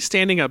 Hang on. Are they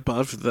standing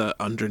above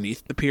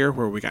underneath the pier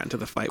where we got into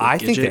the fight with I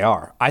think Gidget? they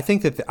are. I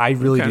think that I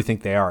really Okay. do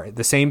think they are.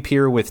 The same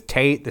pier with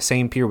Tate, the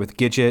same pier with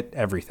Gidget,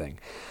 everything.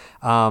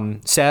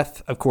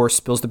 Seth, of course,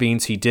 spills the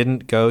beans. He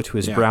didn't go to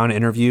his Brown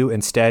interview.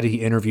 Instead, he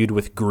interviewed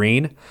with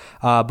Green.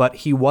 But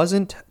he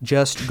wasn't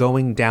just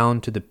going down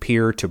to the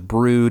pier to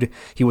brood.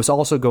 He was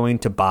also going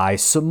to buy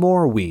some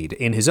more weed.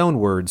 In his own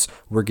words,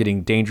 we're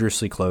getting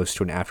dangerously close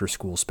to an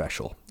after-school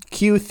special.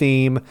 Q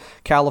theme,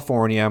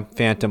 California,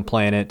 Phantom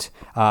Planet.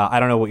 I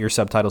don't know what your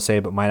subtitles say,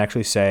 but mine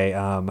actually say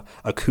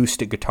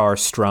acoustic guitar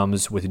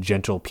strums with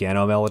gentle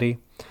piano melody.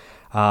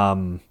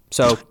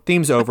 So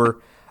theme's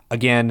over.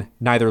 Again,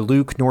 neither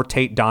Luke nor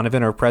Tate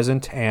Donovan are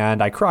present,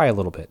 and I cry a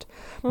little bit.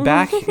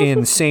 Back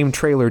in same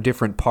trailer,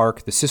 different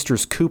park, the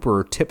sisters Cooper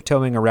are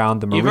tiptoeing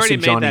around the You've already Marissa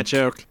made Johnny. that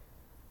joke.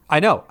 I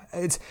know.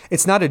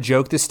 It's not a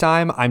joke this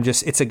time.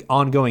 It's an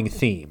ongoing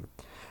theme.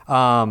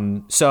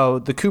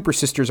 So the Cooper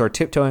sisters are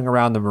tiptoeing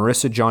around the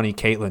Marissa, Johnny,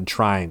 Caitlin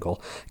triangle.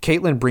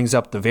 Caitlin brings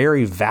up the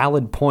very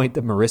valid point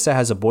that Marissa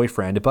has a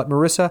boyfriend, but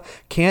Marissa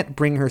can't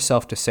bring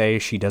herself to say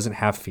she doesn't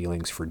have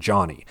feelings for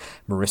Johnny.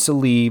 Marissa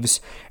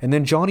leaves, and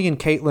then Johnny and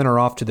Caitlin are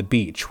off to the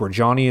beach, where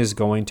Johnny is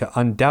going to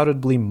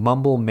undoubtedly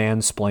mumble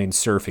mansplain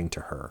surfing to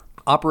her.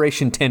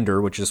 Operation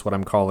Tinder, which is what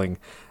I'm calling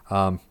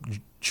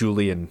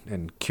Julie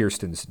and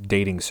Kirsten's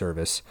dating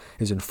service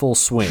is in full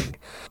swing.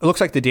 It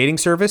looks like the dating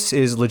service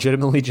is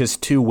legitimately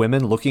just two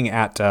women looking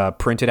at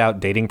printed out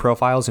dating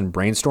profiles and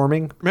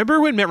brainstorming. Remember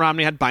when Mitt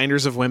Romney had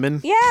binders of women?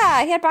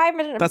 Yeah, he had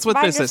That's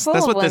what this is.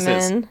 That's what this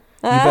is. You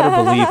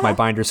better believe my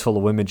binders full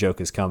of women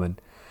joke is coming.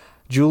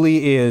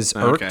 Julie is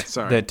irked Okay,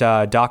 sorry.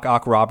 that Doc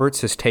Ock Roberts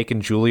has taken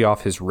Julie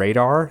off his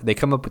radar. They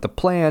come up with a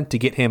plan to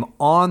get him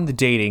on the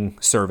dating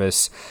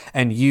service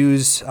and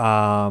use it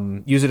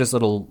as a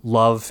little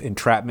love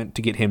entrapment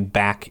to get him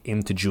back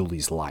into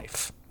Julie's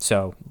life.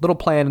 So, little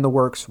plan in the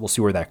works. We'll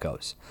see where that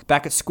goes.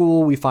 Back at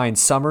school, we find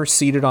Summer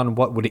seated on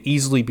what would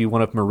easily be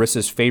one of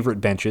Marissa's favorite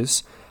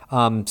benches.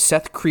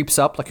 Seth creeps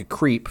up like a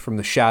creep from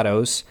the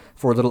shadows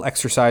for a little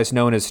exercise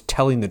known as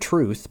telling the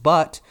truth,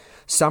 but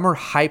Summer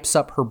hypes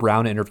up her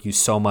Brown interview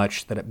so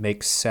much that it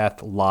makes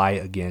Seth lie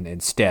again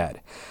instead.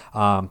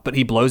 But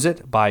he blows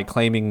it by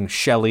claiming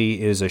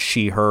Shelley is a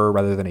she-her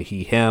rather than a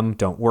he-him.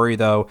 Don't worry,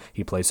 though.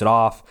 He plays it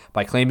off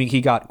by claiming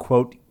he got,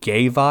 quote,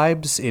 gay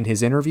vibes in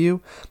his interview.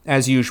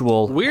 As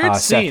usual, Weird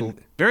scene.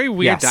 Very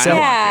weird dialogue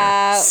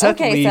Yeah. Seth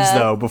Okay, leaves, Seth.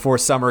 though, before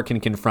Summer can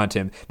confront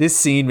him. This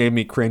scene made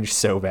me cringe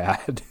so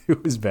bad.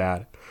 It was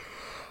bad.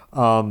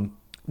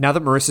 Now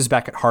that Marissa's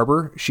back at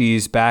Harbor,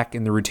 she's back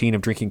in the routine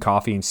of drinking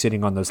coffee and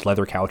sitting on those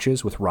leather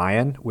couches with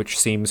Ryan, which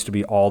seems to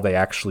be all they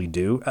actually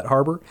do at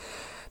Harbor.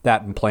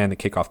 That and plan the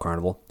kickoff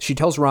carnival. She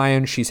tells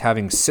Ryan she's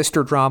having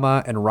sister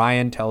drama, and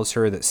Ryan tells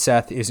her that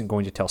Seth isn't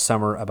going to tell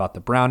Summer about the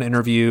Brown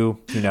interview.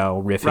 You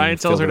know, riffing. Ryan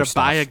tells her filler to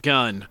buy a stuff.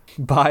 gun.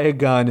 Buy a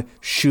gun,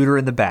 shoot her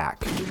in the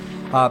back.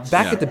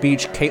 Back at the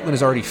beach, Caitlin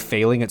is already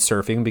failing at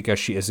surfing because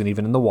she isn't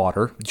even in the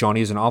water.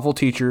 Johnny is an awful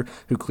teacher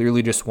who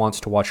clearly just wants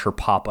to watch her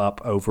pop up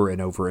over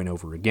and over and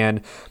over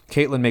again.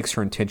 Caitlin makes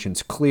her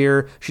intentions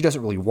clear. She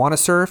doesn't really want to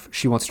surf.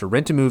 She wants to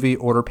rent a movie,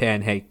 order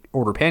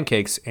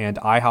pancakes, and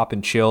IHOP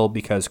and chill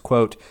because,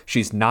 quote,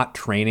 she's not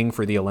training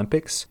for the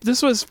Olympics.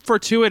 This was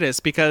fortuitous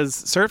because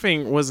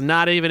surfing was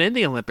not even in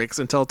the Olympics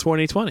until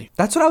 2020.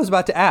 That's what I was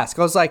about to ask.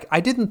 I was like,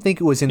 I didn't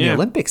think it was in the Yeah.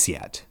 Olympics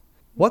yet.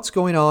 What's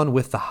going on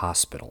with the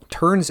hospital?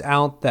 Turns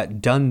out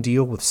that done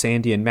deal with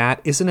Sandy and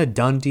Matt isn't a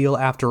done deal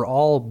after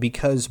all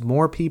because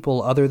more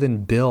people other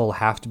than Bill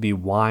have to be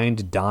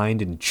wined,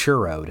 dined, and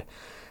churroed.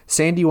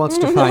 Sandy wants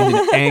to find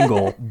an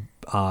angle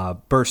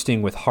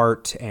bursting with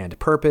heart and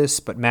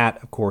purpose, but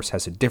Matt, of course,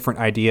 has a different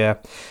idea,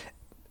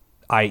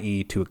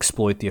 i.e. to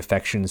exploit the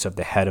affections of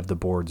the head of the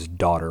board's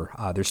daughter.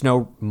 There's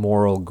no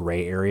moral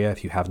gray area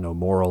if you have no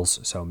morals,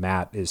 so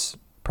Matt is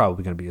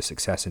probably going to be a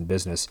success in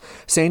business.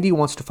 Sandy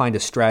wants to find a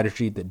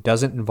strategy that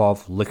doesn't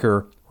involve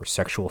liquor or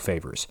sexual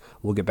favors.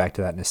 We'll get back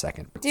to that in a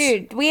second.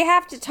 Dude, we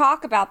have to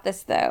talk about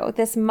this, though.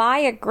 This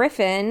Maya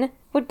Griffin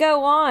would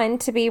go on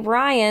to be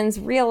Ryan's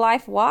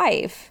real-life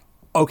wife.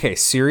 Okay,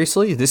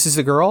 seriously? This is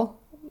the girl?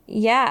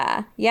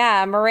 Yeah,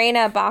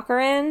 Morena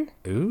Baccarin.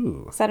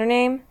 Ooh. Is that her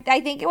name? I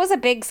think it was a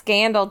big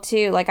scandal,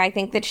 too. Like, I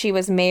think that she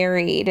was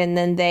married, and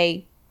then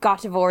they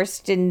got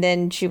divorced, and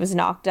then she was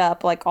knocked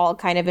up, like, all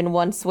kind of in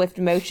one swift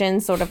motion,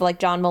 sort of like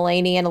John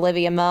Mulaney and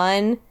Olivia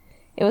Munn.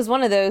 It was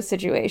one of those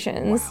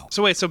situations. Wow.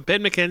 So wait, so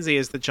Ben McKenzie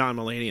is the John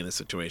Mulaney in this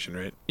situation,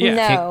 right?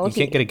 No, you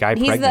can't get a guy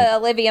he's pregnant. the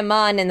Olivia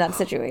Munn in that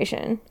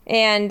situation.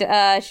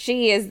 And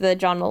she is the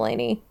John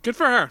Mulaney. Good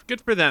for her.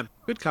 Good for them.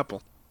 Good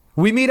couple.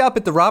 We meet up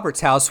at the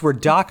Roberts house where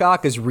Doc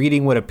Ock is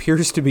reading what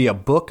appears to be a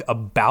book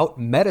about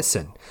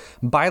medicine.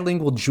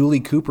 Bilingual Julie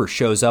Cooper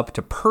shows up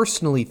to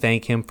personally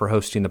thank him for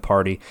hosting the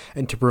party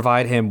and to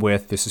provide him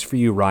with, this is for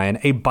you, Ryan,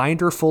 a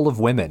binder full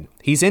of women.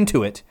 He's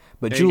into it,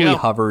 but There you Julie go.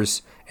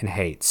 hovers and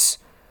hates.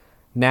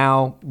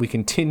 Now we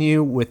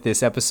continue with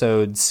this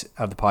episode's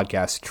of the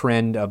podcast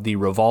trend of the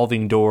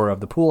revolving door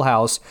of the pool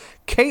house.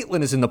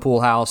 Caitlin is in the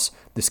pool house.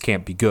 This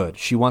can't be good.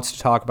 She wants to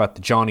talk about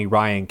the Johnny,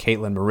 Ryan,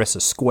 Caitlin, Marissa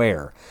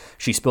square.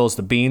 She spills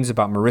the beans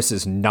about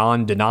Marissa's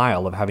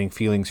non-denial of having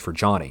feelings for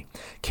Johnny.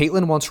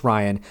 Caitlin wants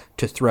Ryan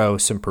to throw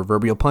some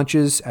proverbial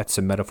punches at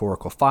some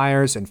metaphorical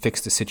fires and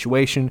fix the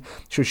situation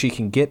so she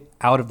can get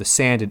out of the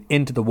sand and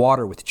into the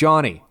water with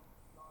Johnny.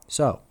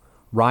 So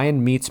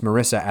Ryan meets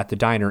Marissa at the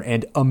diner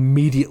and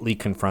immediately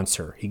confronts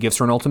her. He gives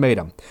her an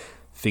ultimatum.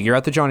 Figure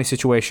out the Johnny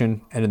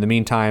situation, and in the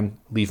meantime,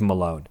 leave him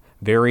alone.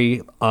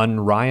 Very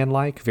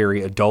un-Ryan-like,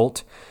 very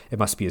adult. It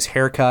must be his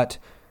haircut,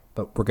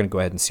 but we're going to go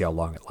ahead and see how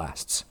long it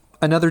lasts.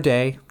 Another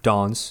day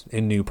dawns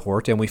in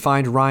Newport, and we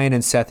find Ryan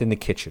and Seth in the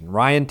kitchen.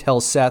 Ryan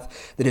tells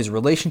Seth that his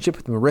relationship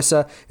with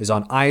Marissa is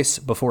on ice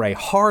before a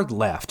hard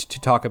left to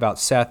talk about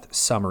Seth's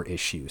summer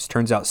issues.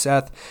 Turns out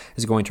Seth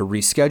is going to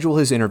reschedule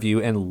his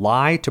interview and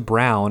lie to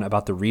Brown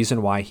about the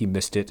reason why he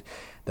missed it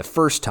the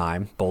first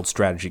time. Bold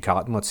strategy,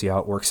 Cotton. Let's see how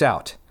it works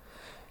out.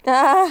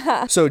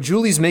 So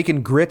Julie's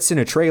making grits in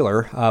a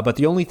trailer, but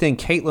the only thing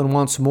Caitlin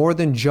wants more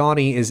than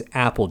Johnny is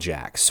Apple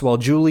Jacks. While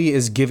Julie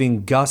is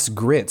giving Gus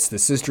grits, the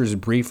sisters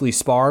briefly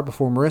spar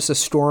before Marissa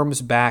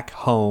storms back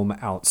home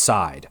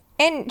outside.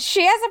 And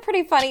she has a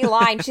pretty funny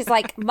line. She's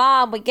like,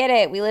 Mom, we get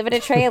it. We live in a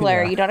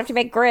trailer. Yeah. You don't have to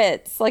make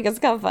grits. Like, it's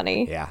kind of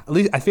funny. Yeah, at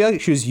least I feel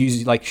like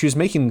she was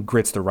making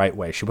grits the right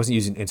way. She wasn't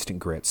using instant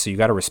grits, so you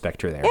got to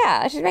respect her there.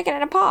 Yeah, she's making it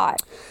in a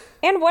pot.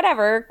 And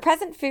whatever.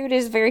 Present food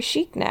is very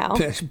chic now.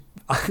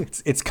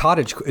 It's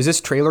cottage. Is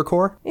this trailer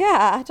core?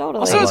 Yeah, totally.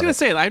 Also, I was love going it. to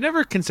say, I've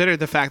never considered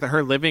the fact that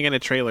her living in a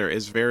trailer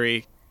is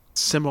very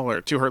similar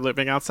to her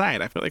living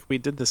outside. I feel like we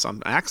did this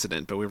on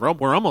accident, but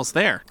we're almost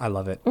there. I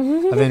love it.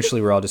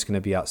 Eventually, we're all just going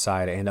to be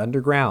outside and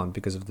underground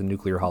because of the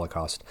nuclear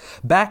holocaust.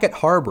 Back at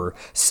Harbor,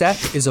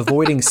 Seth is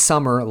avoiding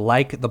Summer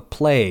like the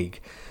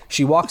plague.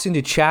 She walks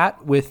into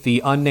chat with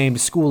the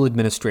unnamed school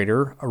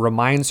administrator,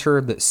 reminds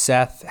her that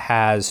Seth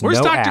has Where's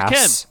no Dr.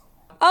 ass.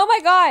 Oh my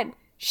God.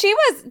 She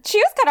was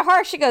kind of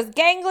harsh. She goes,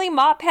 gangly,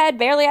 mop head,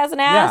 barely has an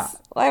ass.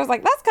 I was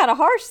like, that's kind of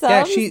harsh, son.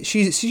 Yeah,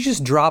 she's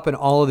just dropping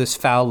all of this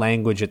foul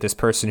language at this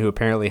person who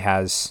apparently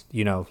has,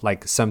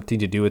 like something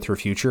to do with her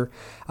future.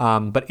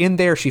 But in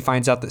there, she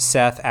finds out that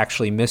Seth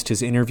actually missed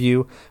his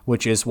interview,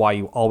 which is why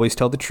you always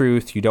tell the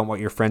truth. You don't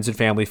want your friends and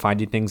family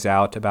finding things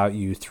out about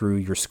you through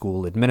your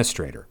school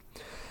administrator.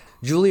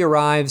 Julie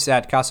arrives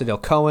at Casa del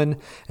Cohen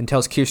and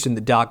tells Kirsten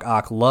that Doc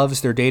Ock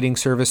loves their dating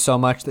service so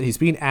much that he's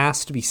being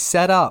asked to be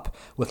set up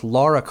with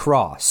Laura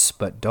Cross.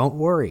 But don't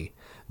worry,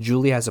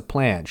 Julie has a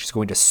plan. She's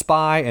going to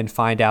spy and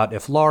find out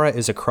if Laura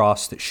is a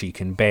cross that she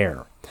can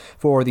bear.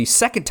 For the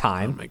second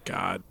time, Oh my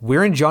God.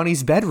 we're in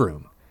Johnny's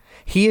bedroom.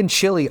 He and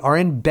Chili are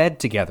in bed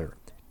together,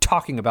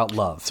 talking about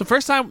love. So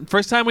first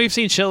time we've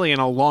seen Chili in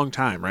a long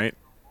time, right?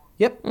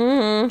 Yep.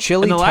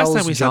 Chili And the last tells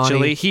time we saw Johnny,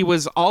 Chili, he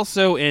was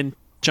also in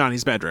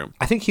Johnny's bedroom.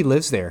 I think he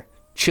lives there.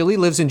 Chili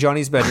lives in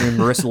Johnny's bedroom.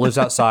 Marissa lives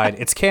outside.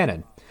 It's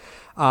canon.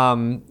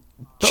 But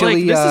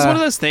Chili, this is one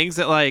of those things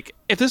that, like,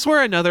 if this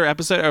were another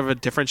episode of a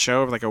different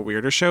show, of like a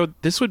weirder show,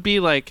 this would be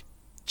like,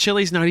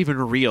 Chili's not even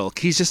real.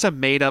 He's just a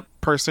made-up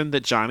person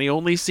that Johnny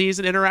only sees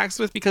and interacts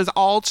with because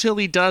all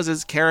Chili does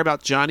is care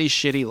about Johnny's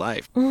shitty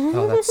life.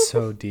 Oh, that's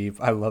so deep.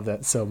 I love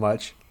that so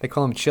much. They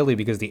call him Chili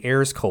because the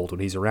air's cold when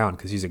he's around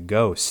because he's a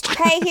ghost.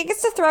 Hey, he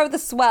gets to throw the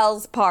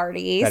swells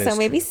party, That so is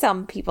maybe true.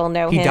 some people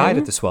know He him. died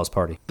at the Swells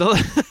party.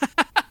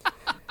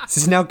 This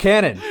is now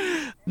canon.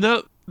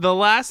 No, the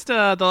last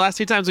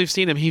two times we've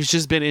seen him, he's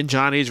just been in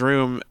Johnny's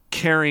room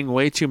caring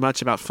way too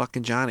much about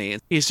fucking Johnny.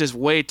 He's just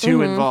way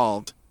too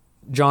involved.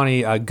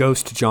 Johnny,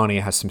 Ghost Johnny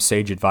has some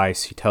sage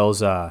advice. He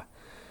tells,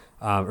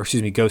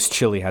 Ghost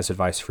Chili has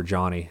advice for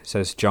Johnny.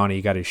 Says, Johnny,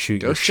 you got to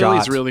shoot your Ghost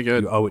Chili's shot. really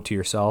good. You owe it to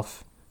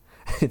yourself.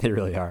 They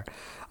really are.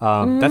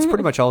 That's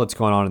pretty much all that's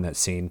going on in that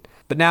scene.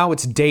 But now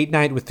it's date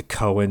night with the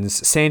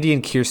Cohens. Sandy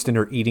and Kirsten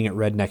are eating at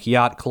Redneck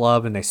Yacht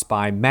Club, and they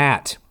spy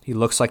Matt. He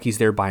looks like he's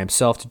there by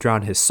himself to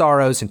drown his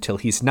sorrows until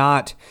he's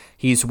not.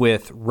 He's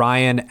with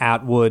Ryan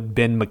Atwood,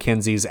 Ben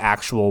McKenzie's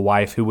actual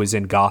wife, who was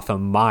in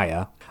Gotham,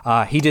 Maya.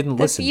 He didn't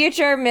The listen.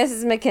 future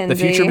Mrs. McKenzie. The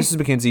future Mrs.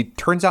 McKenzie.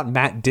 Turns out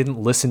Matt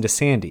didn't listen to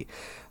Sandy.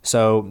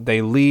 So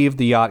they leave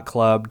the yacht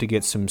club to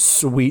get some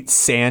sweet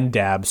sand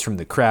dabs from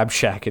the Crab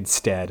Shack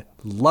instead.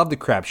 Love the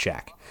Crab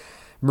Shack.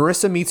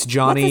 Marissa meets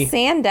Johnny. What's a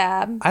sand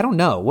dab? I don't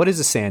know. What is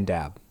a sand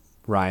dab,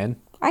 Ryan?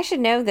 I should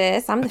know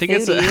this. I'm the I think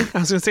foodie. I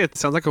was gonna say it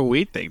sounds like a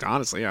weed thing.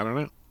 Honestly, I don't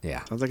know.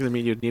 Yeah. Sounds like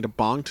you'd need a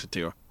bong to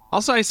do.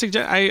 Also,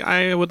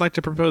 I would like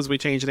to propose we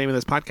change the name of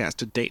this podcast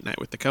to Date Night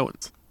with the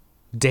Cohens.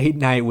 Date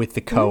night with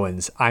the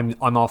Cohens.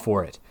 I'm all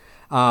for it.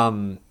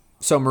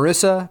 So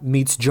Marissa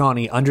meets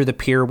Johnny under the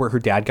pier where her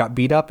dad got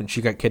beat up and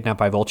she got kidnapped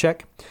by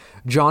Volchek.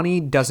 Johnny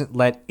doesn't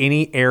let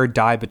any air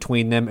die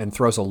between them and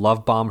throws a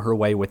love bomb her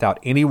way without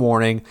any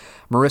warning.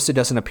 Marissa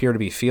doesn't appear to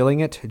be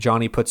feeling it.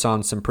 Johnny puts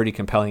on some pretty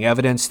compelling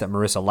evidence that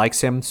Marissa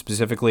likes him,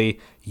 specifically,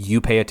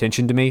 you pay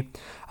attention to me.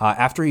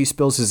 After he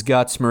spills his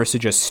guts, Marissa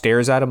just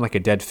stares at him like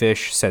a dead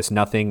fish, says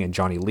nothing, and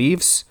Johnny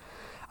leaves.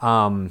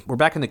 We're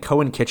back in the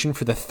Cohen kitchen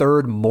for the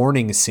third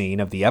morning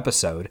scene of the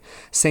episode.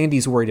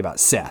 Sandy's worried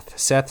about Seth.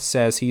 Seth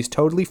says he's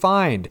totally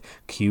fine.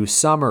 Cue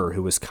Summer,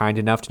 who was kind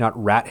enough to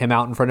not rat him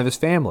out in front of his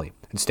family.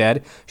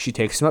 Instead, she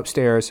takes him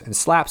upstairs and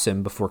slaps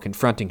him before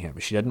confronting him.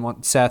 She doesn't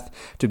want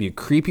Seth to be a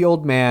creepy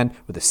old man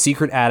with a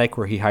secret attic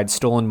where he hides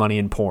stolen money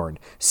and porn.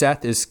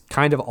 Seth is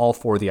kind of all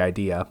for the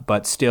idea,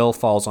 but still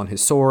falls on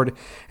his sword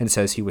and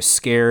says he was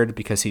scared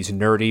because he's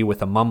nerdy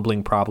with a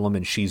mumbling problem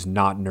and she's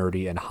not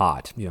nerdy and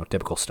hot.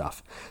 Typical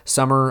stuff.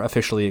 Summer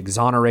officially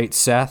exonerates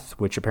Seth,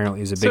 which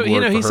apparently is a big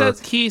word for her.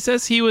 He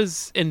says he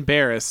was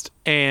embarrassed,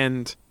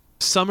 and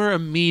Summer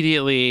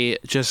immediately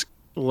just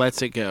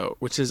lets it go,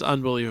 which is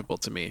unbelievable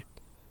to me.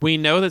 We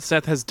know that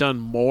Seth has done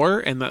more,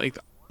 and that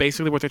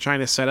basically what they're trying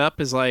to set up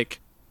is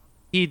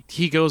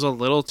he goes a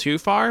little too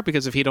far,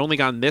 because if he'd only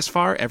gone this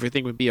far,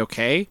 everything would be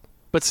okay.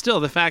 But still,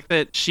 the fact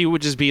that she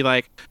would just be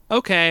like,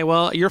 okay,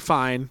 well, you're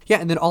fine. Yeah,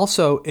 and then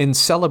also in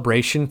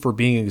celebration for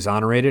being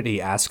exonerated, he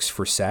asks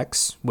for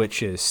sex,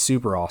 which is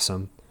super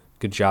awesome.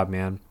 Good job,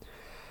 man.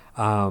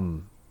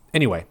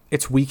 Anyway,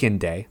 it's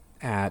weekend day.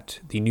 at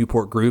the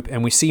Newport group,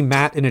 and we see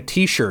Matt in a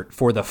t-shirt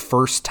for the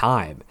first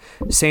time.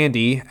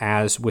 Sandy,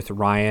 as with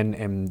Ryan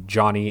and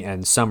Johnny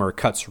and Summer,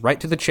 cuts right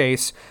to the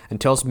chase and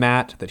tells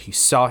Matt that he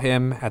saw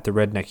him at the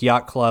Redneck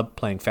Yacht Club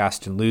playing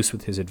fast and loose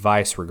with his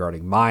advice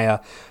regarding Maya.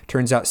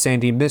 Turns out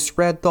Sandy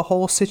misread the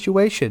whole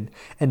situation,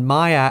 and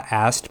Maya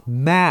asked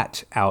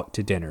Matt out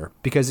to dinner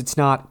because it's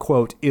not,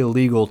 quote,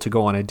 illegal to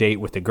go on a date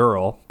with a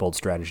girl. Bold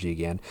strategy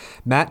again.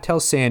 Matt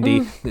tells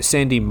Sandy that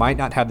Sandy might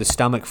not have the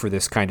stomach for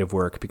this kind of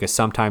work because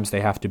sometimes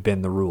they have to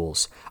bend the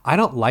rules. I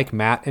don't like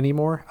Matt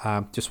anymore.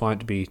 Just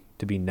want it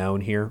to be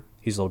known here.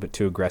 He's a little bit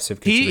too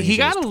aggressive. He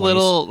got a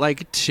little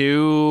like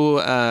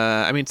too.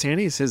 I mean,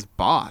 Sandy's his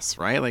boss,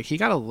 right? Like he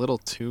got a little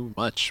too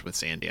much with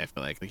Sandy. I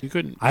feel like you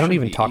couldn't. I don't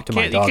even talk to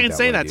my dog. You can't that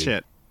say way, that dude.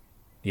 shit.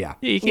 Yeah.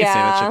 You can't say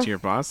that shit to your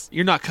boss.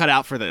 You're not cut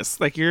out for this.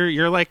 Like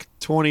you're like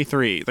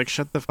 23. Like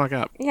shut the fuck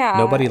up. Yeah.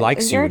 Nobody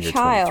likes you You're when a you're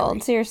child.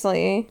 23.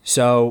 Seriously.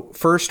 So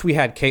first we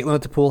had Caitlin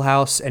at the pool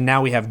house, and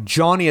now we have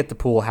Johnny at the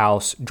pool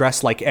house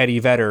dressed like Eddie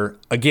Vedder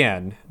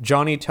again.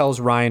 Johnny tells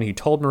Ryan he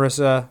told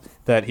Marissa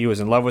that he was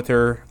in love with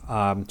her.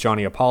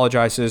 Johnny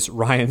apologizes.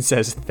 Ryan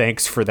says,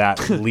 thanks for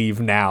that. Leave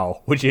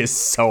now, which is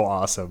so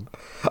awesome.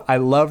 I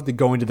love the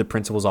going to the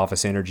principal's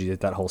office energy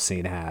that whole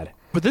scene had.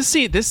 But this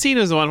scene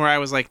is the one where I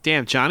was like,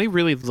 damn, Johnny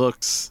really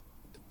looks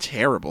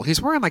terrible.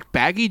 He's wearing like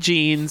baggy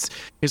jeans,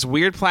 his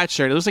weird plaid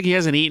shirt. It looks like he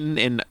hasn't eaten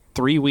in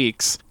 3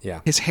 weeks.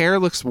 Yeah. His hair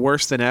looks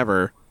worse than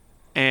ever.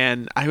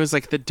 And I was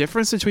like, the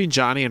difference between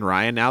Johnny and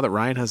Ryan, now that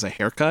Ryan has a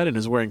haircut and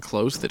is wearing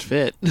clothes that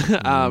fit,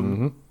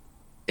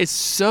 is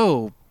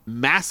so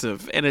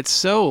massive. And it's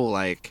so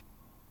like,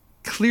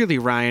 clearly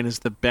Ryan is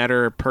the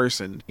better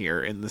person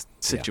here in this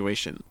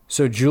situation.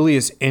 So Julie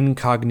is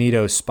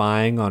incognito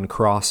spying on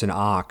Cross and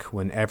Ock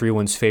when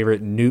everyone's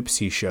favorite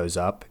Noopsie shows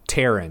up,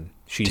 Taryn.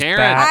 She's Taryn.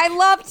 back. I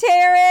love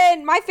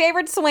Taryn, my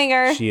favorite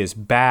swinger. She is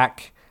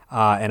back,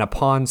 and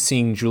upon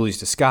seeing Julie's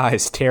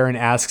disguise, Taryn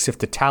asks if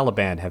the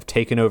Taliban have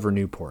taken over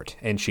Newport,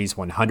 and she's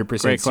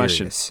 100% Great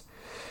question. serious.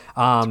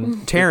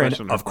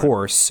 Taryn, of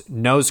course,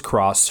 knows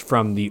Cross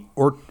from the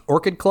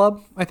Orchid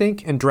Club, I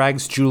think, and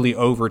drags Julie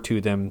over to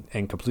them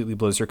and completely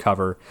blows her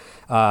cover.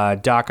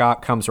 Doc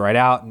Ock comes right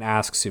out and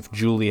asks if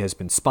Julie has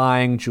been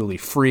spying. Julie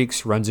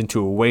freaks, runs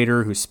into a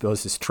waiter who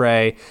spills his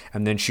tray,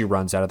 and then she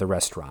runs out of the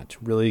restaurant.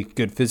 Really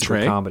good physical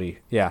Trey? comedy.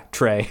 Yeah,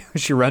 Trey.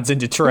 She runs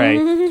into Trey,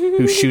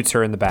 who shoots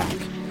her in the back.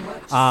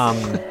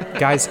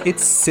 Guys,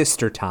 it's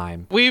sister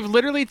time. We've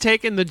literally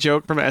taken the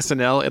joke from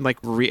SNL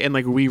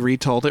and we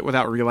retold it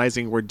without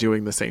realizing we're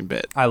doing the same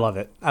bit. I love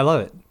it. I love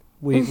it.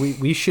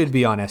 We should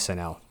be on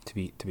SNL, to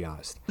be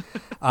honest.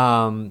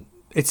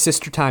 It's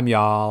sister time,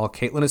 y'all.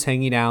 Caitlin is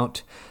hanging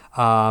out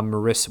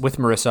with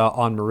Marissa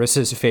on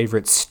Marissa's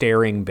favorite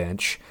staring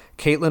bench.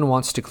 Caitlin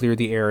wants to clear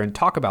the air and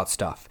talk about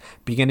stuff,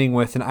 beginning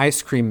with an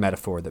ice cream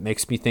metaphor that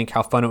makes me think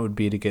how fun it would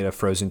be to get a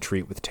frozen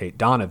treat with Tate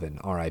Donovan,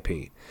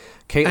 R.I.P.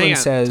 Caitlin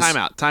says...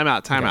 Time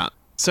out.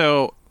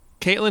 So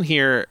Caitlin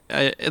here,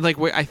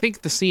 I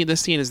think this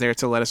scene is there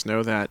to let us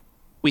know that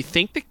we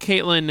think that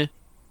Caitlin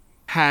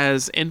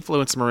has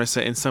influenced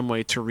Marissa in some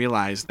way to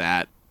realize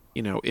that,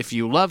 you know, if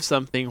you love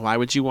something, why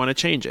would you want to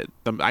change it?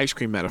 The ice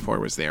cream metaphor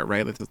was there,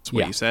 right? That's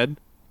what you said.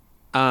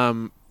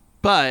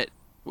 But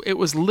it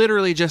was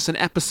literally just an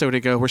episode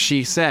ago where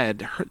she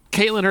said,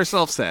 Caitlin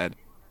herself said,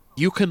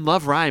 you can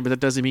love Ryan, but that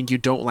doesn't mean you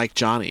don't like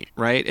Johnny,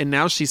 right? And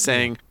now she's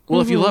saying,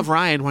 well, if you love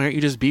Ryan, why don't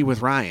you just be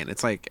with Ryan?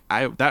 It's like,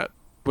 that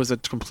was a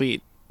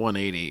complete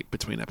 180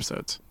 between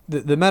episodes.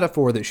 The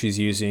metaphor that she's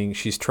using,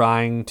 she's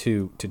trying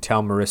to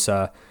tell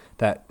Marissa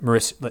that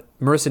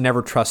Marissa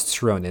never trusts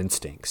her own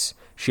instincts.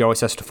 She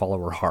always has to follow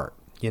her heart,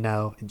 you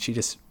know, and she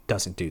just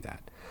doesn't do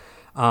that.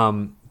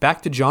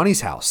 Back to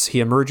Johnny's house. He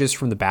emerges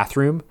from the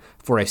bathroom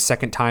for a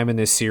second time in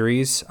this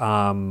series,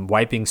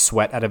 wiping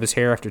sweat out of his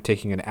hair after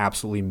taking an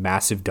absolutely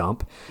massive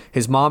dump.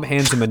 His mom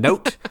hands him a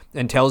note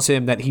and tells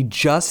him that he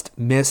just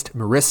missed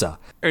Marissa.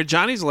 Are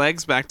Johnny's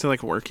legs back to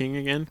like working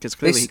again? Because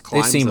clearly he They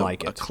climbs seem a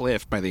like it.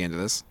 cliff by the end of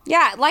this.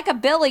 Yeah, like a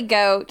billy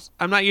goat.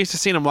 I'm not used to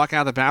seeing him walk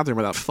out of the bathroom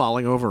without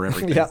falling over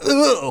everything.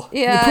 Ugh.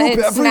 Yeah,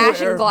 and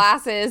smashing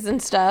glasses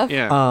and stuff.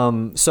 Yeah.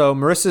 So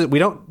Marissa, we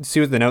don't see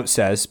what the note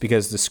says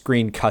because the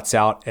screen cuts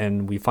out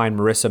and we find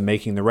Marissa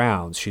making the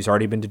rounds. She's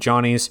already been to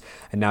Johnny's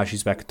and now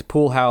she's back at the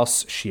pool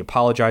house. She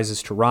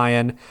apologizes to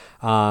Ryan.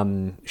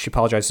 She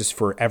apologizes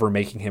for ever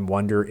making him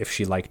wonder if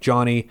she liked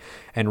Johnny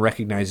and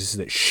recognizes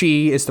that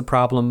she is the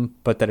problem,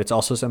 but that it's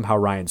also somehow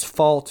Ryan's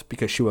fault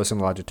because she wasn't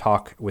allowed to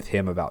talk with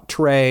him about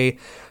Trey.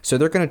 So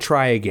they're going to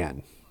try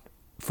again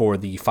for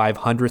the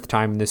 500th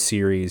time in this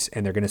series,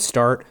 and they're going to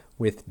start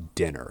with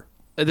dinner.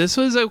 This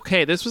was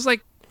okay. This was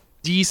like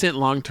decent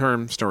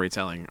long-term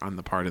storytelling on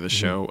the part of the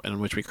show, in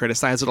which we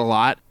criticize it a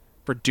lot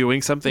for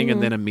doing something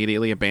and then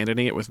immediately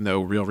abandoning it with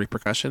no real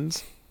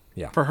repercussions.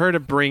 Yeah. For her to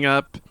bring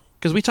up,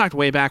 because we talked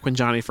way back when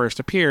Johnny first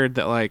appeared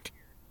that like,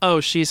 oh,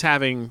 she's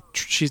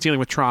dealing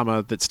with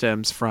trauma that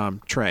stems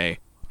from Trey,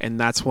 and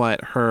that's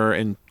what her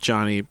and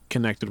Johnny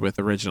connected with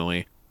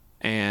originally.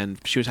 and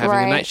she was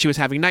having she was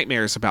having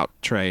nightmares about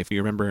Trey, if you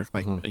remember,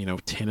 like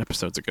 10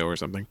 episodes ago or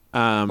something.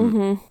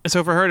 And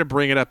so for her to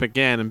bring it up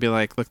again and be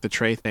like, look, the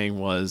Trey thing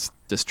was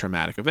this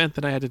traumatic event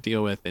that I had to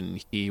deal with,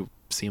 and he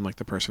seemed like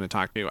the person to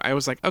talk to. I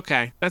was like,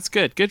 okay, that's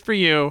good for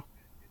you.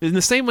 In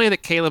the same way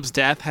that Caleb's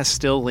death has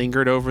still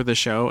lingered over the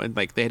show, and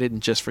like they didn't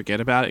just forget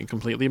about it and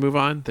completely move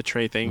on, the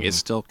Trey thing is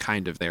still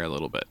kind of there a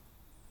little bit.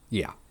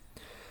 Yeah.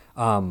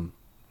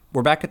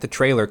 We're back at the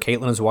trailer.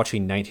 Caitlin is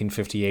watching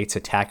 1958's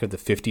Attack of the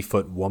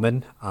 50-Foot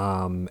Woman,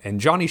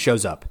 and Johnny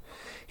shows up.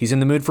 He's in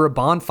the mood for a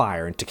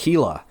bonfire and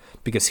tequila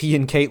because he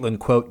and Caitlin,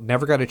 quote,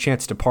 never got a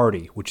chance to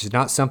party, which is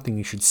not something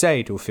you should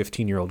say to a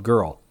 15-year-old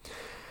girl.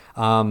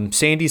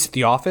 Sandy's at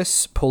the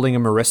office, pulling a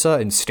Marissa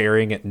and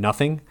staring at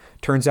nothing.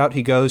 Turns out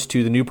he goes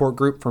to the Newport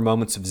group for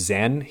moments of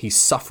zen. He's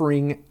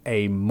suffering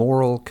a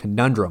moral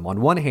conundrum.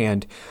 On one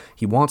hand,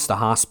 he wants the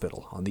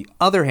hospital. On the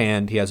other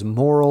hand, he has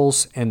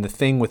morals, and the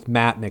thing with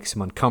Matt makes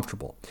him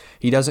uncomfortable.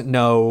 He doesn't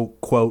know,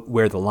 quote,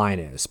 where the line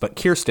is. But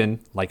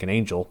Kirsten, like an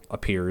angel,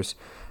 appears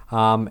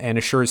and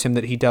assures him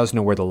that he does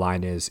know where the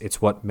line is.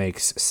 It's what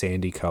makes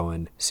Sandy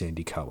Cohen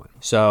Sandy Cohen.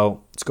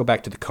 So let's go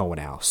back to the Cohen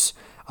house.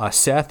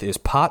 Seth is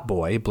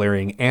Potboy,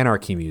 blaring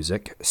anarchy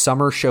music.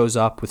 Summer shows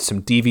up with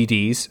some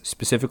DVDs,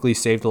 specifically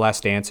Save the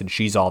Last Dance and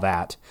She's All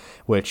That,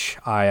 which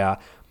I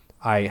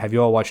have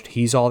you all watched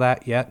He's All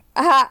That yet?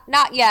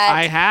 Not yet.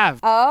 I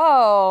have.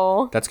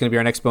 Oh. That's going to be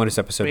our next bonus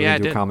episode. We're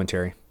going to do a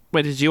commentary.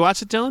 Wait, did you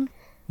watch it, Dylan?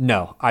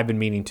 No, I've been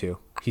meaning to.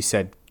 He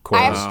said, quote,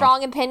 I have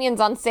strong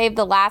opinions on Save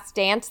the Last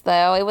Dance,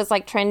 though. It was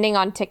like trending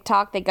on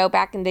TikTok. They go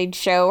back and they'd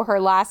show her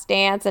last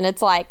dance, and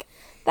it's like,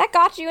 that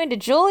got you into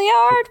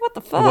Juilliard? What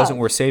the fuck? It wasn't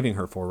worth saving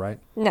her for, right?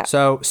 No.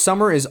 So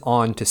Summer is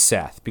on to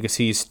Seth because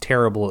he's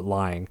terrible at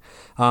lying.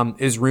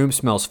 His room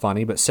smells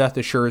funny, but Seth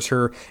assures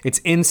her it's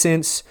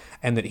incense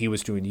and that he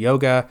was doing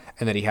yoga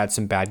and that he had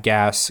some bad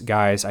gas.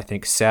 Guys, I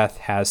think Seth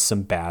has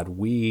some bad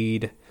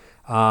weed.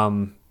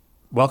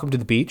 Welcome to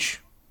the beach,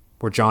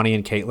 where Johnny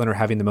and Caitlin are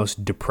having the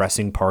most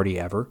depressing party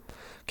ever.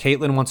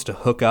 Caitlin wants to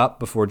hook up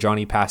before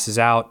Johnny passes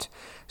out,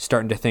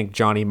 starting to think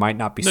Johnny might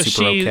not be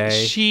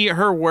okay.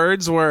 Her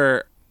words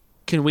were,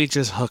 can we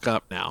just hook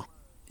up now?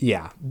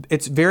 Yeah,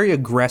 it's very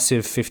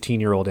aggressive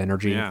 15-year-old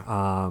energy.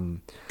 Yeah.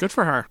 Good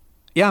for her.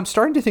 Yeah, I'm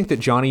starting to think that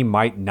Johnny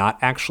might not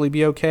actually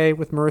be okay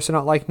with Marissa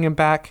not liking him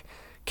back.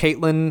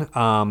 Caitlin,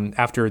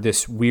 after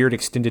this weird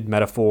extended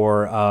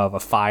metaphor of a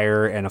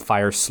fire and a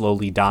fire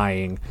slowly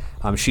dying,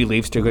 she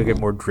leaves to go get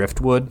more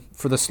driftwood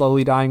for the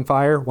slowly dying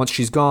fire. Once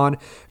she's gone,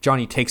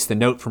 Johnny takes the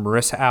note from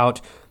Marissa out,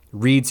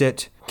 reads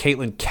it.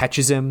 Caitlin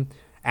catches him,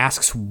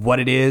 asks what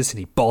it is, and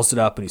he balls it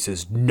up and he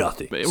says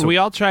nothing. So, we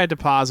all tried to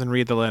pause and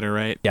read the letter,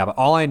 right? Yeah, but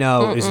all I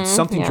know is it's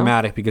something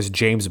dramatic because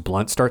James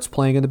Blunt starts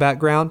playing in the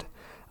background.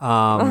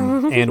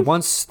 And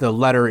once the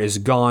letter is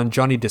gone,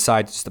 Johnny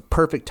decides it's the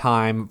perfect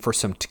time for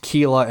some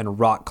tequila and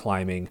rock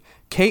climbing.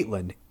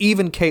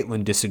 Even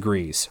Caitlin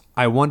disagrees.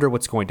 I wonder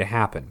what's going to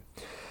happen.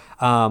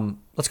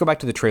 Let's go back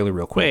to the trailer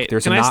real quick.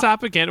 Wait, can I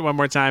stop again one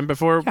more time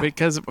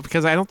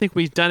because I don't think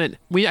we've done it.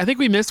 I think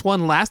we missed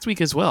one last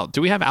week as well.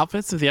 Do we have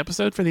outfits of the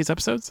episode for these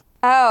episodes?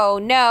 Oh,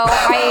 no.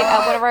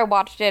 Whenever I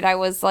watched it, I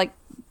was like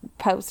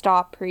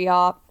post-op,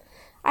 pre-op.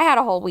 I had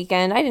a whole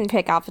weekend. I didn't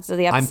pick outfits of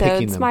the episodes. I'm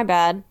picking them. My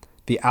bad.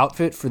 The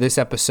outfit for this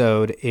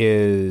episode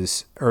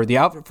the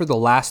outfit for the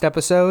last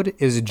episode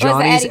is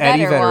Johnny's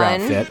Eddie Vedder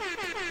outfit.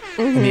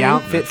 And the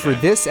outfit for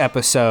this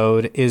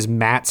episode is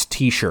Matt's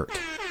t-shirt.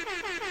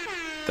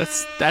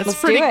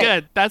 That's pretty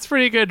good. That's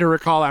pretty good to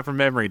recall that from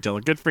memory,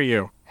 Dylan. Good for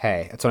you.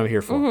 Hey, that's what I'm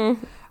here for.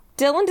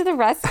 Dylan to the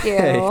rescue.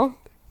 Hey,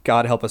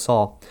 God help us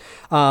all.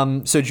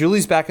 So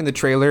Julie's back in the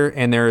trailer,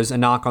 and there's a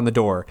knock on the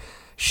door.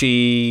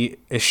 She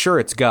is sure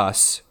it's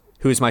Gus,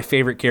 who is my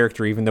favorite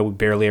character, even though we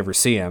barely ever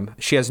see him.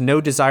 She has no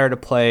desire to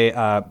play...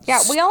 yeah,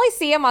 we only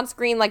see him on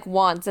screen like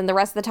once, and the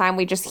rest of the time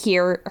we just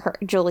hear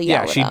Julie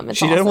yell at him.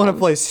 She didn't want to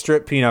play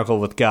strip pinochle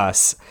with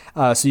Gus.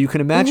 So you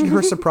can imagine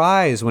her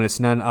surprise when it's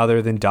none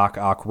other than Doc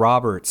Ock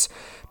Roberts.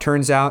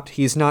 Turns out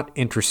he's not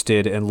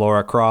interested in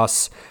Laura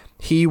Cross.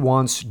 He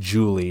wants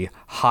Julie,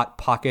 Hot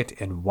Pocket,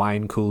 and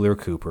Wine Cooler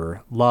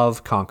Cooper.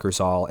 Love conquers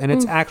all, and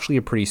it's actually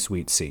a pretty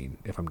sweet scene,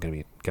 if I'm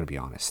gonna be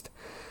honest.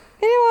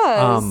 It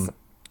was.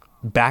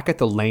 Back at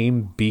the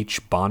lame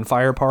beach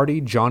bonfire party,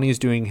 Johnny is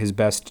doing his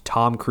best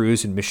Tom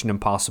Cruise in Mission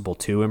Impossible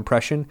 2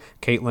 impression.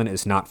 Caitlin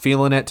is not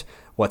feeling it.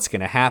 What's going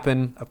to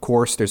happen? Of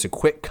course, there's a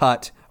quick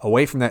cut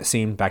away from that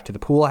scene back to the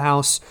pool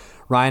house.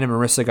 Ryan and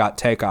Marissa got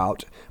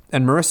takeout,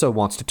 and Marissa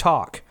wants to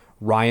talk.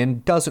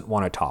 Ryan doesn't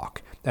want to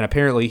talk, and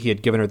apparently he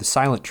had given her the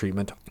silent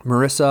treatment.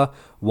 Marissa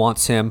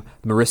wants him.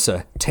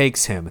 Marissa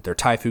takes him. Their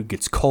Thai food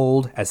gets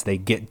cold as they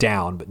get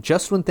down, but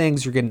just when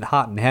things are getting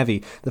hot and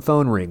heavy, the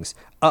phone rings.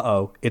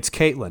 Uh-oh, it's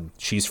Caitlin.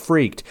 She's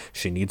freaked.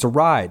 She needs a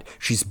ride.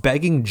 She's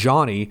begging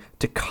Johnny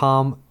to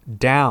calm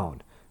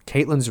down.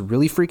 Caitlin's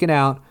really freaking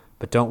out,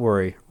 but don't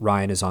worry,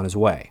 Ryan is on his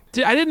way.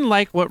 I didn't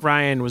like what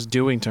Ryan was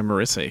doing to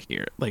Marissa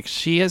here. Like,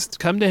 she has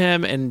come to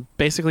him and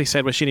basically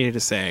said what she needed to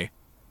say.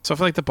 So I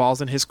feel like the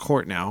ball's in his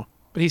court now.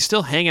 But he's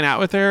still hanging out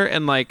with her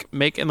and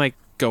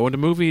go watch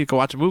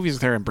movies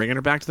with her and bringing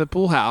her back to the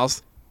pool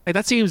house.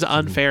 Like that seems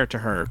unfair to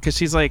her because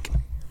she's like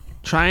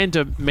trying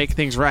to make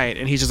things right,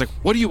 and he's just like,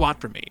 "What do you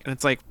want from me?" And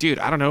it's like, dude,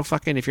 I don't know.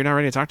 Fucking, if you're not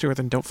ready to talk to her,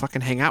 then don't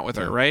fucking hang out with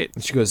her, right?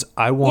 And she goes,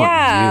 I want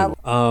Yeah.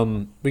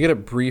 you. We get a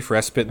brief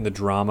respite in the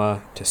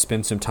drama to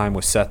spend some time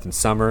with Seth and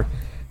Summer.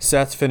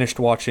 Seth finished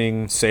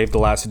watching Save the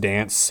Last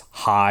Dance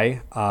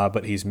high,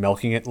 but he's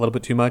milking it a little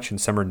bit too much,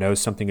 and Summer knows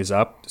something is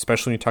up,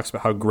 especially when he talks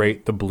about how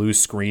great the blue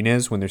screen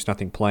is when there's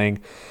nothing playing.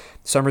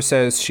 Summer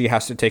says she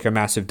has to take a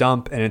massive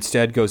dump and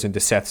instead goes into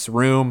Seth's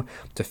room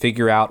to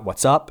figure out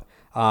what's up.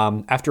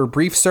 After a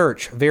brief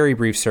search, very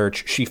brief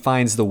search, she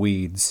finds the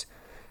weeds.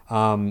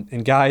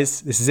 And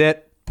guys, this is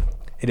it.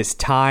 It is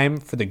time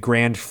for the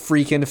grand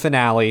freaking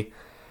finale.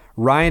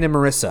 Ryan and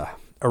Marissa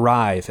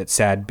arrive at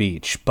Sad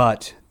Beach,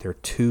 but they're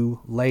too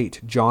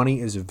late. Johnny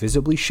is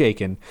visibly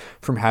shaken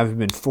from having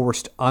been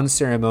forced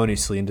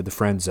unceremoniously into the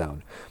friend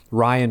zone.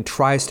 Ryan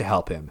tries to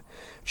help him.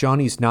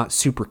 Johnny's not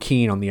super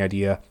keen on the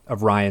idea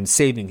of Ryan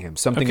saving him.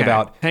 Something Okay.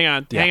 about hang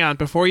on.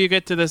 Before you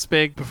get to this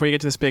big,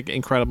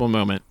 incredible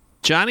moment,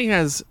 Johnny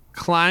has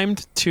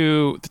climbed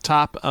to the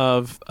top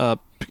of a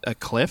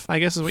cliff, I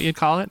guess is what you'd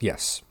call it.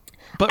 yes.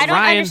 But I don't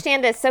Ryan,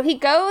 understand this. So he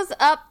goes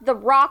up the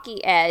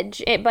rocky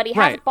edge, but he has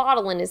Right. a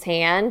bottle in his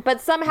hand.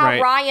 But somehow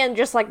Right. Ryan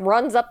just like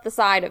runs up the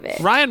side of it.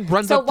 Ryan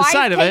runs so up the why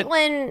side is of it,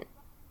 Caitlin?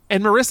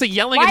 and Marissa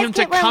yelling Why at is him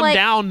to Caitlin come like,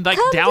 down, like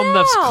 "Come down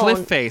the down"?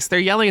 cliff face. They're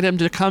yelling at him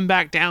to come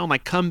back down,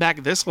 like come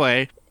back this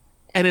way.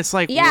 And it's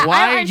like, Yeah, I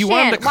why don't you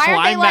want him to understand.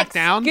 Why are they climb like back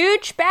down?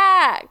 scooch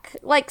back?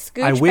 Like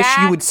scooch I wish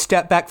back. you would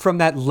step back from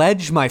that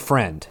ledge, my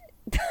friend.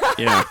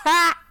 Yeah.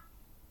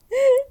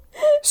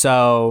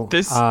 So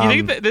This you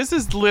think that this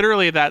is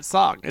literally that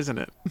song, isn't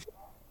it?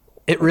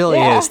 it really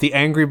Yeah. is. The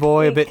Angry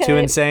Boy, a bit too Could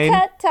insane.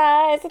 Cut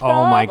ties with Oh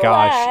all my the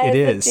gosh, lies it that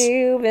is.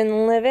 You've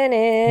been living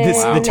in.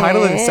 The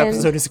title of this And-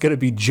 episode is going to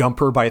be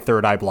Jumper by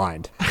Third Eye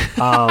Blind.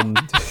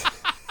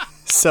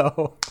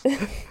 So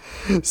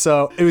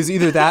it was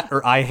either that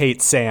or I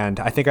Hate Sand.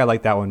 I think I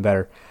like that one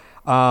better.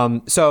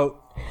 So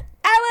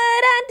I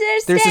would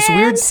understand. there's this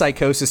weird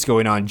psychosis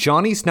going on.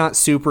 Johnny's not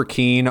super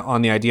keen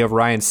on the idea of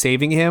Ryan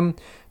saving him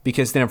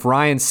because then if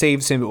Ryan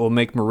saves him, it will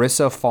make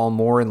Marissa fall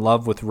more in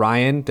love with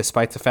Ryan,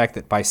 despite the fact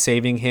that by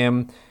saving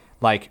him,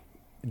 like,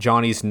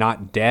 Johnny's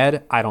not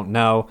dead. I don't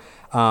know.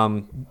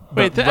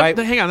 Wait, But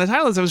hang on. The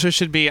title of this episode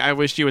should be "I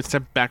wish you would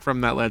step back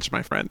from that ledge,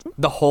 my friend."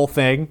 the whole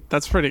thing,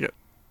 That's pretty good.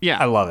 Yeah,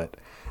 I love it.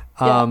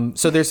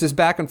 So there's this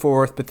back and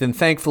forth, but then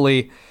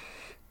thankfully,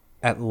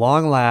 at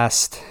long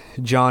last,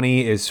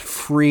 Johnny is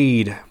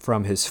freed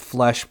from his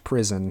flesh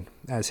prison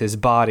as his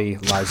body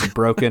lies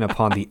broken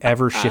upon the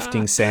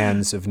ever-shifting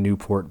sands of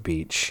Newport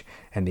Beach,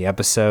 and the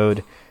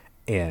episode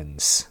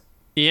ends.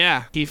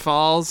 Yeah, he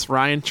falls.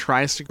 Ryan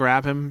tries to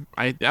grab him.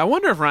 I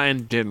wonder if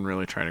Ryan didn't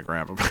really try to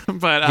grab him,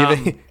 but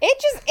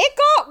It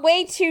got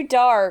way too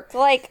dark.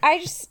 Like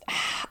I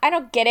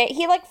don't get it.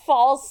 He like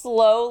falls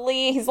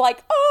slowly. He's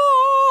like,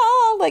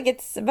 oh, like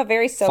it's a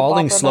very soap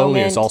Falling opera Slowly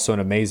moment. is also an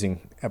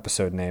amazing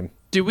episode name.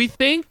 do we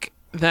think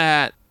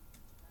that?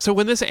 So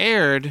when this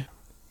aired,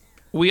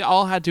 we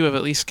all had to have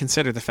at least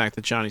considered the fact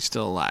that Johnny's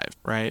still alive,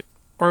 right?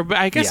 Or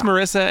I guess Yeah.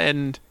 Marissa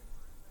and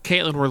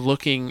Caitlin were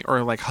looking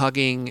or like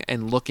hugging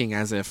and looking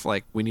as if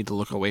like we need to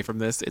look away from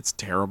this. It's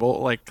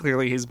terrible. Like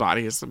clearly his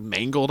body is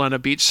mangled on a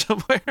beach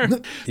somewhere.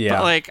 Yeah.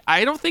 But like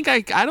I don't think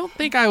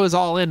I was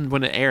all in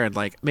when it aired.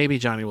 Like maybe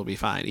Johnny will be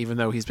fine, even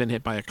though he's been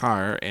hit by a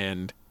car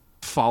and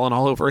fallen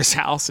all over his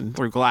house and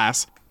through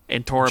glass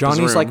and tore up his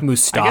Johnny's room. like I guess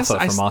Mustafa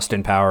from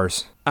Austin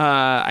Powers.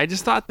 I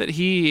just thought that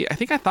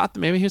I thought that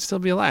maybe he'd still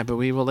be alive, but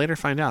we will later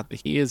find out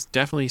that he is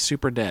definitely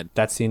super dead.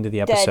 That's the end of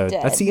the episode.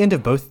 dead. That's the end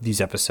of both of these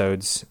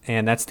episodes,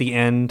 and that's the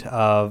end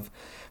of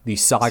the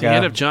saga. It's the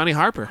end of Johnny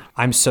Harper.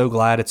 I'm so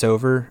glad it's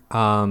over.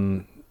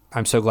 I'm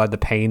so glad the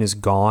pain is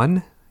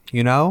gone.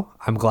 You know,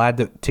 I'm glad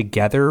that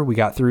together we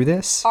got through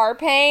this. Our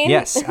pain.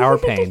 Yes, our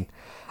pain.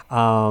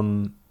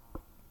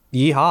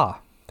 Yeehaw.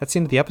 That's the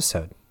end of the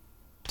episode.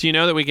 Do you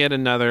know that we get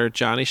another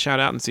Johnny shout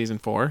out in season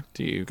 4?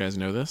 Do you guys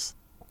know this?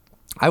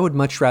 I would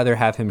much rather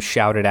have him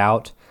shout it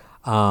out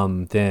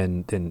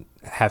than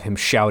have him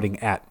shouting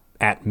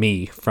at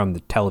me from the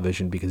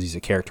television because he's a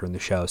character in the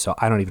show. So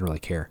I don't even really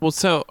care.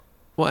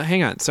 Well,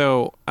 hang on.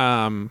 So,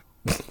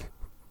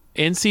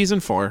 in season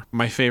 4,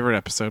 my favorite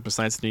episode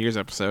besides the New Year's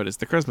episode is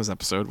the Christmas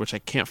episode, which I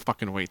can't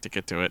fucking wait to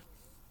get to it.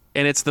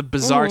 And it's the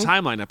bizarre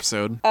timeline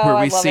episode where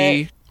I we love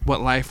see it.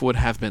 what life would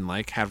have been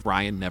like had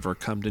Ryan never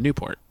come to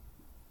Newport.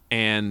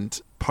 And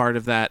part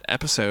of that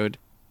episode,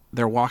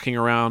 they're walking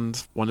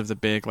around one of the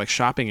big like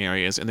shopping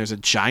areas, and there's a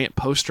giant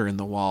poster in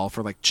the wall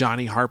for like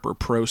Johnny Harper,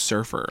 pro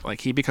surfer.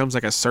 Like he becomes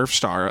like a surf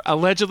star.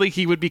 Allegedly,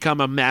 he would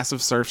become a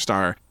massive surf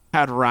star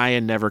had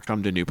Ryan never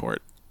come to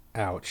Newport.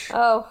 Ouch.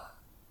 Oh,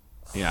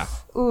 Yeah,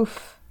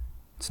 oof.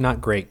 It's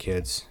not great,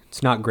 kids.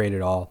 It's not great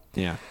at all.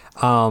 yeah.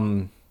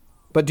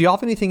 But do y'all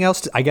have anything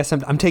else? I guess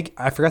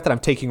I forgot that I'm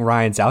taking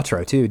Ryan's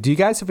outro too. Do you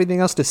guys have anything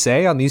else to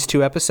say on these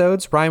two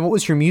episodes? Ryan, what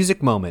was your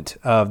music moment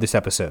of this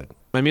episode?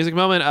 My music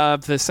moment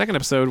of the second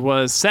episode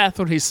was Seth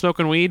when he's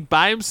smoking weed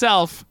by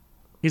himself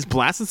He's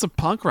blasting some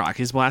punk rock.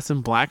 He's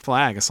blasting Black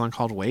Flag, a song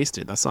called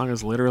Wasted. That song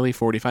is literally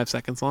 45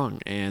 seconds long,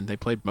 and they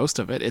played most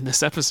of it in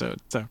this episode.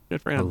 So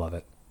good for him. I love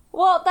it.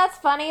 Well, that's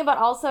funny, but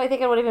also I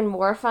think it would have been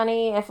more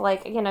funny if,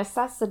 like, you know,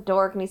 Seth's a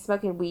dork and he's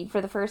smoking weed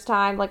for the first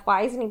time. Like,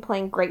 why isn't he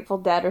playing Grateful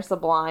Dead or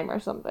Sublime or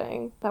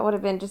something? That would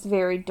have been just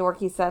very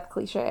dorky Seth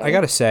cliche. I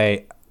gotta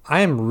say, I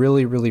am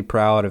really, really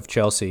proud of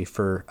Chelsea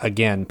for,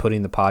 again,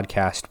 putting the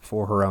podcast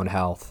before her own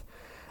health.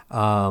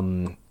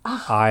 Well,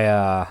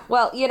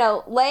 you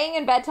know, laying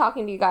in bed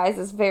talking to you guys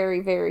is very,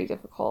 very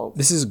difficult.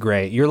 This is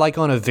great. You're like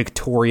on a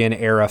Victorian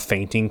era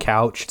fainting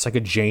couch. It's like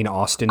a Jane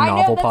Austen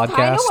novel that's podcast.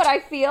 Kind of what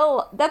I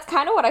feel. That's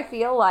kind of what I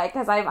feel like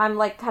because I'm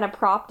like kind of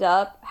propped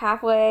up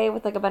halfway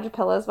with like a bunch of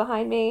pillows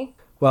behind me.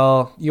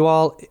 Well, you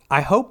all, I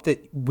hope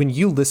that when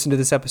you listen to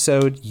this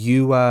episode,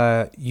 you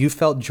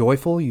felt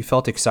joyful, you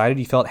felt excited,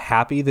 you felt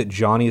happy that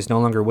Johnny is no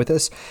longer with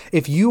us.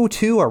 If you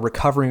too are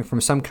recovering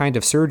from some kind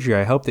of surgery,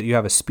 I hope that you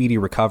have a speedy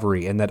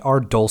recovery and that our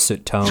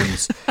dulcet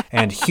tones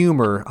and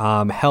humor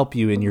help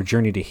you in your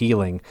journey to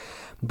healing.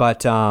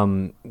 But,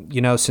 you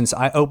know, since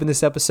I opened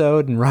this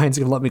episode and Ryan's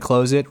going to let me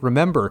close it,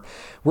 remember,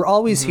 we're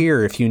always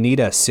here if you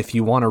need us. If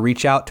you want to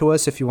reach out to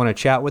us, if you want to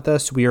chat with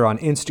us, we are on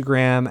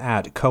Instagram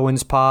at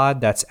CohensPod.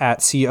 That's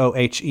at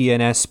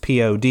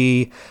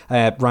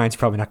COHENSPOD. Ryan's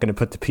probably not going to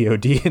put the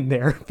POD in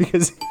there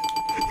because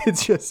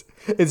it's just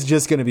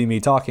going to be me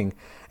talking.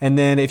 And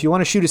then if you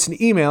want to shoot us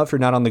an email, if you're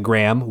not on the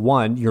gram,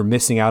 1, you're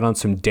missing out on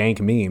some dank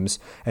memes.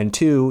 And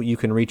 2, you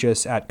can reach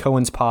us at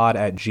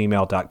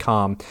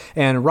cohenspod@gmail.com.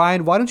 And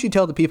Ryan, why don't you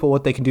tell the people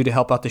what they can do to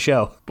help out the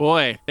show?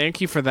 Boy, thank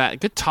you for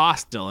that. Good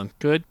toss, Dylan.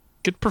 Good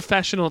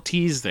professional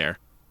tease there.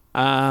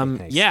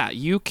 Nice. Yeah,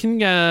 you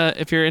can,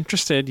 if you're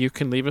interested, you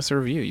can leave us a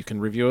review. You can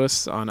review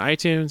us on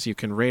iTunes. You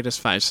can rate us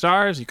 5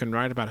 stars. You can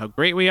write about how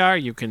great we are.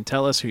 You can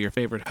tell us who your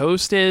favorite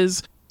host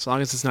is. As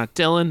long as it's not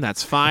Dylan,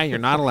 that's fine. You're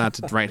not allowed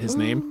to write his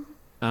name.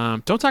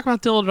 Don't talk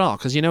about Dylan at all,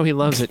 because you know he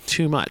loves it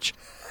too much.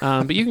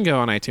 But you can go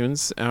on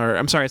iTunes, or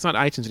I'm sorry, it's not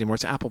iTunes anymore,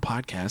 it's Apple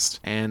Podcast,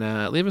 and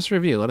leave us a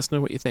review. Let us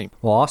know what you think.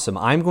 Well, awesome.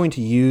 I'm going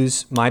to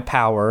use my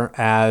power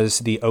as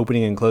the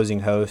opening and closing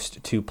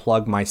host to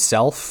plug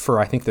myself for,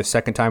 I think, the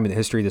second time in the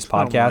history of this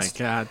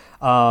podcast.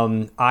 Oh,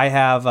 my God. I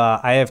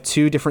have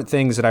 2 different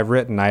things that I've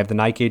written. I have the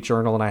Nightgate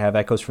Journal and I have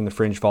Echoes from the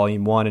Fringe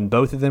Volume 1, and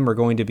both of them are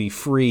going to be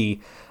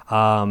free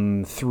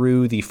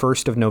through the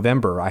 1st of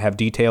November. I have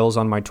details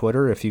on my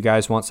Twitter if you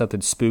guys want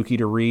something spooky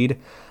to read.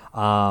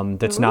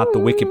 That's not the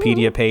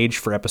Wikipedia page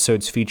for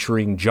episodes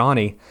featuring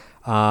Johnny.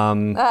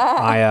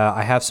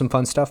 I have some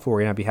fun stuff for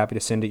you, and I'd be happy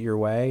to send it your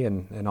way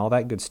and all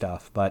that good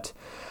stuff. But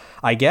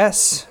I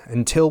guess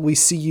until we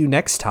see you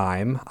next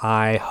time,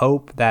 I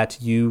hope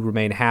that you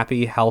remain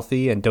happy,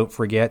 healthy, and don't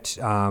forget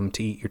to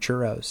eat your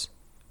churros.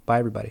 Bye,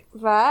 everybody.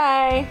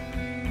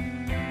 Bye.